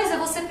 Uma coisa é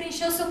você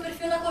preencher o seu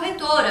perfil na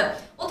corretora,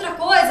 outra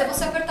coisa é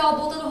você apertar o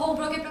botão do home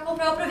broker para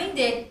comprar ou para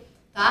vender,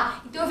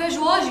 tá? Então eu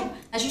vejo hoje,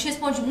 a gente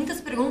responde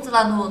muitas perguntas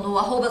lá no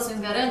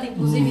 @açõesgaranta,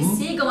 inclusive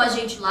sigam a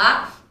gente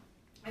lá,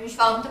 a gente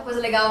fala muita coisa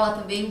legal lá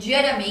também,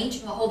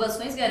 diariamente, no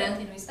 @açõesgaranta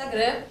e no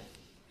Instagram.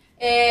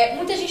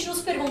 Muita gente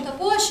nos pergunta,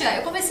 poxa,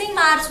 eu comecei em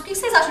março, o que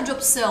vocês acham de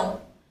opção?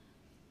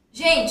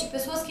 Gente,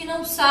 pessoas que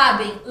não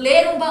sabem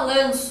ler um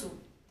balanço,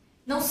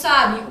 não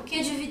sabe o que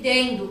é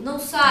dividendo, não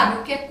sabe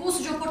o que é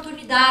custo de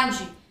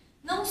oportunidade,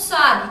 não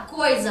sabe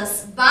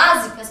coisas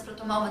básicas para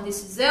tomar uma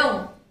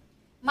decisão,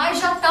 mas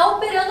já está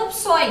operando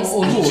opções.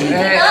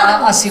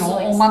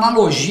 Uma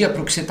analogia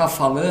para o que você está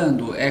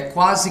falando é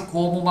quase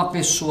como uma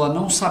pessoa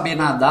não saber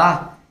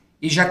nadar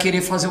e já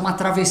querer fazer uma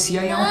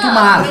travessia em alto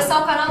mar. Começar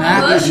o canal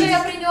na mancha e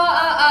aprendeu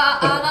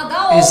a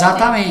nadar ontem.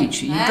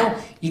 Exatamente. Né?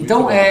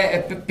 Então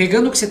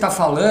pegando o que você está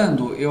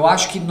falando, eu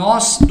acho que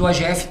nós do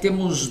AGF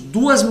temos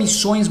duas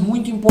missões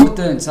muito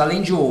importantes,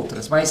 além de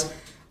outras. Mas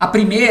a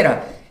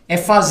primeira é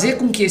fazer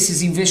com que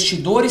esses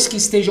investidores que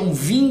estejam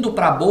vindo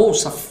para a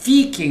Bolsa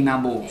fiquem na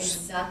Bolsa.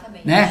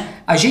 Exatamente. Né?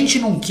 A gente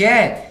não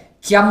quer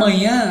que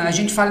amanhã a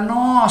gente fale,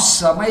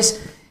 nossa, mas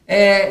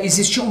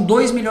existiam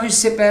 2 milhões de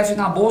CPF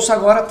na Bolsa,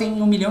 agora tem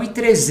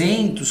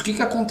 1.300.000, o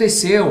que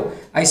aconteceu?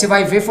 Aí você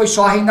vai ver, foi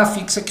só a renda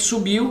fixa que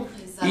subiu.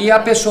 Exatamente. E a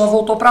pessoa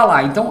voltou para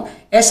lá. Então,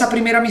 essa é a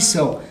primeira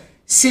missão.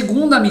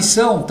 Segunda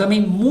missão,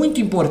 também muito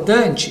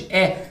importante,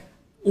 é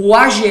o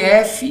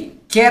AGF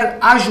quer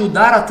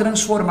ajudar a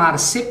transformar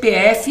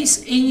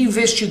CPFs em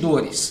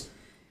investidores.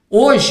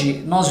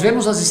 Hoje, nós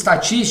vemos as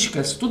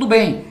estatísticas, tudo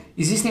bem,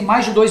 existem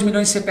mais de 2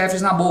 milhões de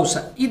CPFs na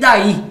Bolsa. E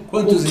daí?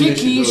 Quantos o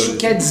que isso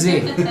quer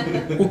dizer?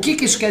 O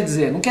que isso quer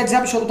dizer? Não quer dizer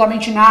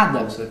absolutamente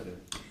nada.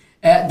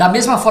 Da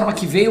mesma forma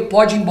que veio,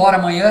 pode ir embora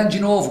amanhã de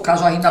novo,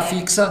 caso a renda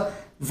fixa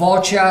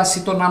volte a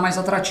se tornar mais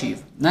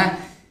atrativa, né?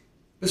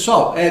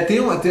 Pessoal,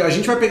 a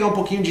gente vai pegar um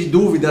pouquinho de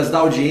dúvidas da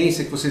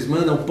audiência que vocês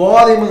mandam.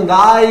 Podem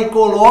mandar e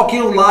coloquem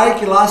o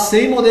like lá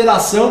sem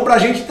moderação pra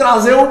gente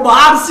trazer o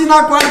Barsi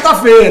na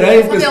quarta-feira,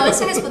 hein, pessoal? Antes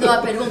de você responder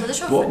uma pergunta,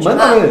 deixa eu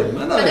manda ver.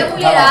 Cadê a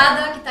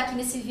mulherada que tá aqui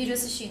nesse vídeo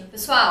assistindo?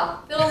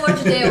 Pessoal, pelo amor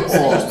de Deus, a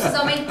gente precisa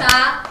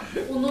aumentar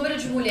o número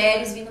de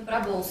mulheres vindo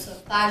pra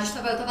Bolsa, tá?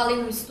 Eu tava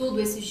lendo um estudo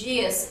esses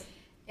dias,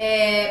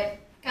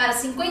 cara,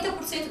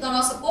 50% da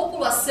nossa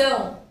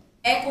população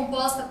é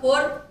composta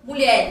por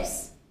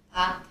mulheres,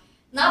 tá?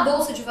 Na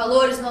Bolsa de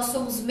Valores, nós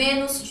somos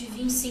menos de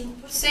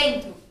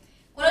 25%.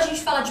 Quando a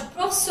gente fala de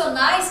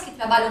profissionais que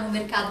trabalham no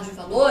mercado de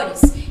valores,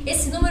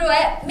 esse número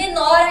é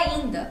menor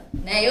ainda,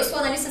 né? Eu sou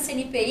analista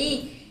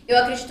CNPI, eu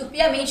acredito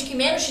piamente que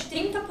menos de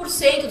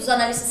 30% dos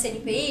analistas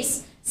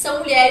CNPIs são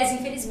mulheres,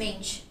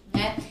 infelizmente.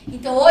 né?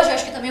 Então hoje eu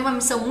acho que também é uma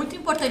missão muito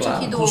importante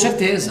aqui do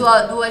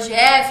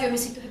AGF, eu me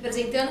sinto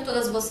representando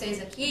todas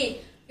vocês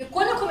aqui. E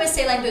quando eu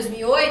comecei lá em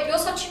 2008, eu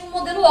só tinha um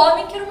modelo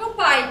homem que era o meu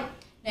pai,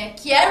 né?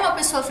 Que era uma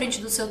pessoa à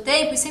frente do seu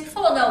tempo e sempre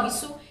falou, não,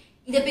 isso,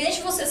 independente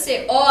de você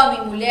ser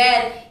homem,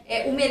 mulher,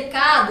 o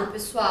mercado,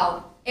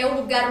 pessoal, é o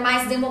lugar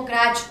mais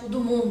democrático do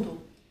mundo.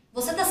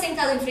 Você está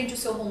sentado em frente ao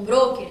seu home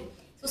broker,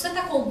 se você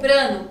está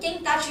comprando, quem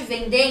está te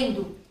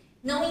vendendo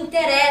não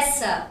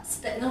interessa,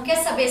 não quer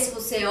saber se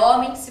você é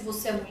homem, se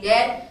você é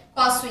mulher,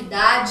 qual a sua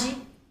idade,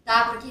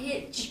 tá?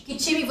 Porque que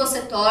time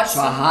você torce.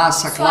 Sua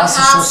raça, classe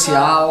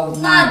social,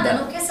 nada.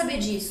 Não quer saber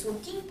disso. O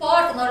que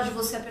importa na hora de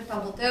você apertar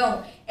o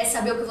botão é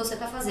saber o que você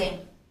está fazendo,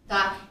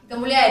 tá? Então,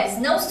 mulheres,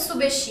 não se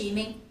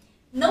subestimem.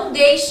 Não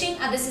deixem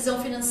a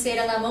decisão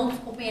financeira na mão dos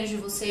companheiros de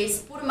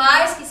vocês, por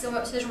mais que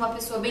seja uma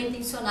pessoa bem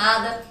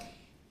intencionada.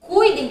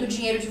 Cuidem do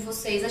dinheiro de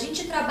vocês. A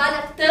gente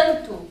trabalha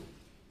tanto.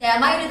 A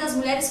maioria das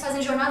mulheres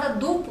fazem jornada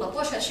dupla.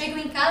 Poxa, chegam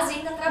em casa e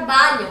ainda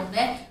trabalham,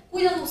 né?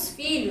 Cuidam dos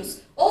filhos.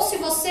 Ou se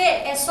você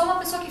é só uma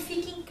pessoa que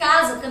fica em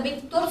casa, também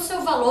tem todo o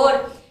seu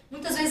valor.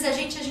 Muitas vezes a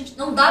gente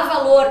não dá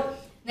valor,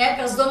 né,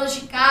 para as donas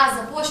de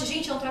casa. Poxa,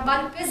 gente, é um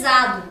trabalho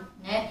pesado,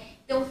 né?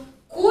 Então,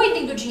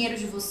 cuidem do dinheiro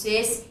de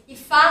vocês e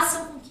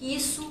façam com que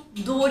isso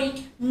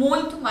dure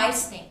muito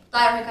mais tempo.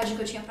 Tá? É o recadinho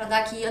que eu tinha para dar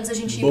aqui antes da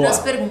gente ir para as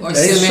perguntas.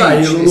 É isso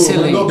aí,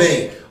 Lulu, mandou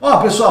bem. Ó,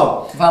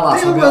 pessoal, vai lá,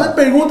 tem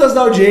perguntas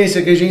da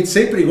audiência que a gente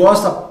sempre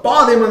gosta.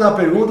 Podem mandar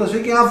perguntas,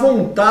 fiquem à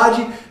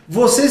vontade.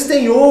 Vocês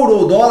têm ouro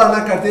ou dólar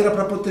na carteira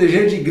para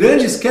proteger de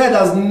grandes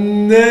quedas?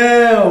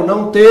 Não,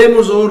 não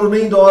temos ouro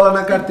nem dólar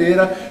na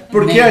carteira,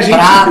 porque nem a gente...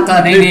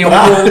 prata, nem nenhum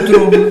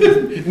outro,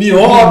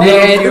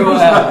 minério,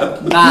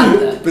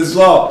 nada.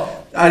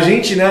 Pessoal, a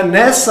gente, né,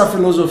 nessa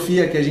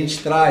filosofia que a gente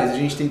traz, a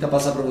gente tenta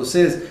passar para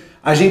vocês,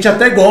 a gente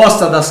até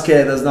gosta das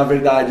quedas, na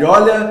verdade.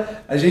 Olha,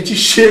 a gente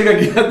chega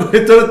aqui na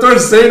corretora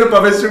torcendo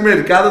para ver se o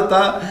mercado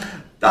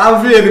tá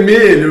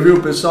vermelho,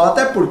 viu, pessoal?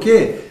 Até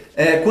porque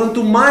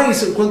quanto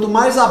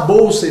mais a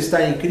bolsa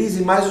está em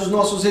crise, mais os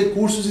nossos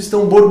recursos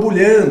estão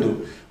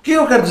borbulhando. O que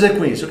eu quero dizer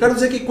com isso? Eu quero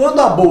dizer que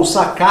quando a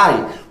bolsa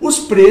cai, os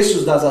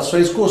preços das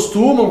ações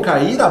costumam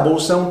cair, a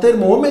bolsa é um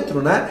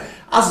termômetro, né?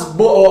 As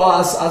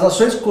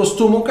ações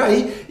costumam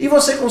cair e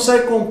você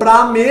consegue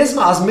comprar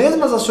as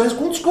mesmas ações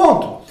com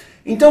desconto.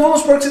 Então vamos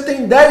supor que você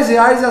tem R$10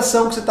 a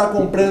ação que você está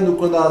comprando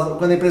quando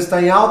a empresa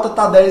está em alta,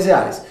 está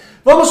R$10.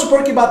 Vamos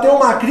supor que bateu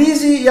uma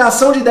crise e a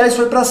ação de 10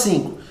 foi para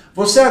 5.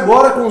 Você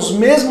agora com os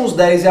mesmos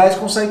R$10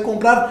 consegue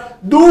comprar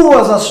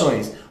 2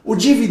 ações. O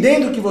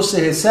dividendo que você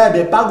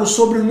recebe é pago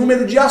sobre o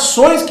número de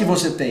ações que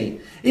você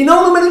tem e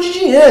não o número de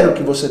dinheiro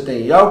que você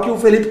tem. É o que o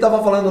Felipe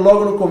estava falando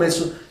logo no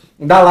começo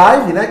da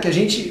live, né? Que a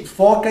gente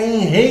foca em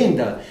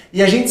renda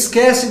e a gente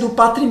esquece do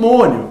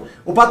patrimônio.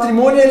 O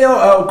patrimônio, ele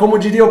é, como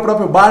diria o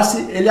próprio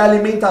Barsi, ele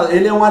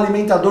é um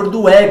alimentador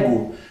do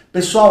ego.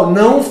 Pessoal,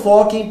 não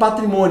foque em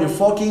patrimônio,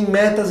 foque em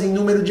metas, em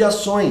número de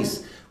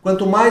ações.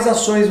 Quanto mais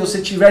ações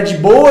você tiver de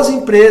boas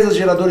empresas,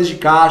 geradores de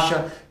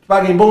caixa, que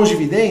paguem bons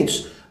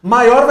dividendos,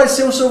 maior vai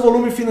ser o seu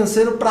volume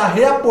financeiro para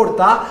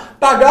reaportar,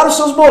 pagar os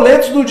seus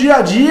boletos do dia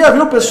a dia,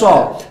 viu,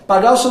 pessoal?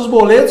 Pagar os seus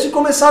boletos e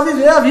começar a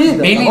viver a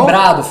vida. Bem tá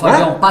lembrado,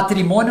 Fabião,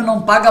 patrimônio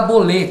não paga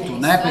boleto,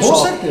 né, pessoal?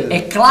 Com certeza. É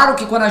claro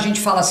que quando a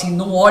gente fala assim,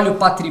 não olha o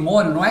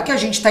patrimônio, não é que a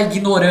gente está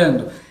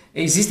ignorando.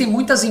 Existem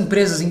muitas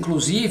empresas,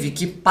 inclusive,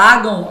 que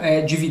pagam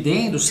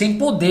dividendos sem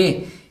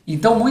poder.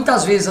 Então,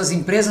 muitas vezes as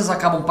empresas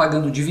acabam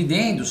pagando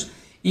dividendos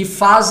e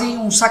fazem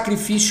um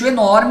sacrifício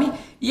enorme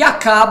e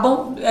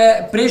acabam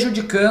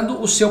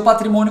prejudicando o seu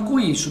patrimônio com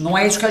isso. Não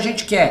é isso que a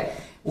gente quer.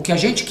 O que a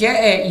gente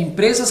quer é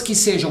empresas que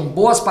sejam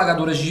boas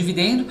pagadoras de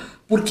dividendo,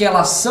 porque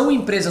elas são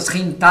empresas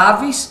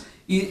rentáveis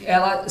e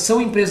elas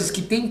são empresas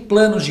que têm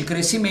planos de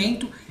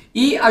crescimento,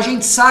 e a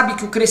gente sabe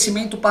que o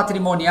crescimento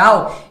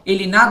patrimonial,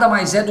 ele nada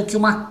mais é do que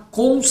uma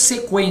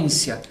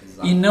consequência.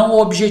 Exato. E não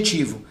o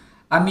objetivo.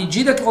 À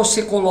medida que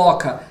você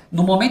coloca,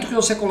 no momento que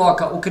você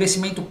coloca o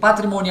crescimento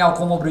patrimonial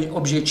como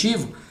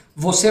objetivo,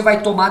 você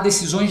vai tomar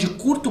decisões de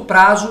curto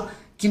prazo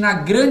que na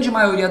grande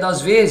maioria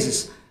das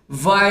vezes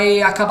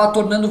vai acabar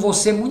tornando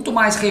você muito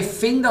mais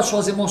refém das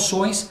suas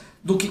emoções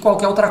do que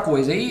qualquer outra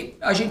coisa. E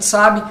a gente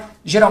sabe,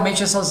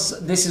 geralmente essas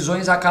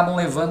decisões acabam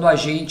levando a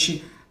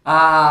gente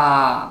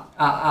a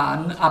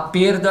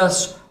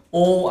perdas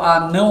ou a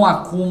não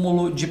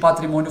acúmulo de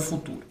patrimônio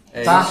futuro.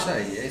 Tá?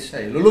 É isso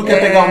aí. Lulu, quer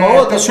pegar uma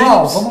outra?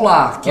 Pessoal, vamos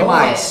lá. O que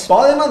mais?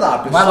 Podem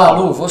mandar, pessoal. Vai lá,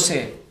 Lu,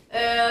 você.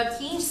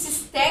 Que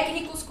índices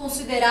técnicos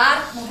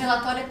considerar no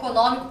relatório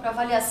econômico para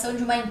avaliação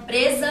de uma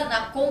empresa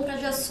na compra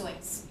de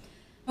ações?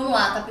 Vamos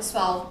lá, tá,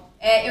 pessoal?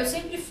 Eu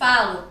sempre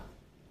falo,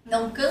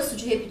 não canso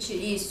de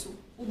repetir isso,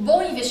 o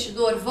bom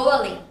investidor voa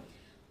além.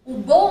 O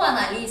bom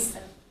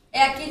analista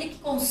é aquele que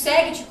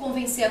consegue te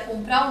convencer a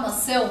comprar uma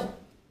ação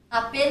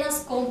apenas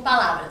com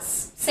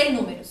palavras, sem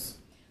números.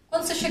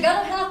 Quando você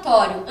chegar no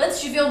relatório, antes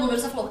de ver o número,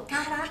 você falou,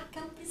 caraca,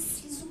 eu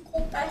preciso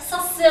comprar essa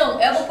ação,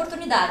 é uma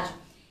oportunidade.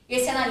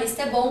 Esse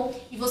analista é bom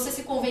e você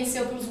se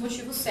convenceu pelos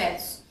motivos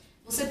certos.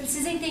 Você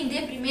precisa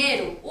entender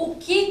primeiro o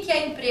que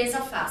a empresa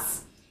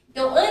faz.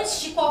 Então, antes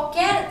de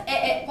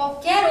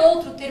qualquer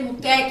outro termo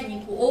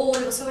técnico ou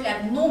você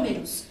olhar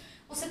números,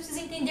 você precisa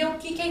entender o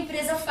que a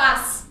empresa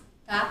faz,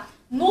 tá?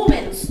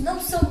 Números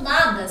não são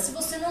nada se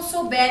você não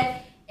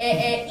souber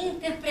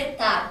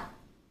interpretar,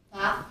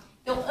 tá?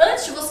 Então,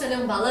 antes de você ler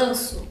um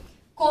balanço,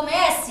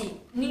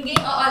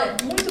 olha,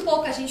 muito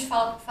pouca gente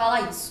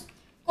fala isso.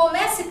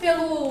 Comece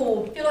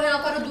pelo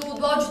relatório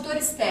do auditor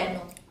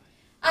externo.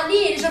 Ali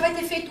ele já vai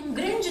ter feito um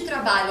grande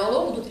trabalho ao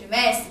longo do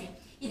trimestre,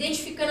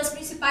 identificando as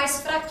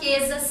principais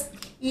fraquezas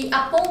e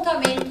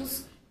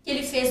apontamentos que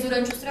ele fez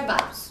durante os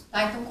trabalhos.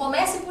 Tá? Então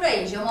comece por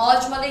aí, já é uma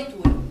ótima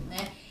leitura.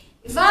 Né?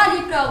 Vá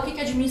ali para o que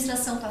a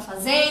administração está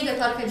fazendo. É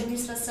claro que a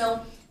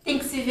administração tem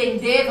que se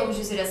vender, vamos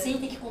dizer assim,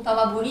 tem que contar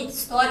uma bonita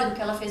história do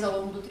que ela fez ao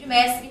longo do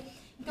trimestre.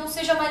 Então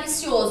seja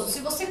malicioso.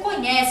 Se você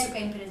conhece o que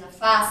a empresa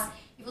faz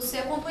e você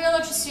acompanha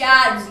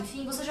noticiários,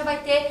 enfim, você já vai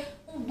ter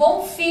um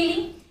bom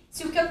feeling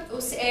se o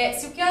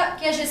que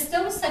a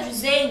gestão está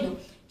dizendo,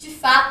 de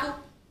fato,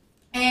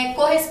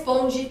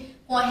 corresponde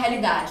com a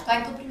realidade. Tá?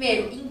 Então,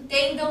 primeiro,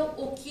 entendam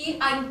o que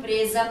a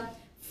empresa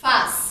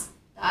faz.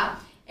 Tá?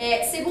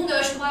 Segundo, eu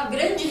acho que uma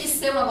grande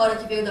lição agora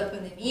que veio da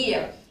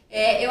pandemia,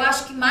 eu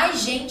acho que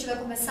mais gente vai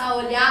começar a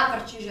olhar a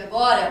partir de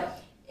agora,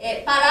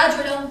 parar de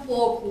olhar um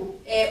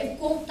pouco o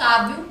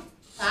contábil,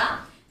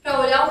 tá? Para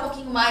olhar um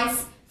pouquinho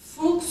mais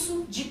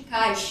fluxo de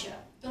caixa.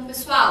 Então,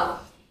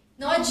 pessoal,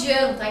 não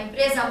adianta, a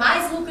empresa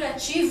mais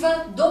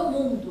lucrativa do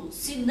mundo,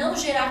 se não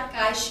gerar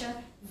caixa,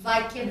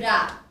 vai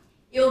quebrar.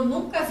 Eu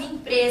nunca vi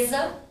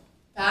empresa,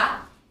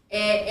 tá?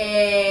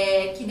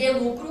 Que dê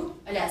lucro,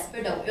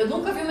 eu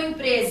nunca vi uma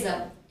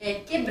empresa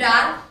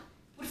quebrar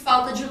por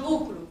falta de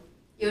lucro.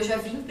 Eu já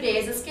vi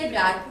empresas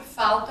quebrar por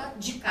falta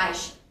de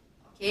caixa,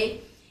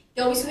 ok?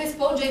 Então isso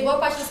responde a boa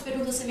parte das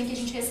perguntas também que a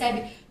gente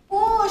recebe.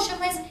 Poxa,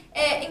 mas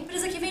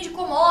empresa que vende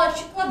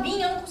commodity,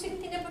 clabinho, eu não consigo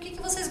entender por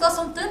que vocês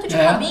gostam tanto de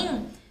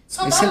clabinho.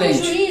 Só dá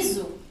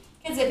prejuízo.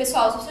 Quer dizer,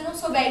 pessoal, se você não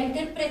souber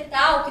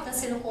interpretar o que está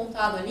sendo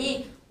contado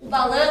ali, o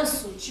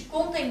balanço te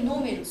conta em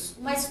números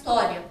uma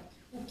história.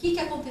 O que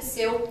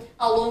aconteceu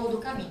ao longo do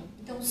caminho.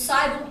 Então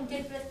saibam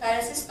interpretar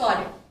essa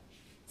história.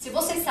 Se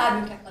vocês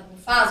sabem o que a Clabin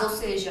faz, ou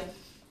seja,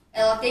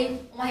 ela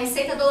tem uma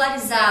receita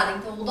dolarizada,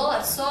 então o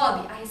dólar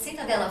sobe, a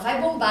receita dela vai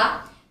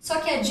bombar, só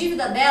que a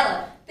dívida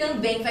dela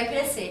também vai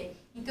crescer.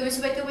 Então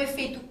isso vai ter um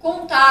efeito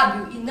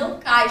contábil e não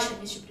caixa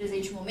neste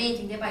presente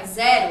momento, em D mais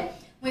zero,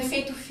 um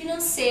efeito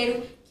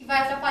financeiro que vai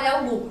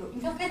atrapalhar o lucro.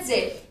 Então quer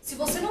dizer, se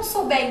você não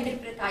souber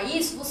interpretar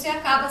isso, você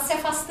acaba se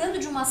afastando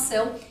de uma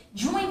ação,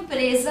 de uma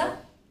empresa,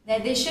 né,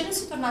 deixando de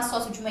se tornar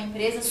sócio de uma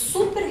empresa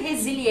super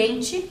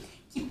resiliente,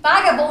 que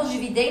paga bons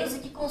dividendos e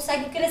que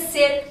consegue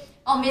crescer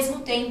ao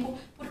mesmo tempo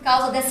por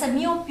causa dessa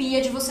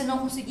miopia de você não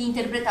conseguir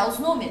interpretar os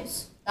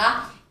números,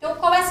 tá? Então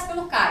comece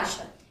pelo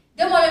caixa,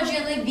 dê uma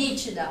olhadinha no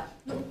EBITDA,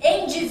 no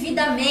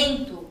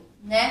endividamento,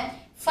 né?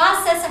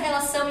 Faça essa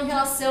relação em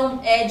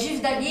relação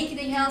dívida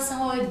líquida em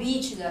relação ao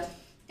EBITDA.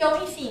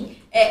 Então, enfim,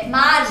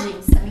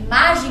 margens,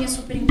 margem é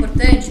super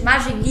importante,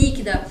 margem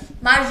líquida,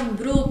 margem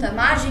bruta,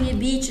 margem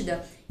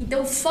EBITDA.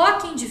 Então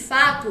foquem de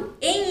fato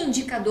em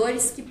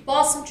indicadores que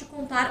possam te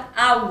contar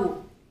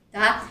algo,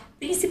 tá?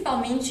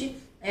 Principalmente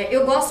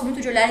eu gosto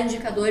muito de olhar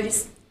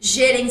indicadores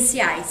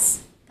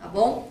gerenciais, tá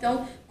bom?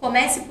 Então,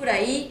 comece por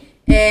aí.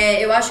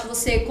 Eu acho que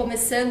você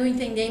começando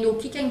entendendo o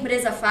que a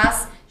empresa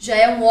faz já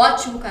é um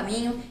ótimo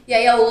caminho. E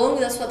aí, ao longo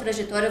da sua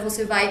trajetória,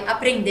 você vai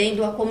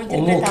aprendendo a como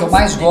interpretar. O que eu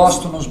mais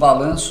gosto nos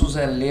balanços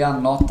é ler a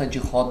nota de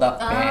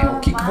rodapé.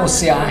 O que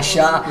você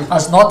acha?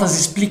 As notas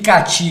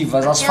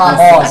explicativas, as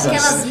famosas.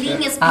 Aquelas linhas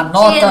pequenas. A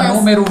nota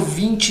número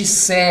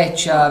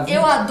 27.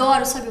 Eu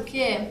adoro, sabe o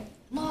quê?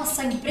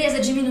 Nossa, a empresa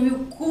diminuiu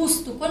o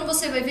custo. Quando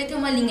você vai ver, tem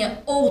uma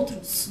linha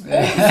outros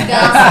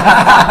gastos.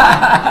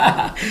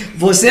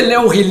 Você lê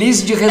o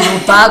release de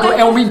resultado,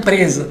 é uma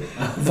empresa.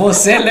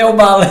 Você lê o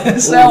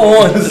balanço, é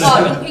outra.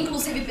 Olha,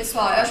 inclusive,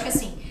 pessoal, eu acho que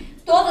assim,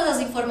 todas as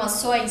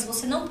informações,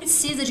 você não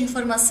precisa de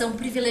informação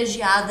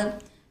privilegiada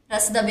para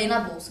se dar bem na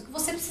bolsa. O que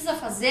você precisa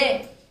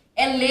fazer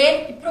é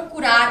ler e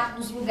procurar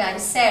nos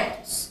lugares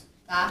certos,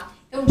 tá?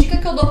 Então, dica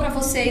que eu dou para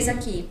vocês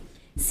aqui.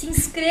 Se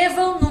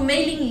inscrevam no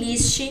mailing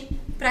list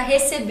para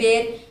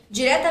receber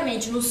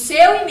diretamente no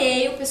seu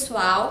e-mail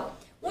pessoal,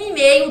 um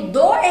e-mail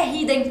do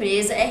RI da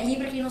empresa. RI,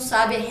 para quem não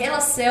sabe, é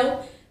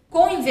relação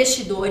com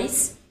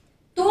investidores.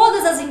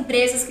 Todas as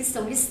empresas que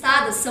estão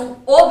listadas são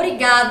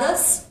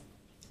obrigadas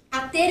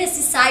a ter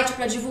esse site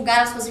para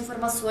divulgar as suas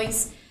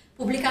informações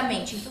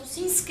publicamente. Então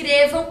se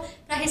inscrevam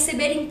para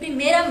receber em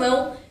primeira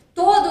mão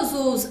todos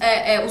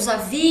os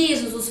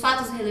avisos, os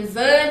fatos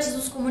relevantes,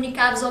 os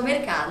comunicados ao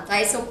mercado,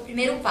 tá? Esse é o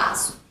primeiro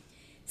passo.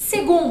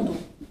 Segundo,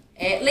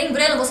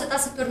 lembrando, você está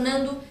se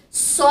tornando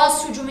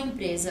sócio de uma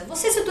empresa.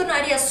 Você se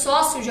tornaria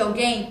sócio de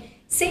alguém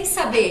sem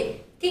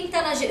saber quem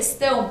está na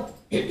gestão?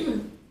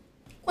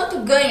 Quanto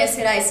ganha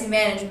será esse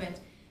management?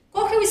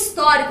 Qual que é o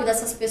histórico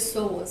dessas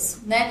pessoas?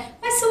 Né?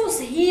 Quais são os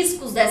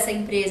riscos dessa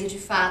empresa de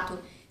fato?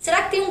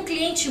 Será que tem um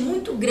cliente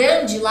muito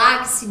grande lá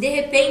que se de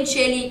repente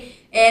ele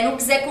não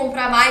quiser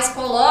comprar mais,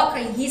 coloca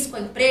em risco a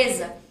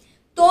empresa?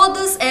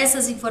 Todas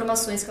essas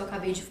informações que eu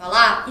acabei de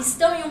falar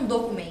estão em um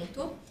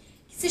documento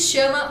que se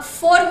chama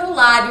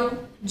formulário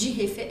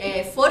de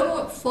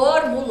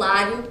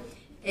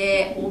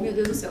oh meu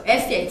Deus do céu,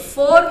 FR,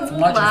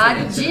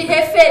 formulário de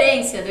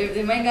referência,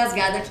 dei uma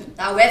engasgada aqui,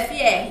 tá? O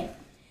FR.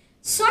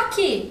 Só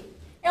que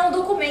é um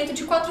documento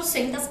de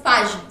 400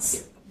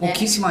 páginas.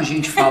 Pouquíssima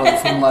gente fala do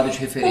formulário de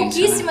referência.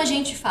 Pouquíssima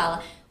gente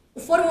fala. O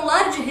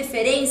formulário de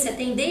referência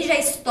tem desde a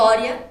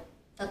história,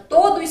 tá?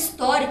 Todo o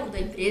histórico da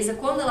empresa,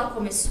 quando ela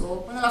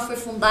começou, quando ela foi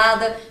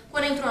fundada,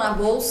 quando entrou na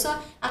bolsa,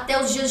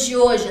 até os dias de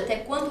hoje, até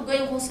quanto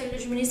ganha o conselho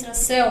de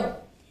administração,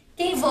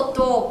 quem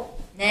votou,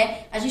 né?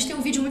 A gente tem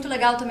um vídeo muito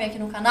legal também aqui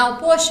no canal.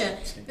 Poxa,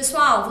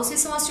 pessoal, vocês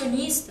são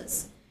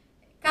acionistas,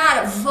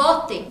 cara,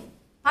 votem,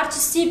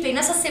 participem.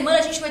 Nessa semana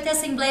a gente vai ter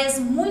assembleias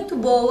muito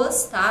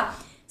boas, tá?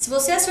 Se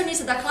você é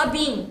acionista da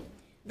Klabin,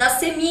 da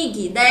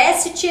CEMIG, da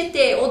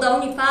STT ou da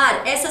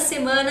Unipar, essa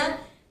semana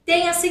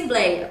tem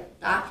assembleia,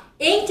 tá?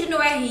 Entre no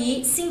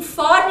RI, se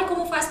informe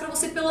como faz para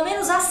você pelo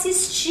menos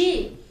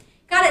assistir.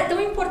 Cara, é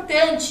tão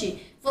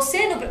importante.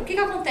 O que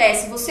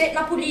acontece? Você,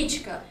 na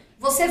política,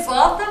 você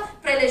vota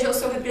para eleger o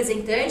seu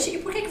representante e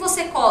por que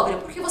você cobra?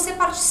 Porque você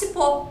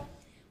participou.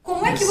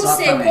 Como é que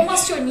você, como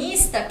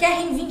acionista, quer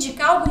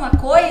reivindicar alguma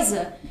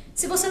coisa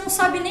se você não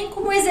sabe nem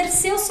como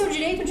exercer o seu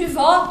direito de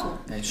voto?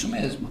 É isso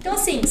mesmo. Então,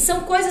 assim,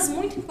 são coisas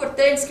muito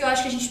importantes que eu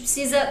acho que a gente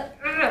precisa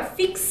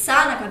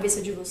fixar na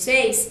cabeça de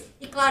vocês.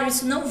 E, claro,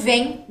 isso não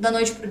vem da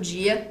noite pro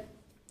dia.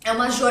 É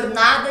uma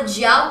jornada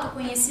de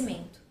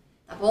autoconhecimento,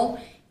 tá bom?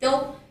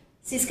 Então,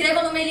 se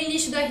inscreva no mailing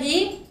list do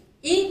RI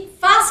e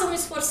faça um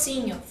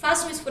esforcinho.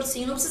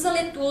 Não precisa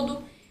ler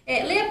tudo.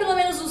 Leia pelo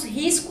menos os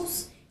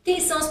riscos. Quem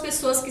são as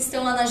pessoas que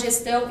estão lá na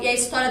gestão e a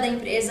história da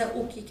empresa,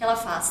 o que ela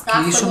faz,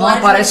 tá? Que isso não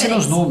aparece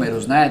nos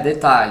números, né?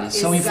 Detalhe.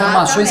 São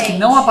informações que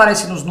não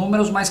aparecem nos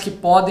números, mas que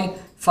podem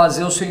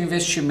fazer o seu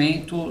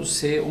investimento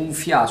ser um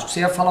fiasco.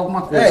 Você ia falar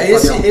alguma coisa,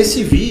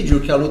 esse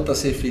vídeo que a Lu está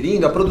se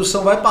referindo, a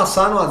produção vai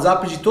passar no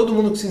WhatsApp de todo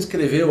mundo que se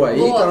inscreveu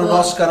aí, tá no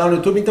nosso canal no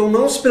YouTube, então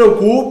não se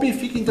preocupe,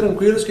 fiquem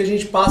tranquilos que a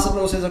gente passa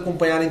para vocês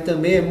acompanharem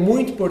também, é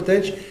muito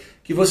importante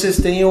que vocês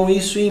tenham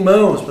isso em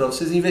mãos, para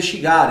vocês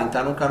investigarem,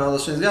 tá? No canal da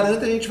Ações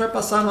Garanta, a gente vai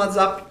passar no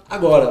WhatsApp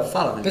agora.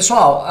 Fala, velho.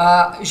 Pessoal,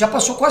 já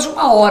passou quase 1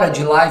 hora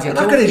de live aqui.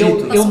 Não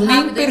acredito. Eu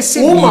nem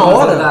percebi, 1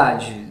 hora? na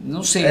verdade.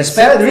 Não sei,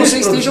 espero que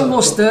vocês estejam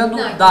gostando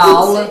da aula.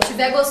 aula. Se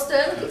estiver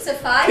gostando, o que você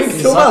faz? Tem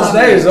que ter umas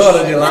 10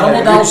 horas de live.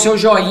 Vamos dar o seu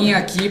joinha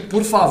aqui,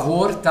 por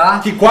favor, tá?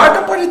 Que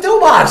quarta pode ter o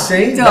Márcio,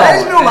 hein? Então,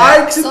 10 mil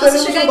likes e só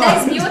se chegar em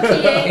 10 mil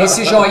aqui, hein?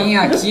 Esse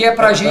joinha aqui é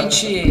pra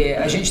gente,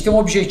 a gente ter um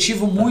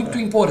objetivo muito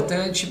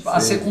importante a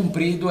ser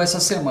cumprido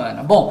essa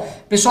semana. Bom,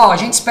 pessoal, a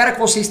gente espera que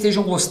vocês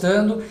estejam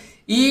gostando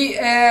e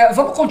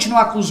vamos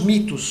continuar com os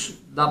mitos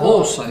da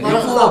Bolsa?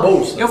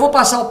 Eu vou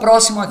passar o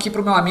próximo aqui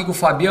pro meu amigo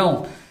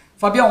Fabião.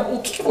 Fabião, o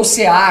que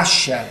você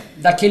acha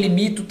daquele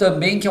mito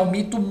também, que é um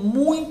mito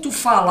muito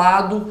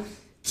falado,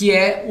 que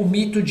é o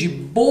mito de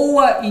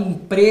boa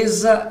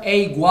empresa é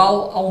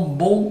igual a um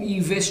bom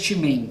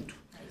investimento?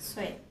 Isso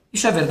aí.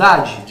 Isso é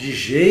verdade? De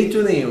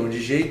jeito nenhum,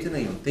 de jeito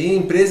nenhum. Tem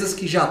empresas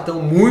que já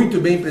estão muito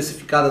bem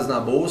precificadas na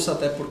Bolsa,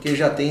 até porque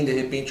já tem, de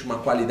repente, uma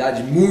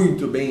qualidade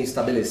muito bem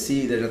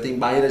estabelecida, já tem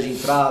barreiras de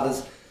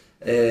entradas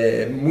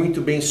muito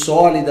bem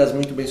sólidas,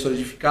 muito bem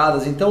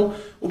solidificadas. Então,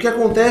 o que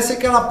acontece é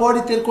que ela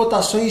pode ter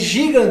cotações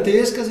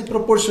gigantescas e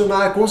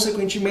proporcionar,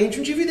 consequentemente,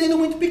 um dividendo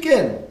muito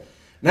pequeno.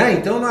 Né?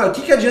 Então, o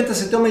que adianta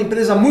você ter uma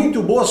empresa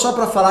muito boa só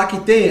para falar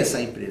que tem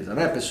essa empresa,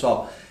 né,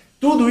 pessoal?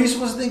 Tudo isso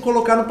você tem que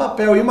colocar no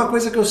papel. E uma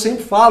coisa que eu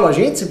sempre falo, a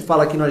gente sempre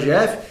fala aqui no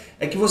AGF,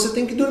 é que você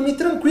tem que dormir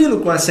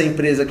tranquilo com essa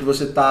empresa que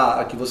você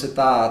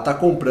tá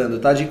comprando,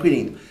 tá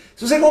adquirindo.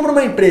 Se você compra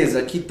uma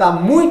empresa que está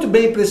muito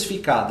bem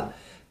precificada,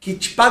 que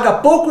te paga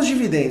poucos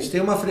dividendos, tem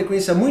uma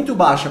frequência muito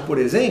baixa, por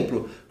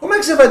exemplo, como é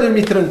que você vai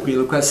dormir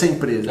tranquilo com essa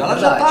empresa?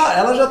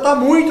 Ela já tá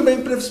muito bem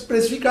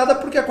precificada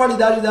porque a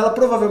qualidade dela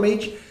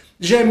provavelmente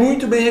já é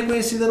muito bem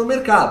reconhecida no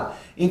mercado.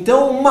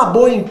 Então, uma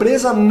boa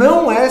empresa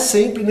não é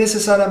sempre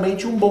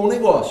necessariamente um bom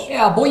negócio.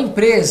 A boa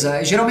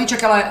empresa, geralmente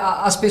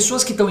as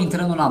pessoas que estão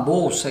entrando na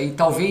bolsa, e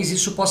talvez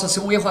isso possa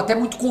ser um erro até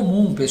muito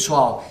comum,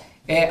 pessoal,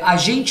 a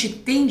gente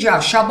tende a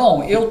achar,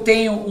 bom, eu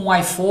tenho um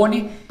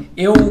iPhone,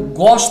 eu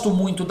gosto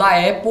muito da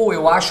Apple,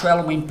 eu acho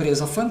ela uma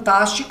empresa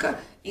fantástica,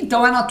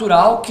 então é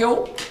natural que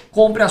eu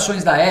compre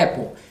ações da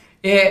Apple.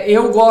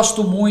 Eu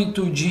gosto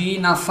muito de ir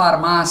na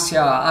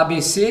farmácia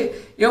ABC,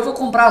 eu vou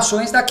comprar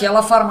ações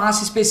daquela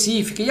farmácia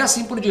específica e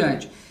assim por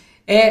diante.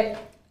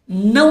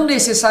 Não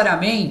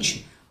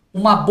necessariamente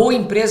uma boa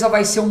empresa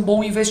vai ser um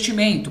bom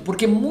investimento,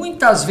 porque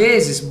muitas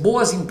vezes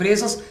boas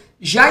empresas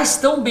já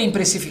estão bem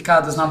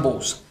precificadas na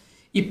bolsa.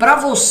 E para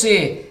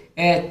você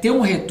ter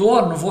um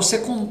retorno,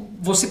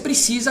 você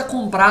precisa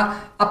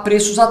comprar a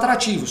preços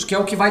atrativos, que é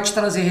o que vai te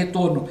trazer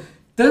retorno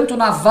tanto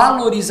na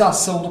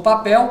valorização do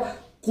papel,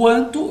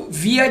 quanto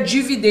via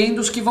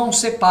dividendos que vão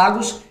ser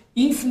pagos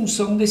em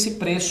função desse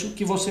preço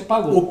que você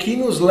pagou. O que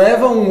nos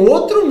leva a um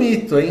outro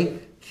mito, hein?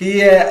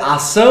 Que é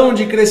ação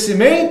de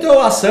crescimento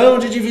ou ação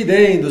de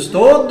dividendos?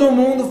 Todo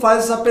mundo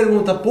faz essa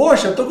pergunta.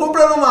 Poxa, eu estou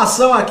comprando uma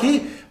ação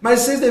aqui,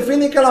 mas vocês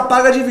defendem que ela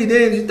paga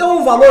dividendos,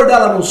 então o valor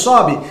dela não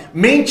sobe?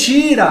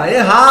 Mentira,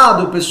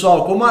 errado,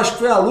 pessoal. Como acho que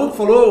foi a Lu que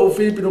falou, o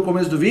Felipe no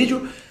começo do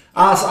vídeo,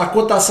 a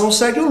cotação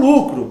segue o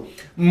lucro.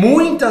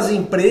 Muitas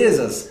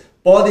empresas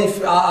podem,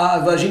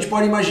 a gente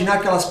pode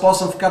imaginar que elas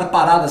possam ficar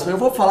paradas. Eu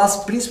vou falar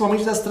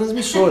principalmente das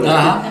transmissoras.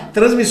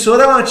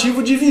 Transmissora é um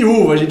ativo de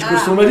viúva, a gente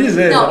costuma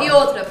dizer. Não, e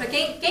outra, pra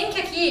quem que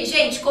aqui,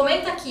 gente,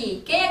 comenta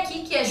aqui. Quem aqui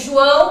que é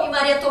João e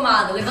Maria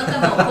Tomada? Levanta a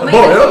mão, comenta.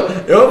 Bom,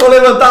 aqui. eu vou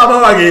levantar a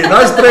mão aqui.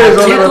 Nós três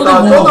vamos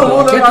levantar.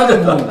 Todo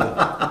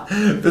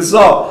mundo.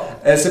 Pessoal,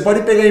 você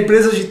pode pegar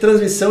empresas de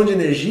transmissão de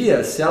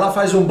energia, se ela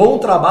faz um bom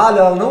trabalho,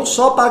 ela não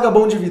só paga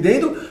bom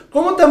dividendo,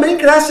 como também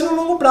cresce no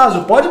longo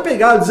prazo. Pode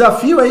pegar, o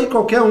desafio aí,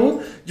 qualquer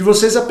um de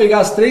vocês a pegar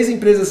as 3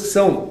 empresas que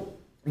são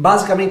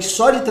basicamente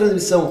só de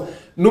transmissão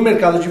no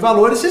mercado de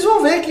valores, vocês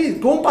vão ver que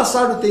com o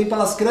passar do tempo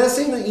elas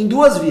crescem em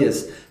 2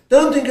 vias.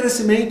 Tanto em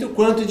crescimento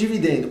quanto em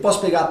dividendo. Posso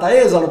pegar a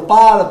Taesa, a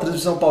Lupar, a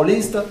Transmissão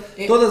Paulista,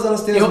 todas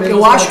elas têm as mesmas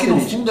Eu acho que no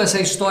características. fundo essa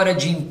história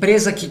de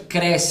empresa que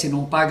cresce e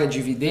não paga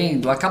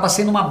dividendo acaba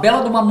sendo uma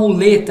bela de uma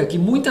muleta que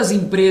muitas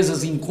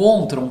empresas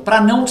encontram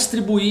para não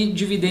distribuir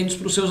dividendos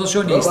para os seus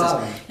acionistas.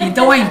 Provável.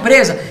 Então a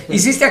empresa,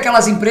 existem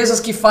aquelas empresas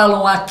que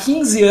falam há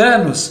 15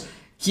 anos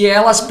que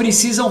elas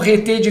precisam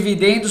reter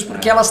dividendos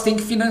porque elas têm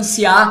que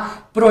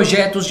financiar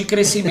projetos de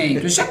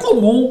crescimento. Isso é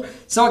comum,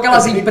 são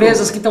aquelas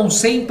empresas que estão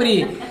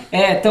sempre,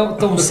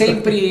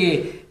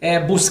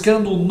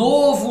 buscando um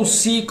novo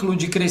ciclo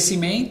de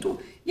crescimento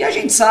e a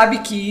gente sabe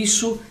que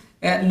isso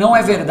não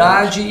é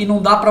verdade e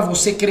não dá para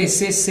você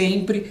crescer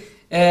sempre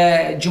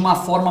de uma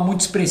forma muito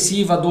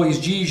expressiva, 2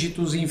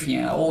 dígitos,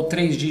 enfim, ou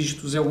 3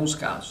 dígitos em alguns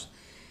casos.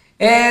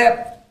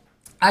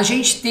 A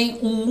gente tem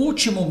um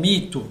último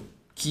mito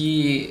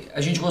que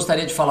a gente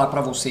gostaria de falar para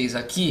vocês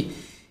aqui,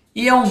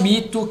 e é um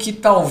mito que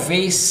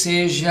talvez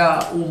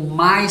seja o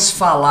mais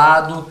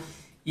falado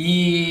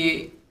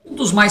e um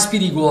dos mais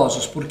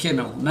perigosos, por que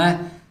não, né?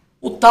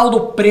 O tal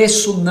do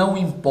preço não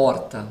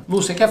importa.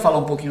 Lu, você quer falar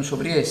um pouquinho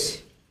sobre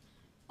esse?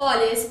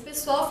 Olha, esse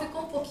pessoal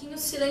ficou um pouquinho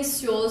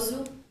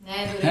silencioso,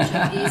 né, durante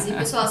a crise.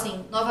 Pessoal, assim,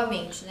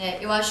 novamente, né,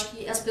 eu acho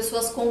que as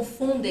pessoas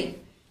confundem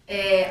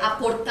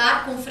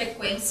aportar com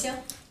frequência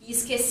e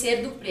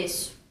esquecer do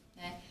preço.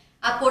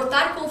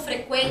 Aportar com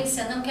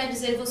frequência não quer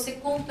dizer você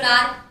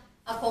comprar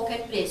a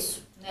qualquer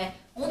preço, né?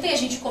 Ontem a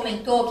gente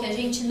comentou que a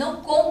gente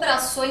não compra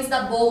ações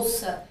da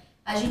bolsa,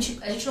 a gente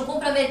não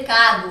compra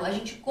mercado, a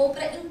gente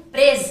compra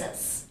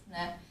empresas,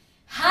 né?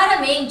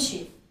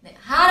 Raramente,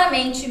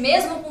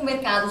 mesmo com o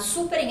mercado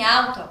super em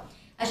alta,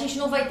 a gente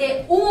não vai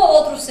ter um ou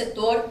outro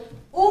setor,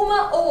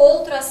 uma ou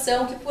outra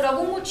ação que por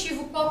algum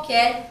motivo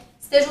qualquer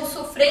estejam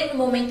sofrendo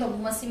no momento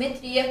alguma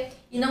assimetria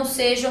e não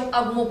sejam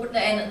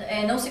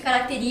não se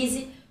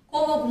caracterize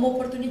como alguma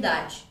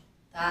oportunidade,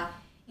 tá?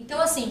 Então,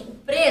 assim, o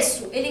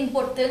preço, ele é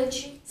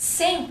importante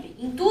sempre,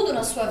 em tudo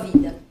na sua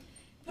vida.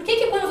 Por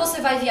que quando você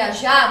vai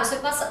viajar, você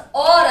passa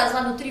horas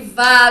lá no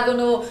Trivago,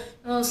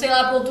 no sei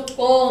lá,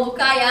 .com, no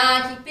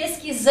Kayak,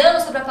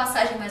 pesquisando sobre a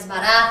passagem mais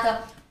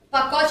barata, o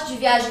pacote de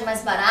viagem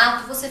mais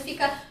barato, você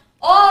fica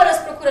horas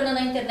procurando na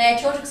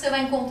internet onde que você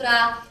vai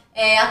encontrar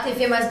a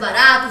TV mais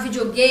barata, o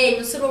videogame,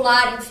 o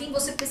celular, enfim,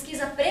 você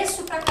pesquisa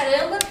preço pra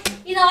caramba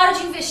e na hora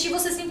de investir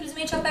você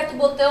simplesmente aperta o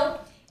botão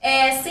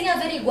sem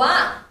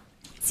averiguar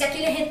se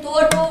aquele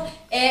retorno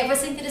vai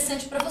ser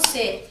interessante para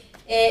você.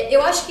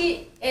 Eu acho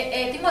que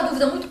tem uma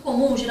dúvida muito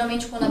comum,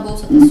 geralmente quando a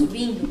bolsa está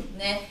subindo,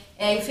 né?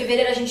 Em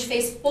fevereiro a gente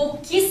fez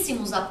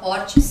pouquíssimos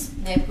aportes,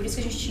 né? Por isso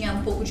que a gente tinha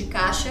um pouco de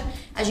caixa.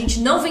 A gente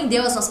não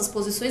vendeu as nossas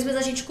posições, mas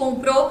a gente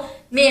comprou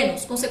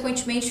menos.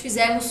 Consequentemente,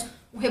 fizemos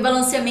um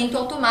rebalanceamento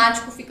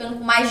automático, ficando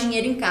com mais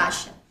dinheiro em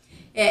caixa.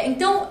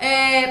 Então,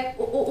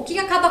 o que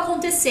acaba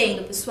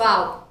acontecendo,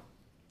 pessoal?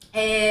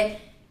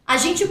 A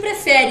gente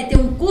prefere ter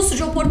um custo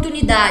de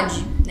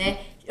oportunidade, né?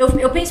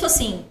 Eu penso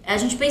assim, a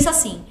gente pensa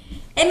assim,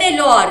 é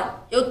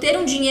melhor eu ter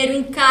um dinheiro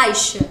em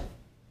caixa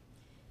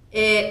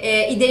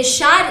e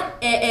deixar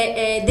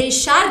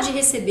de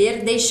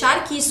receber,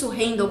 deixar que isso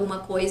renda alguma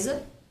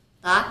coisa,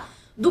 tá?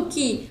 Do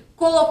que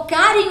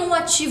colocar em um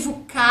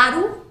ativo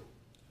caro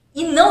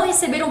e não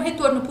receber um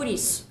retorno por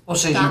isso. Ou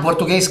seja, tá? em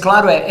português,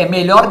 claro, é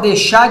melhor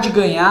deixar de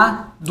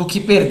ganhar do que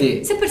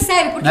perder. Você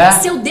percebe? Porque né?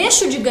 Se eu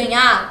deixo de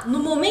ganhar, no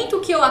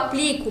momento que eu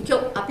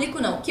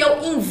que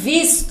eu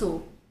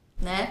invisto,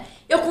 né,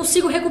 eu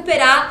consigo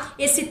recuperar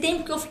esse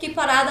tempo que eu fiquei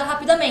parada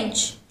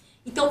rapidamente.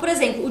 Então, por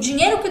exemplo, o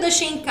dinheiro que eu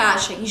deixei em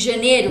caixa em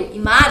janeiro e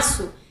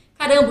março,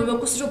 caramba, o meu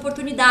custo de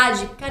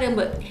oportunidade,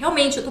 caramba,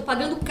 realmente eu tô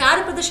pagando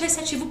caro para deixar esse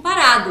ativo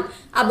parado.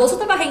 A bolsa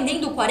estava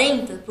rendendo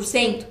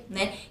 40%,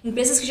 né?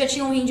 Empresas que já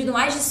tinham rendido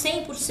mais de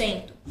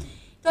 100%.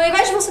 Então, ao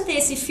invés de você ter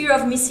esse fear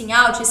of missing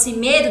out, esse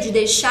medo de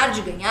deixar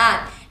de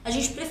ganhar, a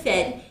gente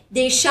prefere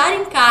deixar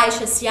em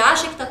caixa se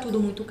acha que está tudo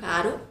muito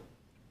caro,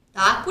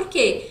 tá? Por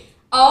quê?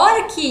 A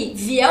hora que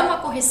vier uma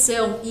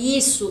correção, e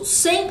isso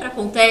sempre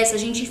acontece, a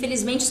gente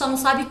infelizmente só não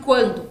sabe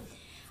quando.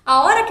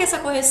 A hora que essa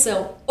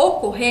correção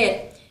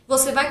ocorrer,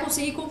 você vai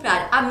conseguir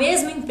comprar a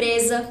mesma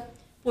empresa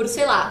por,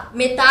 sei lá,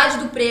 metade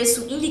do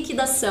preço em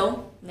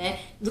liquidação, né?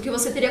 Do que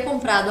você teria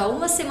comprado há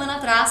uma semana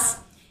atrás.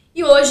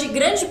 E hoje,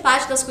 grande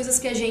parte das coisas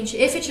que a gente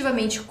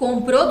efetivamente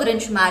comprou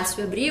durante março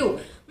e abril,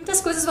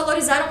 muitas coisas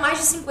valorizaram mais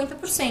de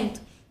 50%.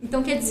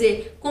 Então, quer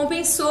dizer,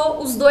 compensou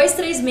os 2,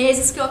 3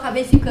 meses que eu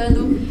acabei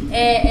ficando,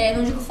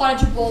 não digo fora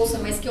de bolsa,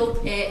 mas que eu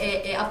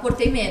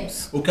aportei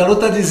menos. O que a Lu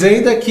está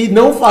dizendo é que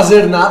não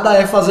fazer nada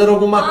é fazer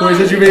alguma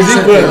coisa de vez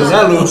em quando,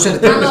 né, Lu?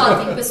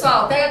 Anotem,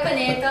 pessoal, pega a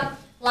caneta,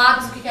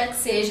 lápis, o que quer que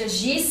seja,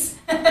 giz,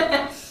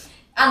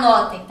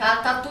 anotem, tá?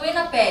 Tatuem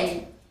na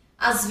pele.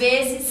 Às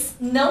vezes,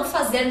 não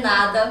fazer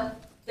nada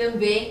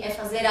também é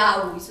fazer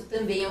algo, isso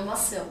também é uma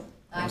ação.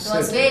 Tá? Então,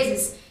 às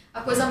vezes,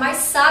 a coisa mais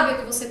sábia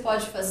que você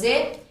pode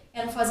fazer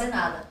é não fazer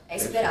nada, é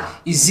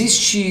esperar.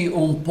 Existe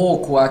um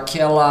pouco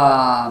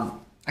aquela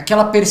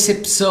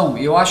percepção,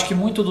 e eu acho que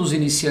muito dos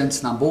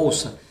iniciantes na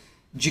Bolsa,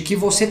 de que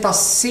você está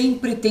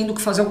sempre tendo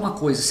que fazer alguma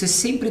coisa, você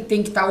sempre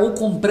tem que estar ou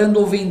comprando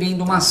ou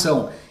vendendo uma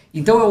ação.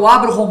 Então eu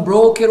abro o home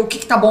broker, o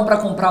que tá bom para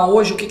comprar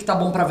hoje, o que tá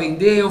bom para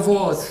vender, eu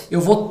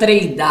vou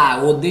tradear,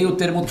 eu odeio o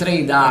termo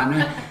tradear,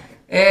 né?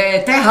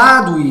 Tá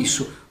errado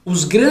isso.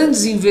 Os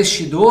grandes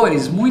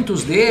investidores,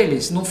 muitos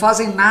deles, não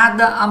fazem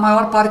nada a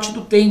maior parte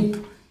do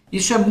tempo.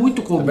 Isso é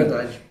muito comum. É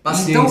verdade.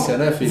 Paciência,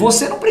 então, né, filho?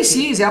 Você não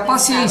precisa, é a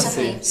paciência.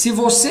 Exatamente. Se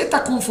você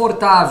está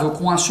confortável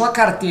com a sua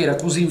carteira,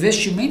 com os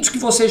investimentos que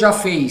você já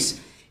fez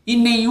e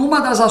nenhuma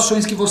das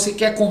ações que você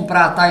quer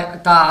comprar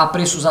tá a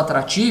preços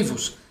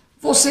atrativos,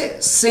 você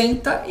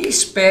senta e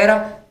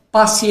espera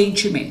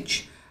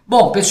pacientemente.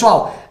 Bom,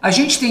 pessoal, a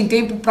gente tem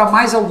tempo para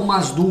mais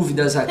algumas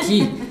dúvidas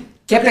aqui.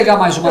 Quer pegar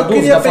mais uma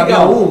dúvida,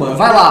 Fabião?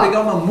 Vai lá. Eu queria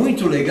pegar uma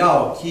muito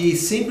legal, que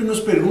sempre nos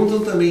perguntam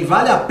também,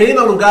 vale a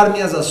pena alugar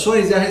minhas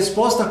ações? E a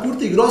resposta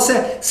curta e grossa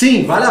é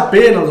sim, vale a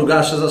pena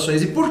alugar suas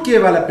ações. E por que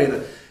vale a pena?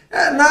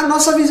 Na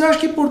nossa visão, acho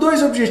que por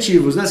 2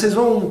 objetivos, né? Vocês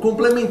vão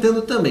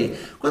complementando também.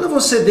 Quando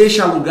você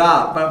deixa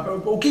alugar,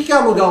 o que é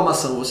alugar uma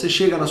ação? Você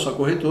chega na sua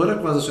corretora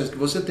com as ações que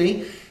você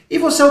tem e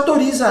você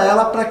autoriza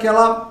ela para que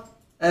ela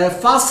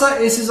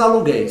faça esses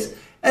aluguéis.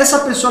 Essa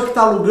pessoa que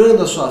está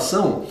alugando a sua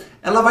ação,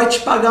 ela vai te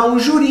pagar um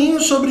jurinho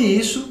sobre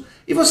isso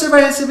e você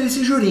vai receber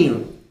esse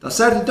jurinho, tá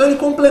certo? Então ele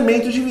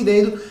complementa o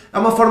dividendo, é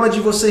uma forma de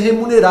você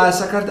remunerar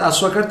a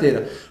sua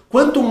carteira.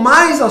 Quanto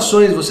mais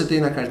ações você tem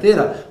na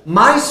carteira,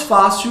 mais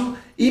fácil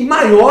e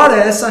maior é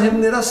essa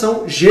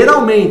remuneração,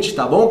 geralmente,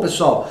 tá bom,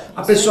 pessoal?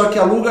 A pessoa que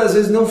aluga, às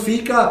vezes, não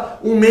fica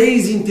um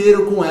mês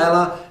inteiro com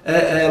ela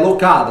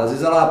locada. Às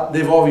vezes ela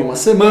devolve uma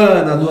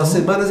semana, 2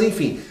 semanas,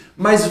 enfim.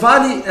 Mas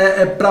vale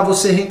para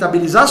você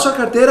rentabilizar a sua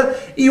carteira.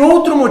 E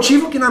outro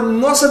motivo que, na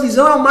nossa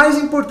visão, é o mais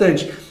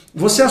importante.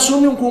 Você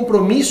assume um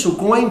compromisso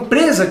com a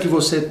empresa que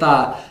você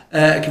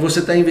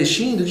está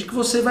investindo, de que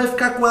você vai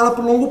ficar com ela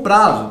por longo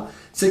prazo.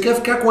 Você quer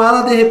ficar com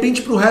ela, de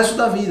repente, para o resto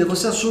da vida.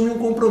 Você assume um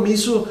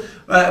compromisso,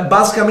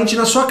 basicamente,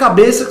 na sua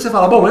cabeça, que você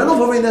fala, bom, eu não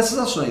vou vender essas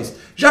ações.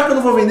 Já que eu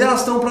não vou vender, elas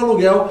estão para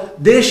aluguel,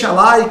 deixa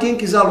lá e quem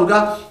quiser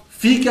alugar,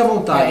 fique à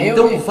vontade.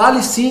 Então,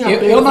 vale sim a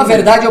pena. Eu na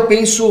verdade, eu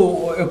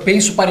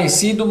penso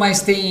parecido,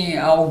 mas tem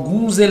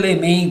alguns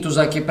elementos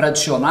aqui para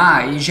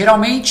adicionar. E,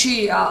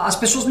 geralmente, as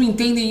pessoas não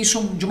entendem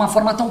isso de uma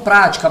forma tão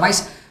prática,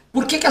 mas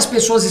por que as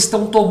pessoas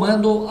estão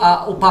tomando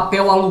o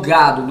papel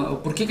alugado?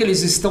 Por que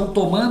eles estão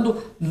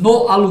tomando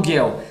no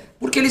aluguel?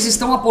 Porque eles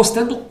estão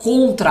apostando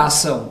contra a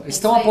ação,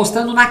 estão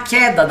apostando na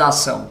queda da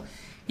ação.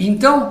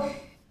 Então,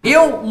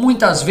 eu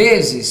muitas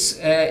vezes,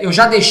 eu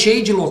já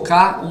deixei de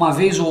locar uma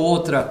vez ou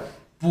outra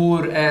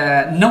por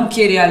não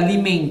querer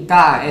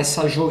alimentar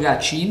essa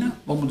jogatina,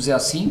 vamos dizer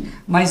assim,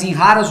 mas em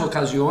raras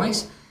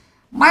ocasiões.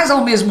 Mas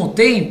ao mesmo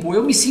tempo,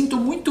 eu me sinto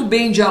muito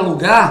bem de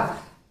alugar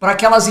para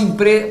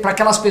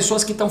aquelas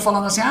pessoas que estão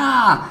falando assim,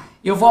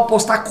 eu vou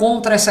apostar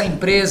contra essa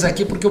empresa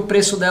aqui porque o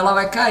preço dela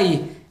vai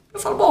cair. Eu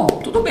falo, bom,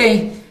 tudo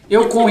bem,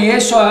 eu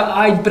conheço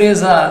a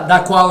empresa da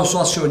qual eu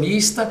sou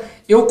acionista,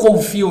 eu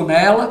confio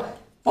nela,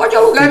 pode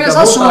alugar minhas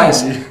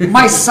ações,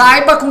 mas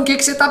saiba com o que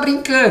você está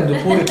brincando,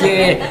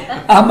 porque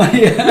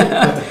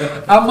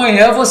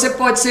amanhã você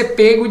pode ser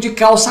pego de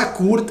calça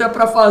curta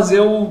para fazer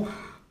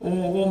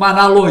uma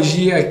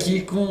analogia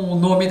aqui com o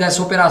nome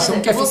dessa operação,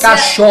 que é ficar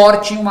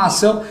short em uma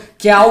ação,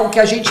 que é algo que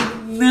a gente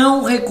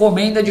não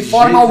recomenda de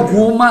forma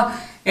alguma.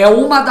 É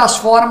uma das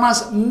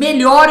formas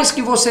melhores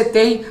que você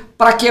tem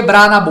para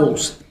quebrar na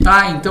bolsa,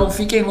 tá? Então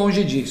fiquem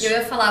longe disso. Eu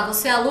ia falar,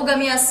 você aluga a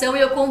minha ação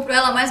e eu compro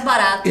ela mais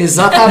barata.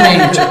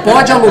 Exatamente,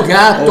 pode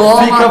alugar,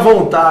 toma, fica à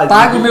vontade,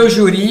 paga o meu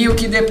jurinho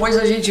que depois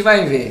a gente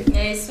vai ver.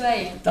 É isso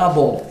aí. Tá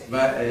bom.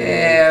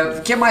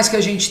 O que mais que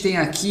a gente tem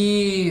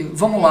aqui?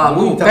 Vamos lá,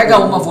 Lu, pega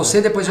uma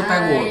você, depois eu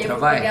pego outra, eu vou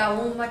vai. pegar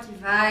uma que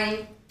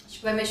acho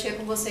que vai mexer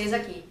com vocês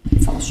aqui.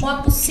 Fala só. Com a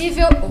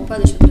possível,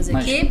 deixa eu trazer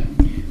aqui.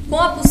 Com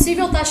a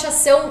possível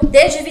taxação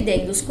de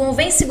dividendos,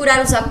 convém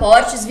segurar os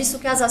aportes, visto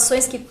que as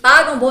ações que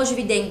pagam bons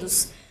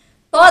dividendos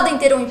podem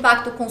ter um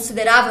impacto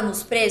considerável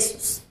nos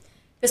preços?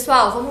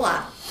 Pessoal, vamos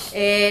lá.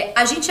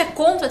 A gente é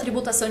contra a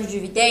tributação de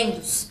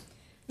dividendos,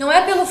 não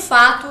é pelo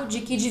fato de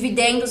que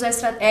dividendos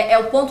é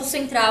o ponto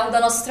central da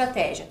nossa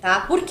estratégia,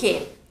 tá? Por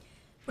quê?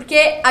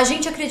 Porque a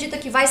gente acredita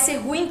que vai ser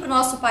ruim para o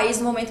nosso país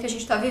no momento que a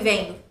gente está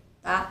vivendo,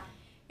 tá?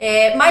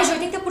 Mais de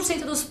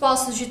 80% dos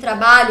postos de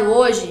trabalho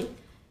hoje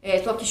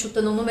estou aqui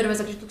chutando um número, mas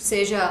acredito que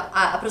seja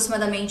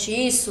aproximadamente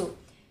isso,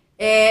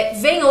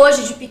 vem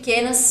hoje de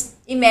pequenas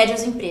e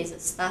médias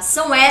empresas. Tá?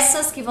 São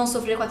essas que vão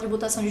sofrer com a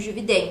tributação de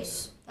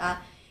dividendos.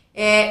 Tá?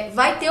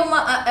 Vai ter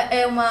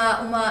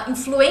uma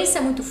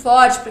influência muito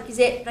forte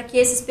para que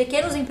esses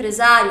pequenos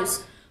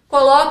empresários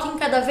coloquem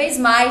cada vez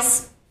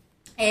mais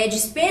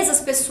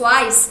despesas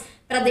pessoais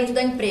para dentro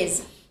da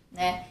empresa.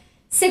 Né?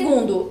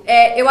 Segundo,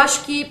 eu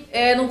acho que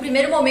num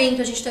primeiro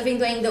momento a gente está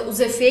vendo ainda os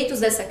efeitos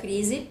dessa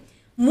crise.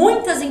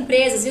 Muitas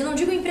empresas, e eu não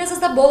digo empresas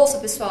da Bolsa,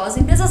 pessoal, as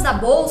empresas da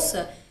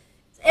Bolsa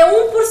é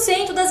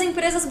 1% das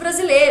empresas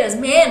brasileiras,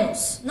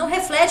 menos, não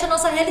reflete a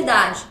nossa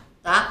realidade,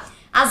 tá?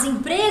 As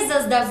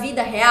empresas da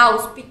vida real,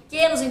 os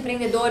pequenos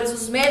empreendedores,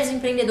 os médios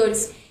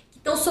empreendedores que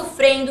estão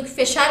sofrendo, que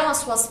fecharam as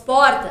suas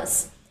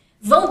portas,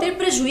 vão ter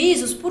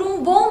prejuízos por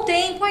um bom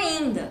tempo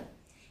ainda.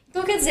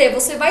 Então, quer dizer,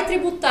 você vai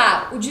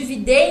tributar o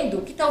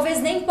dividendo que talvez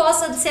nem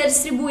possa ser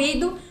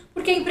distribuído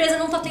porque a empresa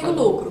não está tendo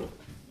lucro.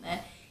 Né?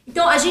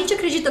 Então, a gente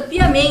acredita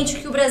piamente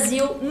que o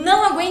Brasil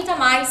não aguenta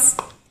mais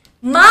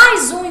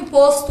um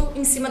imposto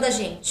em cima da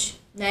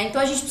gente. Né? Então,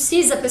 a gente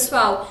precisa,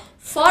 pessoal,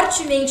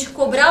 fortemente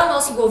cobrar o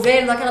nosso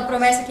governo daquela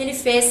promessa que ele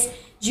fez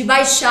de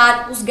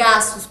baixar os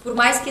gastos. Por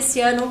mais que esse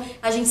ano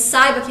a gente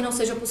saiba que não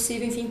seja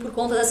possível, enfim, por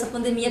conta dessa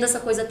pandemia, dessa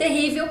coisa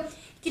terrível,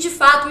 que de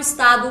fato o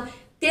Estado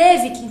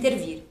teve que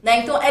intervir, né?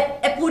 Então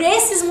é por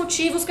esses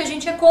motivos que a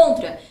gente é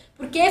contra,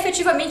 porque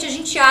efetivamente a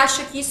gente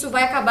acha que isso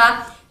vai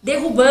acabar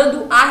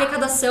derrubando a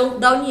arrecadação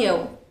da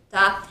União,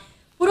 tá?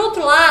 Por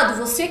outro lado,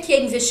 você que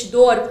é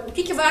investidor, o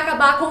que vai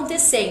acabar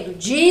acontecendo?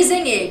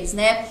 Dizem eles,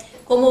 né?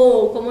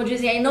 Como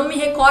dizem aí, não me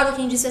recordo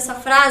quem disse essa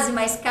frase,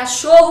 mas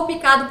cachorro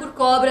picado por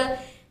cobra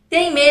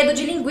tem medo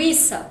de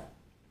linguiça,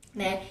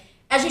 né?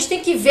 A gente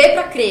tem que ver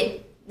para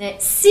crer, né?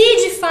 Se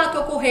de fato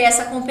ocorrer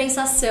essa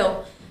compensação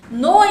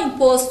no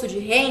imposto de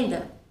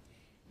renda,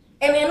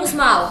 é menos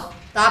mal,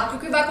 tá? Porque o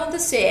que vai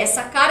acontecer?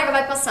 Essa carga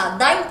vai passar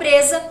da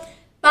empresa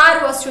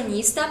para o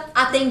acionista.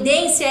 A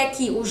tendência é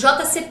que o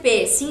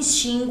JCP se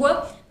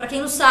extingua. Para quem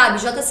não sabe,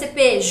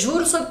 JCP,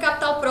 juros sobre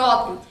capital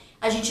próprio,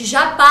 a gente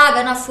já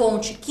paga na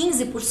fonte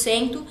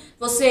 15%,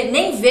 você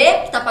nem vê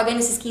que está pagando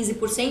esses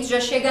 15%, já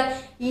chega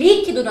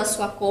líquido na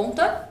sua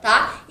conta,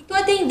 tá? Então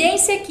a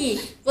tendência é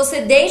que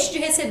você deixe de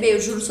receber o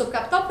juros sobre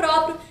capital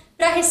próprio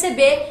para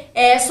receber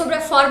sobre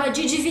a forma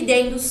de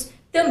dividendos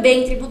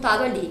também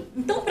tributado ali.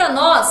 Então, para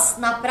nós,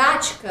 na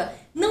prática,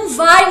 não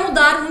vai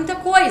mudar muita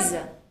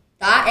coisa,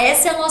 tá?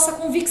 Essa é a nossa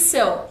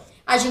convicção.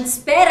 A gente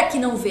espera que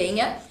não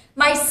venha,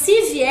 mas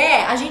se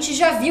vier, a gente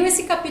já viu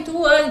esse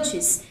capítulo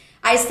antes.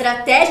 A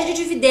estratégia de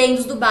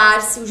dividendos do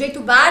Barsi, o jeito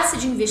Barsi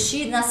de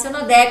investir, nasceu na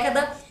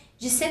década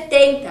de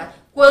 70,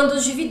 quando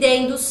os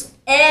dividendos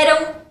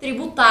eram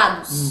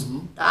tributados,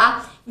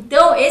 tá?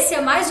 Então, esse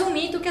é mais um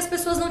mito que as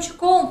pessoas não te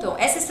contam.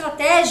 Essa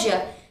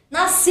estratégia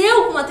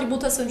nasceu com uma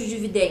tributação de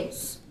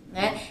dividendos,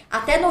 né?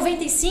 Até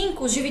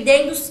 95, os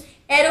dividendos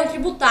eram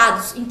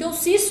tributados. Então,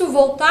 se isso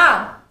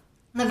voltar,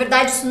 na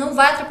verdade, isso não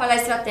vai atrapalhar a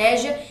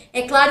estratégia.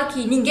 É claro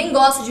que ninguém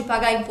gosta de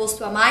pagar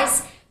imposto a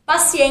mais,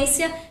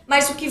 paciência,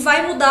 mas o que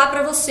vai mudar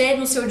para você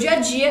no seu dia a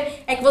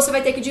dia é que você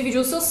vai ter que dividir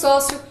o seu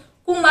sócio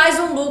com mais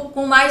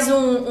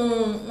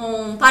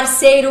um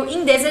parceiro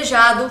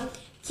indesejado,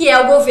 que é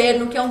o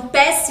governo, que é um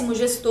péssimo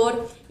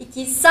gestor e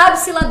que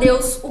sabe-se lá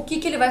Deus o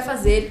que ele vai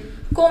fazer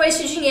com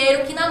este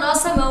dinheiro que na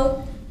nossa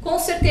mão com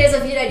certeza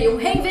viraria um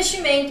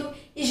reinvestimento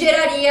e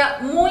geraria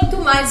muito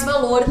mais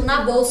valor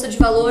na bolsa de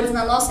valores,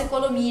 na nossa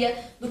economia,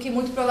 do que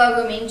muito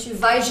provavelmente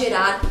vai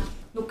gerar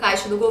no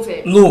caixa do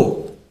governo.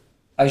 Lu,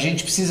 a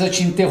gente precisa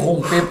te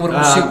interromper por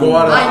um segundo.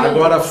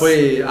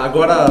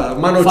 Agora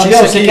uma notícia.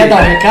 Fabião, você quer dar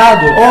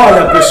recado?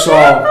 Olha,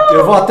 pessoal,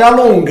 eu vou até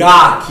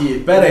alongar aqui.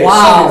 Pera aí,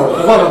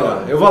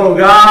 eu vou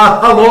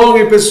alongar.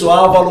 Alonguem,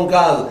 pessoal, vou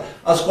alongar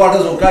as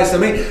cordas vocais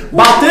também.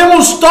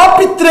 Batemos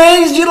top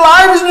 3 de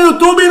lives no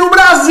YouTube no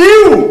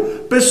Brasil!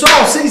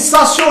 Pessoal,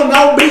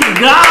 sensacional,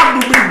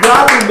 obrigado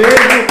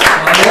mesmo.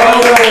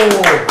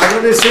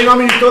 Agradecer em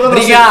nome de toda a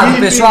nossa equipe. Obrigado,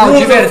 pessoal,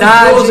 de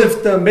verdade. Joseph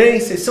também,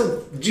 vocês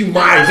são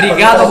demais.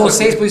 Obrigado a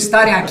vocês por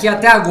estarem aqui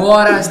até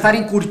agora,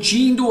 estarem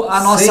curtindo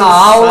a nossa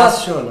aula.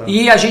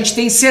 E a gente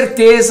tem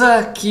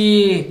certeza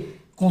que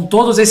com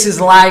todos esses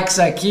likes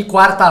aqui,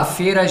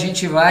 quarta-feira a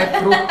gente vai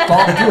pro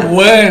top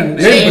 1.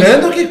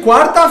 Lembrando que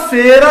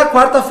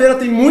quarta-feira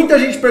tem muita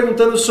gente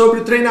perguntando sobre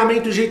o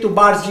treinamento Jeito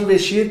Barsi de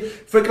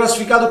Investir. Foi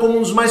classificado como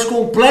um dos mais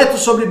completos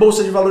sobre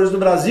Bolsa de Valores do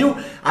Brasil.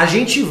 A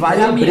gente vai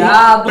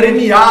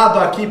premiado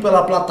aqui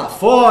pela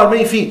plataforma,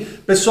 enfim.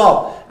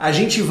 Pessoal, a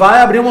gente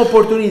vai abrir uma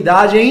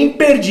oportunidade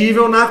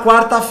imperdível na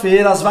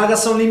quarta-feira. As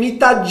vagas são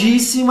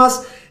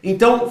limitadíssimas.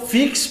 Então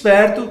fique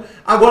esperto.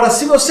 Agora,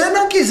 se você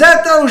não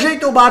quiser ter o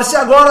Jeito Barsi,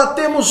 agora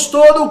temos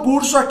todo o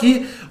curso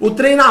aqui, o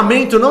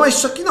treinamento. Não é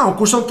isso aqui não, o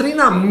curso é um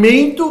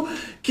treinamento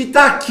que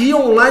tá aqui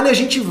online. A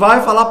gente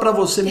vai falar para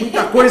você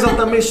muita coisa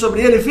também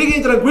sobre ele.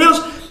 Fiquem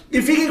tranquilos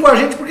e fiquem com a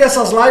gente porque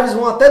essas lives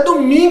vão até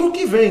domingo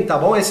que vem, tá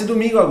bom? Esse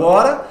domingo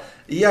agora.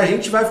 E a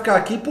gente vai ficar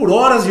aqui por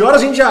horas e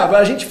horas,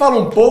 a gente fala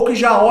um pouco e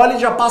já olha e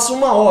já passa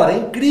uma hora. É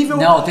incrível.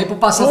 Não, o tempo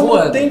passa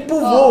voando. O tempo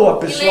voa,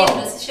 pessoal. E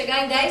lembra, se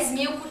chegar em 10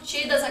 mil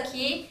curtidas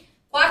aqui,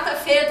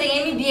 quarta-feira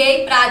tem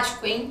MBA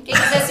prático, hein? Quem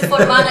quiser se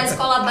formar na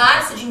Escola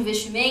Barça de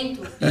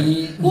Investimento,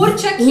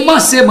 curte aqui. Uma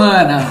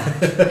semana.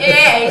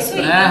 É isso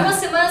aí. Em uma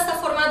semana você está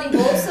formado em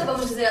bolsa,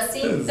 vamos dizer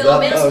assim. Exatamente. Pelo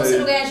menos se você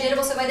não ganhar dinheiro,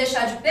 você vai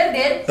deixar de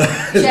perder.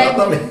 Já é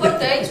muito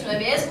importante, não é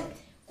mesmo?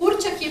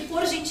 Curte aqui,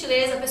 por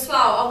gentileza.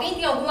 Pessoal, alguém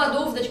tem alguma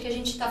dúvida de que a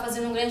gente está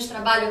fazendo um grande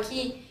trabalho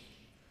aqui?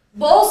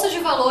 Bolsa de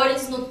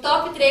valores no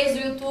top 3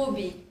 do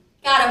YouTube.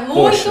 Cara,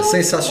 Poxa,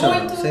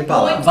 sensacional, sem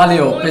palavras.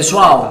 Valeu,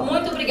 pessoal.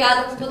 Muito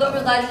obrigada, com toda a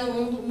humildade do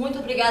mundo. Muito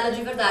obrigada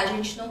de verdade. A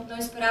gente não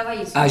esperava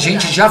isso. A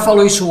gente já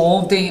falou isso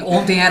ontem.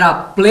 Ontem era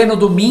pleno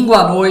domingo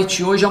à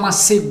noite. Hoje é uma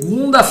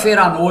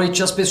segunda-feira à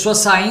noite. As pessoas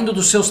saindo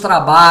dos seus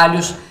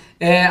trabalhos.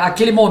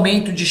 Aquele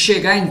momento de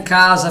chegar em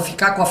casa,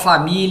 ficar com a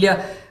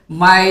família.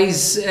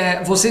 Mas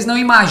vocês não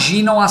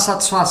imaginam a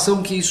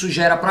satisfação que isso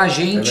gera pra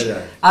gente,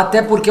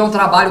 até porque é um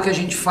trabalho que a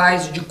gente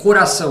faz de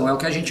coração, é o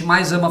que a gente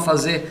mais ama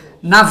fazer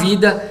na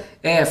vida,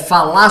 é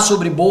falar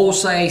sobre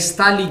bolsa, é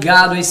estar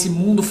ligado a esse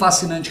mundo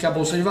fascinante que é a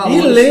Bolsa de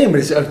Valores. E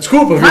lembre-se,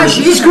 desculpa,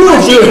 imagina,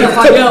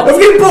 Fabião. Eu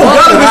fiquei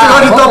empolgado com esse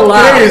negócio de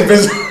top 3,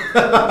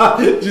 pessoal.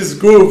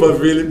 Desculpa,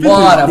 Felipe.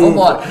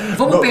 Vambora.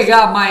 Vamos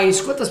pegar mais.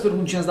 Quantas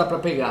perguntinhas dá pra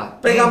pegar?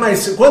 Pegar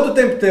mais. Quanto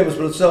tempo temos,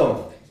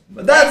 produção?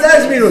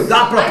 10 minutos,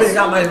 dá pra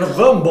pegar mais.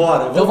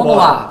 Vambora. Então vamos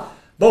lá.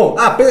 Bom,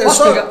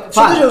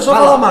 deixa eu só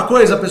falar uma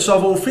coisa, pessoal.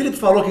 O Felipe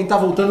falou, quem tá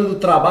voltando do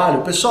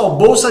trabalho. Pessoal,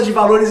 Bolsa de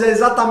Valores é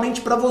exatamente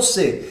para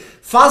você.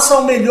 Faça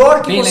o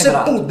melhor que você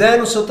puder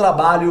no seu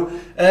trabalho.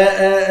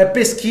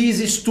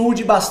 Pesquise,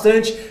 estude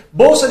bastante.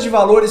 Bolsa de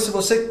Valores,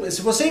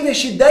 se você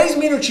investir 10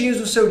 minutinhos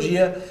do seu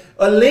dia,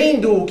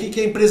 lendo o que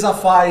a empresa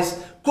faz,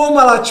 como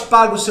ela te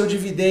paga o seu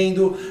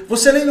dividendo,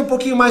 você lendo um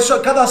pouquinho mais,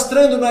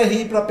 cadastrando no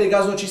RI para pegar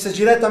as notícias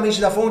diretamente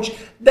da fonte,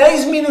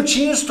 10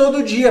 minutinhos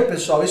todo dia,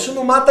 pessoal. Isso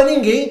não mata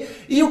ninguém.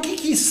 E o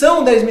que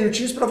são 10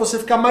 minutinhos para você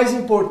ficar mais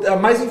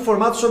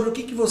informado sobre o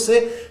que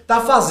você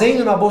está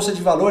fazendo na Bolsa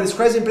de Valores,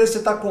 quais empresas você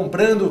está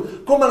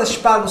comprando, como elas te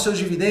pagam os seus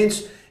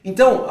dividendos.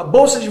 Então, a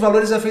Bolsa de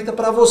Valores é feita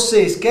para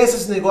você. Esquece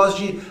esse negócio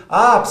de,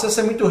 precisa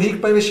ser muito rico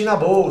para investir na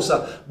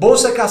Bolsa.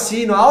 Bolsa é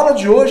cassino. A aula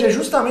de hoje é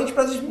justamente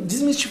para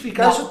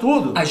desmistificar isso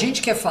tudo. A gente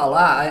quer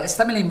falar, você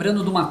está me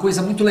lembrando de uma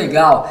coisa muito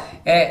legal.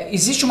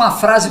 Existe uma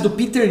frase do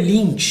Peter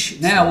Lynch,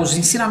 né? Os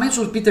ensinamentos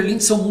do Peter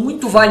Lynch são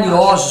muito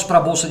valiosos para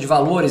a Bolsa de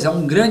Valores. É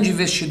um grande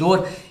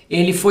investidor.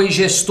 Ele foi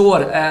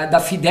gestor da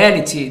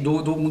Fidelity,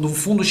 do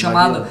fundo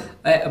chamado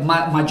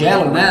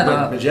Magellan,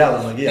 né?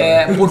 Magellan.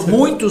 Por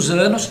muitos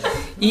anos.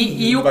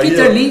 E o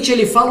Peter Lynch,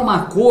 ele fala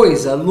uma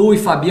coisa, Lu e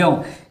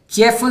Fabião,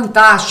 que é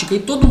fantástica e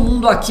todo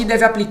mundo aqui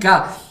deve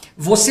aplicar.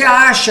 Você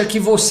acha que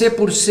você,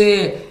 por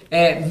ser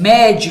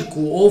médico,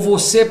 ou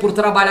você por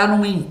trabalhar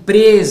numa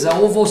empresa,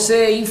 ou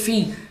você,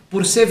 enfim,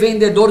 por ser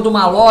vendedor de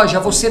uma loja,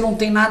 você não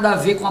tem nada a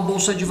ver com a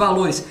Bolsa de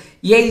Valores.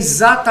 E é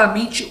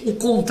exatamente o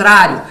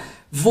contrário.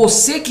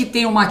 Você que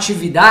tem uma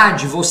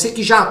atividade, você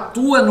que já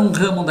atua num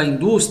ramo da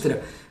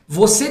indústria,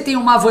 você tem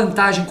uma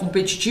vantagem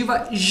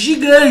competitiva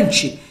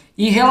gigante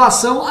em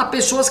relação a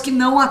pessoas que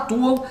não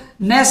atuam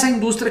nessa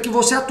indústria que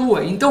você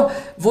atua. Então,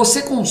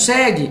 você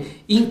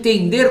consegue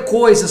entender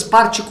coisas,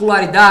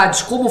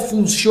 particularidades, como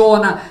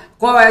funciona,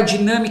 qual é a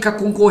dinâmica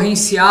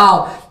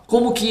concorrencial,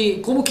 como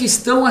que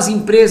estão as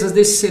empresas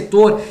desse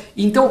setor.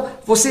 Então,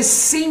 você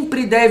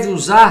sempre deve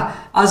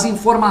usar as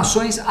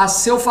informações a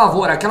seu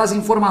favor, aquelas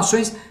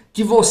informações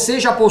que você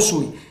já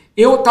possui.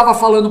 Eu estava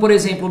falando, por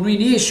exemplo, no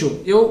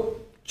início, eu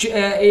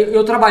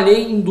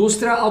trabalhei em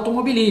indústria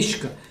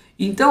automobilística.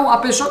 Então, a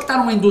pessoa que está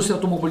numa indústria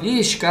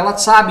automobilística, ela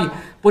sabe,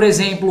 por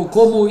exemplo,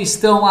 como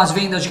estão as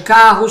vendas de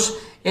carros,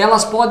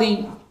 elas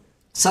podem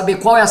saber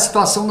qual é a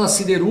situação das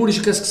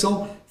siderúrgicas, que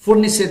são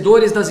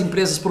fornecedores das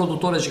empresas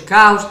produtoras de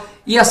carros,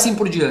 e assim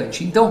por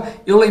diante. Então,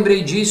 eu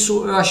lembrei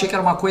disso, eu achei que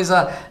era uma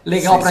coisa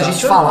legal para a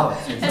gente falar.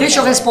 Deixa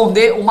eu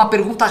responder uma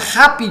pergunta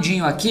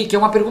rapidinho aqui, que é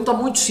uma pergunta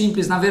muito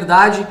simples, na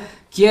verdade,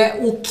 que é: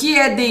 o que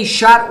é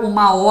deixar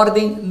uma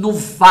ordem no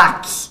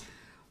VAC?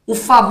 O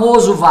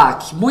famoso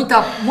VAC.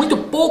 Muito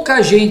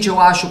pouca gente, eu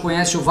acho,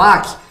 conhece o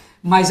VAC,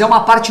 mas é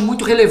uma parte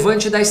muito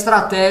relevante da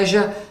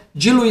estratégia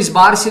de Luiz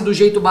Barsi e do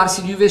jeito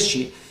Barsi de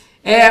investir.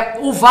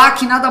 O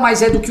VAC nada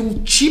mais é do que um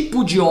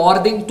tipo de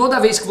ordem. Toda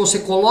vez que você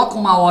coloca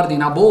uma ordem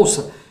na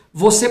bolsa,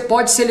 você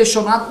pode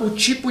selecionar o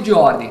tipo de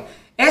ordem.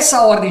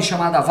 Essa ordem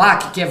chamada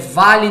VAC, que é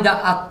válida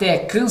até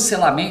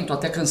cancelamento,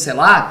 até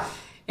cancelar,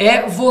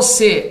 é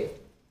você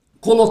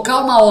colocar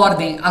uma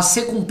ordem a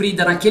ser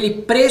cumprida naquele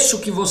preço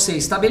que você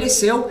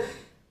estabeleceu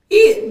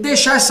e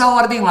deixar essa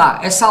ordem lá.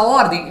 Essa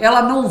ordem,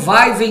 ela não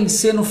vai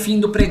vencer no fim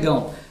do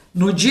pregão.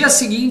 No dia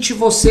seguinte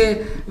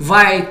você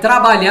vai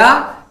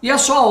trabalhar e a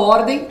sua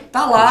ordem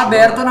está lá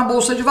aberta na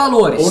Bolsa de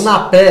Valores. Ou na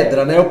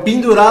pedra, né? O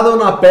pendurado ou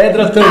na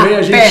pedra também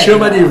a gente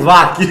chama de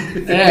VAC.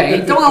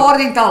 Então a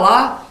ordem está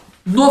lá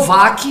no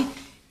VAC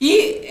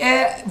e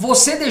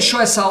você deixou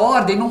essa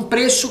ordem num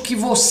preço que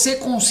você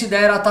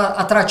considera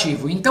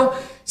atrativo. Então,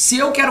 se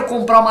eu quero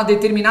comprar uma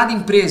determinada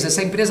empresa,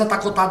 essa empresa está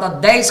cotada a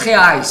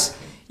R$10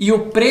 e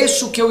o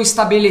preço que eu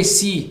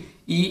estabeleci,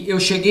 e eu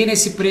cheguei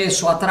nesse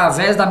preço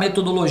através da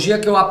metodologia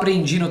que eu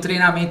aprendi no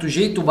treinamento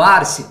Jeito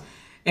Barsi,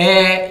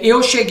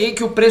 eu cheguei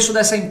que o preço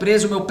dessa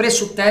empresa, o meu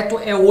preço teto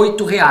é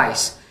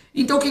R$8.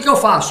 Então o que eu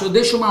faço? Eu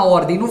deixo uma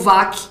ordem no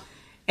VAC,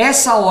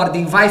 essa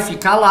ordem vai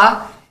ficar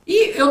lá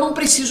e eu não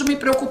preciso me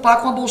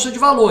preocupar com a Bolsa de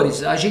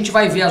Valores. A gente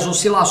vai ver as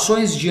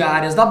oscilações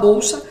diárias da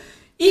Bolsa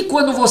e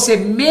quando você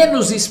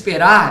menos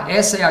esperar,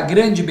 essa é a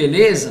grande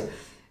beleza,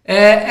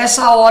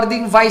 essa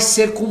ordem vai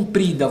ser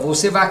cumprida.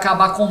 Você vai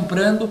acabar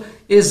comprando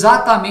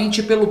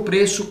exatamente pelo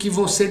preço que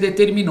você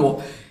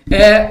determinou.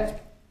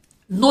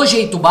 No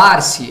Jeito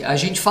Barsi, a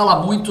gente fala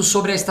muito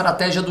sobre a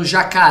estratégia do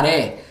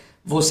jacaré.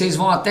 Vocês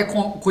vão até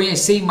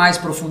conhecer em mais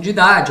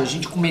profundidade. A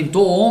gente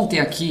comentou ontem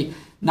aqui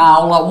na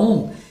aula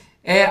 1.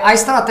 A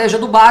estratégia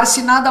do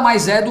Barsi nada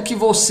mais é do que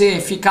você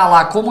ficar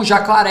lá como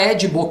jacaré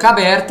de boca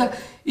aberta,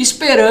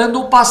 esperando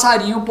o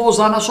passarinho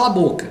pousar na sua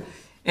boca.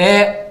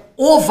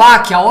 O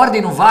VAC, a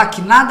ordem no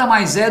VAC, nada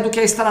mais é do que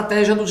a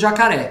estratégia do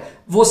jacaré.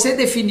 Você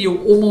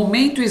definiu o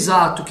momento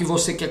exato que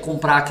você quer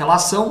comprar aquela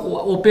ação,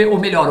 ou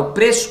melhor, o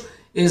preço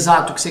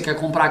exato que você quer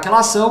comprar aquela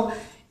ação,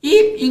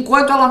 e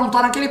enquanto ela não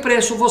está naquele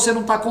preço, você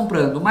não está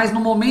comprando. Mas no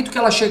momento que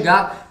ela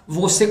chegar,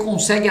 você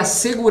consegue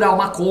assegurar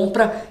uma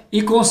compra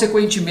e,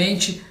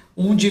 consequentemente,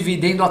 um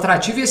dividendo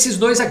atrativo. E esses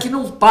dois aqui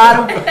não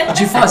param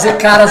de fazer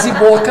caras e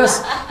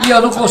bocas e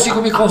eu não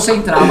consigo me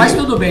concentrar. Mas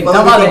tudo bem,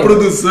 tá valendo.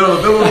 Produção,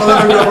 estamos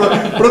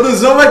falando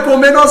produção vai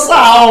comer nossa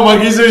alma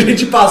aqui se a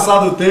gente passar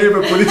do tempo,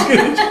 é por isso que a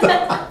gente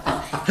tá...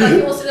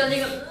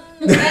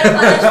 Não quero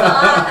parar de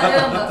falar,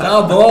 caramba.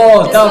 Tá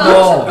bom, Pessoal, tá deixa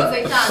eu bom.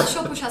 aproveitar, deixa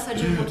eu puxar a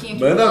sardinha um pouquinho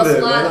aqui Manda do nosso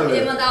ver, lado. manda Eu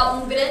queria ver. mandar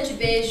um grande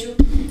beijo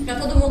pra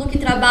todo mundo que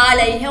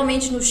trabalha aí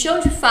realmente no chão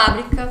de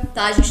fábrica,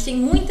 tá? A gente tem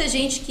muita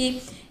gente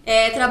que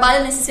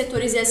trabalha nesses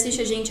setores e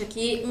assiste a gente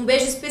aqui. Um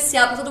beijo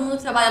especial pra todo mundo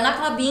que trabalha na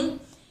Clabin,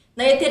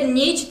 na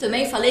Eternite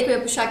também. Falei que eu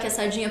ia puxar aqui a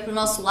sardinha pro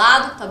nosso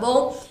lado, tá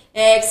bom?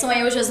 Que são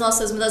aí hoje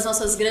uma das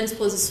nossas grandes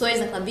posições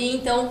na Clabin.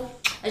 Então,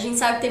 a gente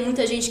sabe que tem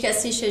muita gente que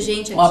assiste a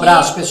gente aqui. Um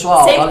abraço,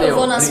 pessoal. Sempre Valeu. que eu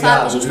vou nas Obrigado,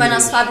 fábricas, a gente vai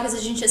nas gente. fábricas, a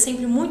gente é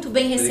sempre muito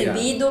bem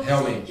recebido.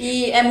 Realmente.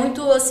 E é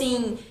muito,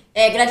 assim,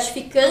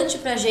 gratificante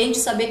pra gente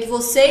saber que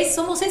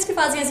são vocês que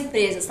fazem as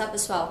empresas, tá,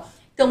 pessoal?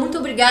 Então, muito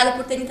obrigada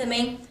por terem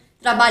também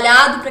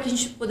trabalhado para que a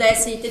gente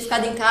pudesse ter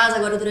ficado em casa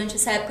agora durante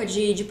essa época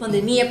de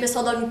pandemia.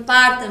 Pessoal da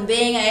Unipar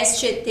também, a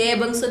SGT,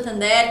 Banco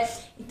Santander,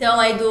 então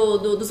aí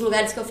dos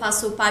lugares que eu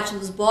faço parte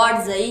dos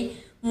boards aí.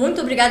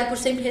 Muito obrigada por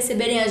sempre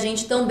receberem a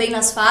gente tão bem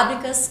nas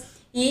fábricas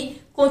e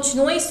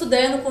continuem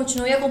estudando,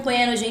 continuem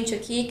acompanhando a gente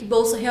aqui, que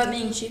Bolsa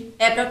realmente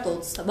é para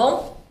todos, tá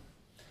bom?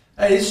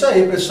 É isso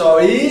aí,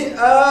 pessoal. E,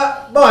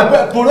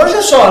 bom, por hoje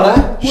é só,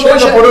 né?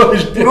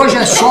 Por hoje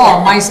é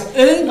só, mas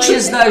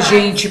antes da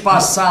gente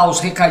passar os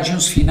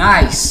recadinhos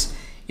finais,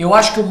 eu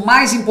acho que o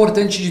mais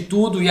importante de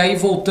tudo, e aí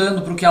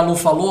voltando para o que a Lu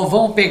falou,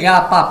 vamos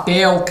pegar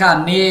papel,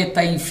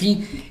 caneta,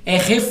 enfim, é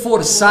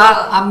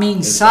reforçar a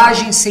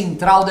mensagem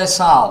central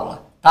dessa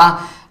aula,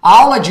 tá?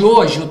 A aula de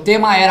hoje, o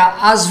tema era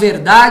as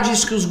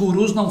verdades que os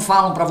gurus não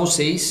falam para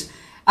vocês.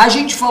 A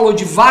gente falou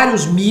de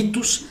vários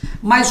mitos,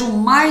 mas o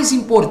mais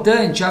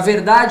importante, a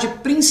verdade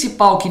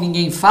principal que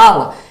ninguém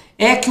fala,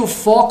 é que o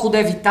foco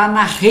deve estar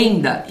na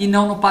renda e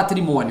não no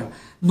patrimônio.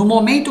 No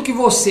momento que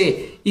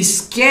você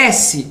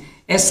esquece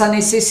essa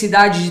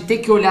necessidade de ter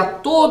que olhar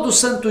todo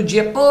santo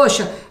dia,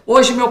 poxa,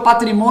 hoje meu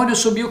patrimônio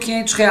subiu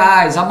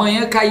R$500,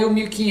 amanhã caiu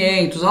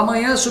 1.500,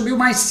 amanhã subiu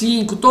mais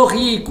 5, tô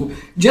rico,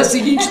 dia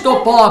seguinte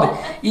tô pobre.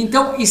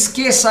 Então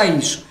esqueça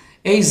isso.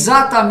 É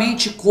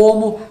exatamente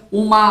como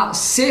uma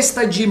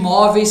cesta de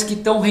imóveis que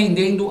estão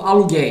rendendo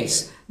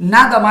aluguéis.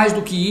 Nada mais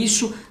do que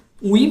isso.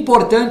 O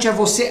importante é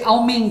você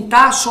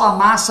aumentar sua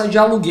massa de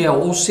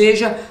aluguel, ou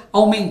seja,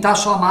 aumentar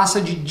sua massa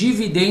de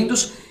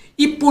dividendos.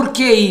 E por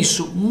que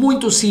isso?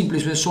 Muito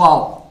simples,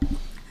 pessoal.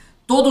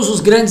 Todos os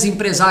grandes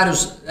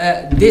empresários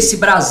desse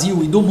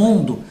Brasil e do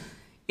mundo,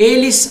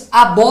 eles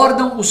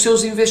abordam os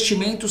seus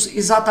investimentos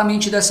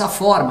exatamente dessa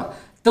forma.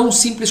 Tão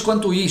simples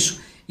quanto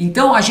isso.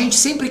 Então,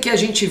 sempre que a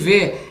gente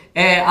vê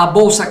a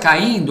bolsa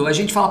caindo, a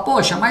gente fala,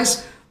 poxa,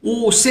 mas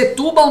o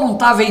Setúbal não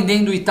está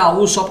vendendo o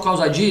Itaú só por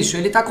causa disso,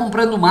 ele está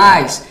comprando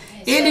mais.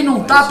 Ele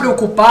não está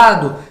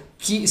preocupado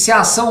que se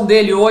a ação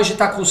dele hoje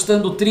está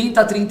custando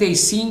 30,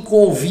 35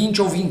 ou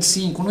 20 ou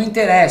 25, não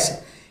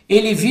interessa.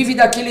 Ele vive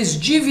daqueles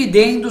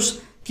dividendos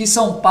que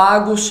são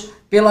pagos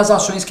pelas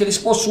ações que eles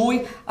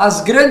possuem.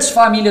 As grandes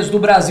famílias do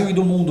Brasil e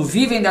do mundo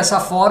vivem dessa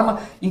forma.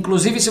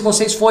 Inclusive, se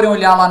vocês forem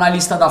olhar lá na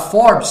lista da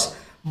Forbes,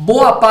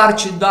 boa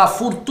parte da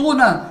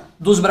fortuna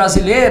dos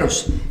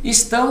brasileiros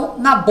estão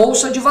na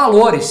Bolsa de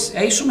Valores.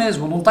 É isso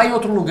mesmo, não está em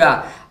outro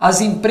lugar.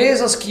 As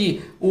empresas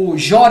que o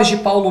Jorge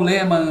Paulo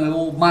Lemann,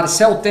 o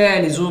Marcel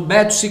Teles, o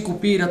Beto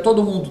Sicupira,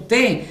 todo mundo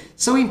tem,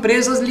 são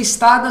empresas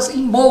listadas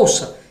em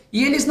bolsa.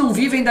 E eles não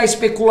vivem da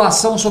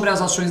especulação sobre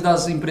as ações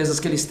das empresas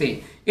que eles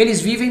têm. Eles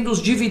vivem dos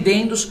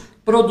dividendos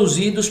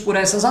produzidos por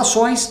essas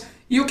ações.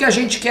 E o que a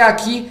gente quer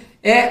aqui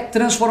é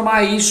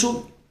transformar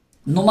isso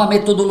numa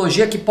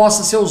metodologia que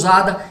possa ser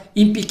usada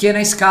em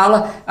pequena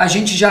escala. A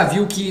gente já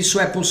viu que isso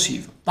é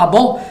possível, tá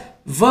bom?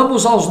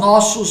 Vamos aos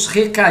nossos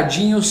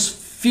recadinhos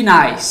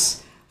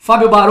finais.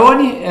 Fábio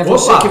Baroni, é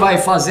você que vai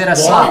fazer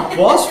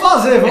Posso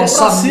fazer, vamos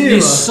pra cima.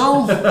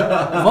 Missão.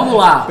 Vamos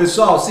lá.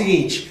 Pessoal,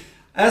 seguinte,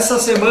 essa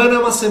semana é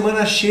uma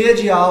semana cheia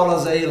de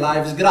aulas aí,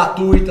 lives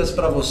gratuitas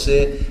para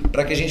você,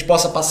 para que a gente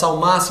possa passar o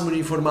máximo de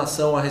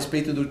informação a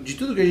respeito de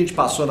tudo que a gente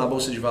passou na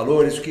Bolsa de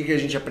Valores, o que a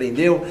gente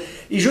aprendeu,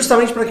 e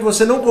justamente para que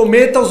você não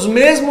cometa os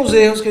mesmos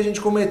erros que a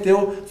gente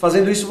cometeu.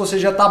 Fazendo isso, você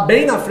já está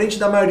bem na frente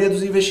da maioria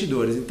dos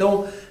investidores.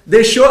 Então,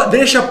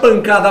 deixa a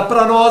pancada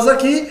para nós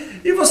aqui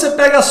e você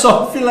pega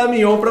só o filé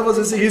mignon para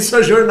você seguir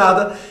sua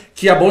jornada,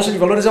 que a Bolsa de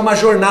Valores é uma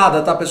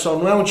jornada, tá, pessoal?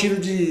 Não é um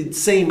tiro de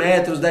 100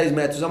 metros, 10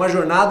 metros, é uma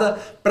jornada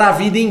para a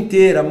vida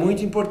inteira,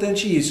 muito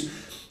importante isso.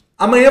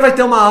 Amanhã vai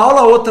ter uma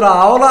aula, outra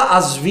aula,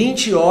 às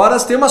 20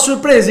 horas, tem uma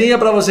surpresinha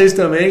para vocês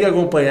também que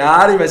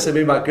acompanharem, vai ser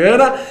bem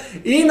bacana.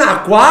 E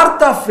na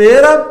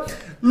quarta-feira,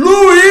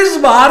 Luiz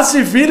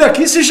Barsi Filho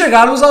aqui, se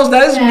chegarmos aos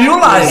 10 mil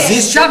likes.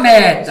 Existe a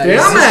meta. Tem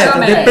a meta,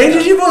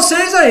 depende de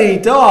vocês aí.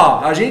 Então, ó,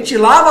 a gente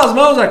lava as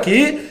mãos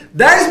aqui,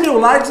 10 mil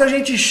likes, a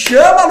gente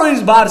chama Luiz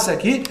Barsi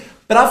aqui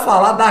para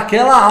falar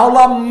daquela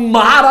aula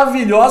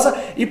maravilhosa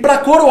e para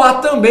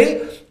coroar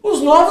também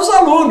os novos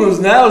alunos,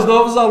 né? Os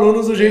novos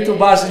alunos do Jeito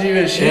Barsi de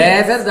Investir.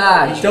 É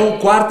verdade. Então,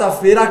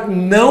 quarta-feira,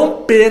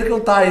 não percam,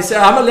 tá?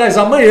 Aliás,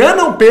 amanhã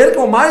não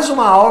percam mais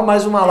uma aula,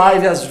 mais uma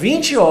live às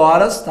 20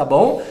 horas, tá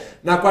bom?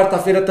 Na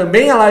quarta-feira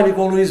também a live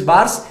com o Luiz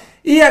Barsi.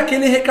 E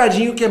aquele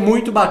recadinho que é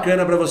muito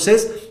bacana para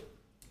vocês.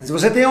 Se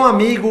você tem um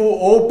amigo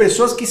ou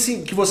pessoas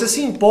que você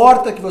se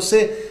importa, que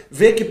você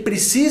vê que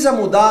precisa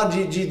mudar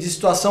de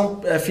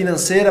situação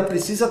financeira,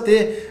 precisa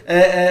ter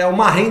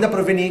uma renda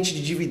proveniente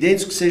de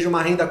dividendos, que seja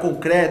uma renda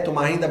concreta,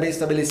 uma renda bem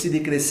estabelecida e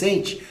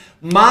crescente,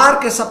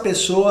 marca essa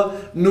pessoa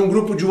num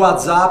grupo de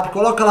WhatsApp,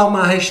 coloca lá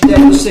uma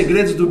hashtag Os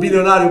Segredos do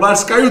Bilionário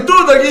Barsi, caiu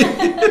tudo aqui!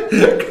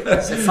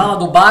 Você fala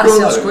do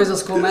Barsi e as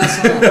coisas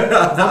começam...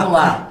 Vamos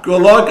lá.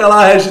 Coloca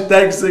lá a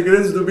hashtag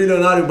Segredos do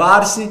Bilionário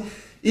Barsi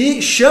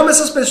e chama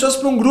essas pessoas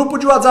para um grupo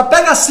de WhatsApp.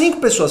 Pega 5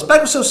 pessoas,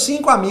 pega os seus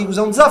 5 amigos,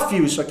 é um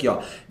desafio isso aqui, ó.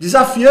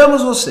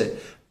 Desafiamos você.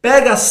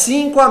 Pega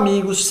 5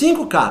 amigos,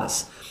 5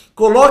 caras,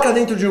 coloca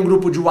dentro de um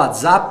grupo de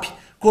WhatsApp,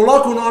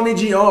 coloca o nome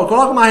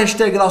coloca uma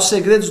hashtag lá, Os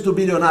Segredos do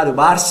Bilionário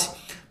Barsi,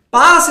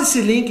 passa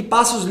esse link,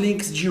 passa os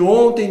links de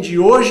ontem, de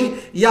hoje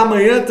e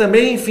amanhã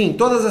também, enfim,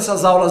 todas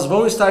essas aulas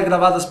vão estar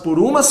gravadas por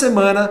uma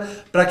semana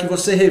para que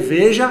você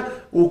reveja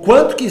o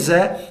quanto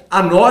quiser,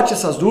 anote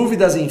essas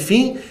dúvidas,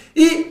 enfim,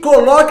 e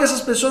coloque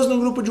essas pessoas no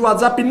grupo de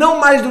WhatsApp, não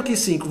mais do que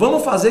 5.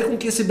 Vamos fazer com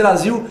que esse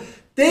Brasil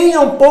tenha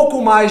um pouco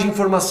mais de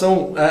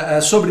informação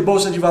sobre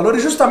Bolsa de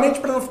Valores, justamente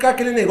para não ficar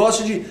aquele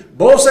negócio de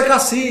Bolsa é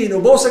cassino,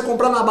 Bolsa é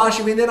comprar na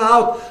baixa e vender na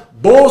alta.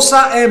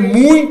 Bolsa é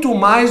muito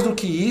mais do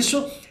que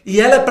isso. E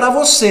ela é para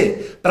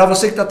você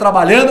que está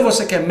trabalhando,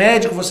 você que é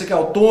médico, você que é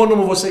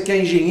autônomo, você que é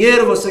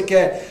engenheiro, você que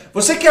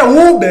é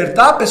Uber,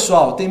 tá,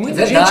 pessoal? Tem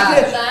muita gente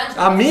que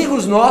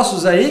amigos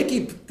nossos aí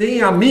que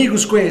tem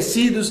amigos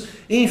conhecidos,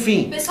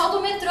 enfim. Pessoal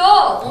do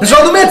metrô.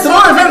 Pessoal do metrô,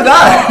 é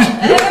verdade.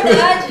 É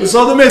verdade.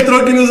 Pessoal do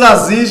metrô que nos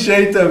assiste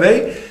aí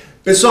também.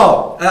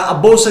 Pessoal, a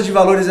Bolsa de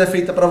Valores é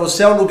feita para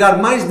você, é o lugar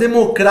mais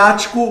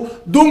democrático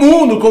do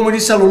mundo, como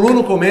disse a Lulu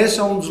no começo,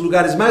 é um dos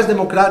lugares mais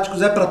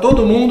democráticos, é para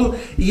todo mundo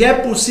e é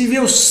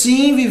possível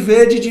sim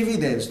viver de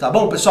dividendos, tá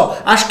bom, pessoal?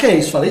 Acho que é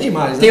isso, falei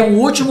demais, né? Tem um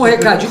último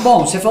recadinho.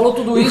 Bom, você falou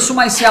tudo isso,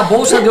 mas se a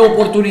Bolsa deu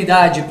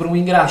oportunidade para um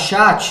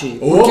engraxate,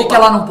 por que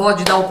ela não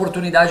pode dar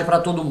oportunidade para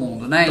todo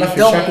mundo, né? Pra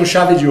fechar com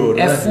chave de ouro,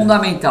 é né?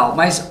 fundamental.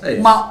 Mas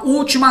uma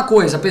última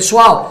coisa,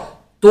 pessoal.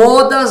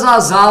 Todas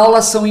as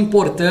aulas são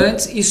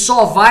importantes e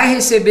só vai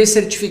receber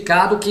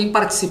certificado quem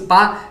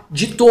participar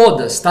de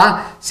todas,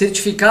 tá?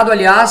 Certificado,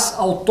 aliás,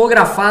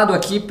 autografado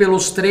aqui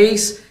pelos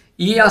 3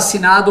 e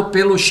assinado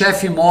pelo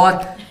chefe mor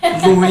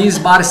Luiz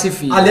Barsi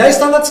Filho. Aliás,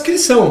 está na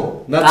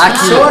descrição. Na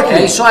descrição aqui.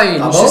 É isso aí,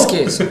 tá não bom? se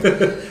esqueça.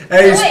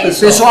 É isso,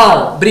 pessoal.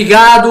 Pessoal,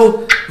 obrigado,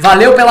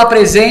 valeu pela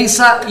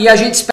presença e a gente espera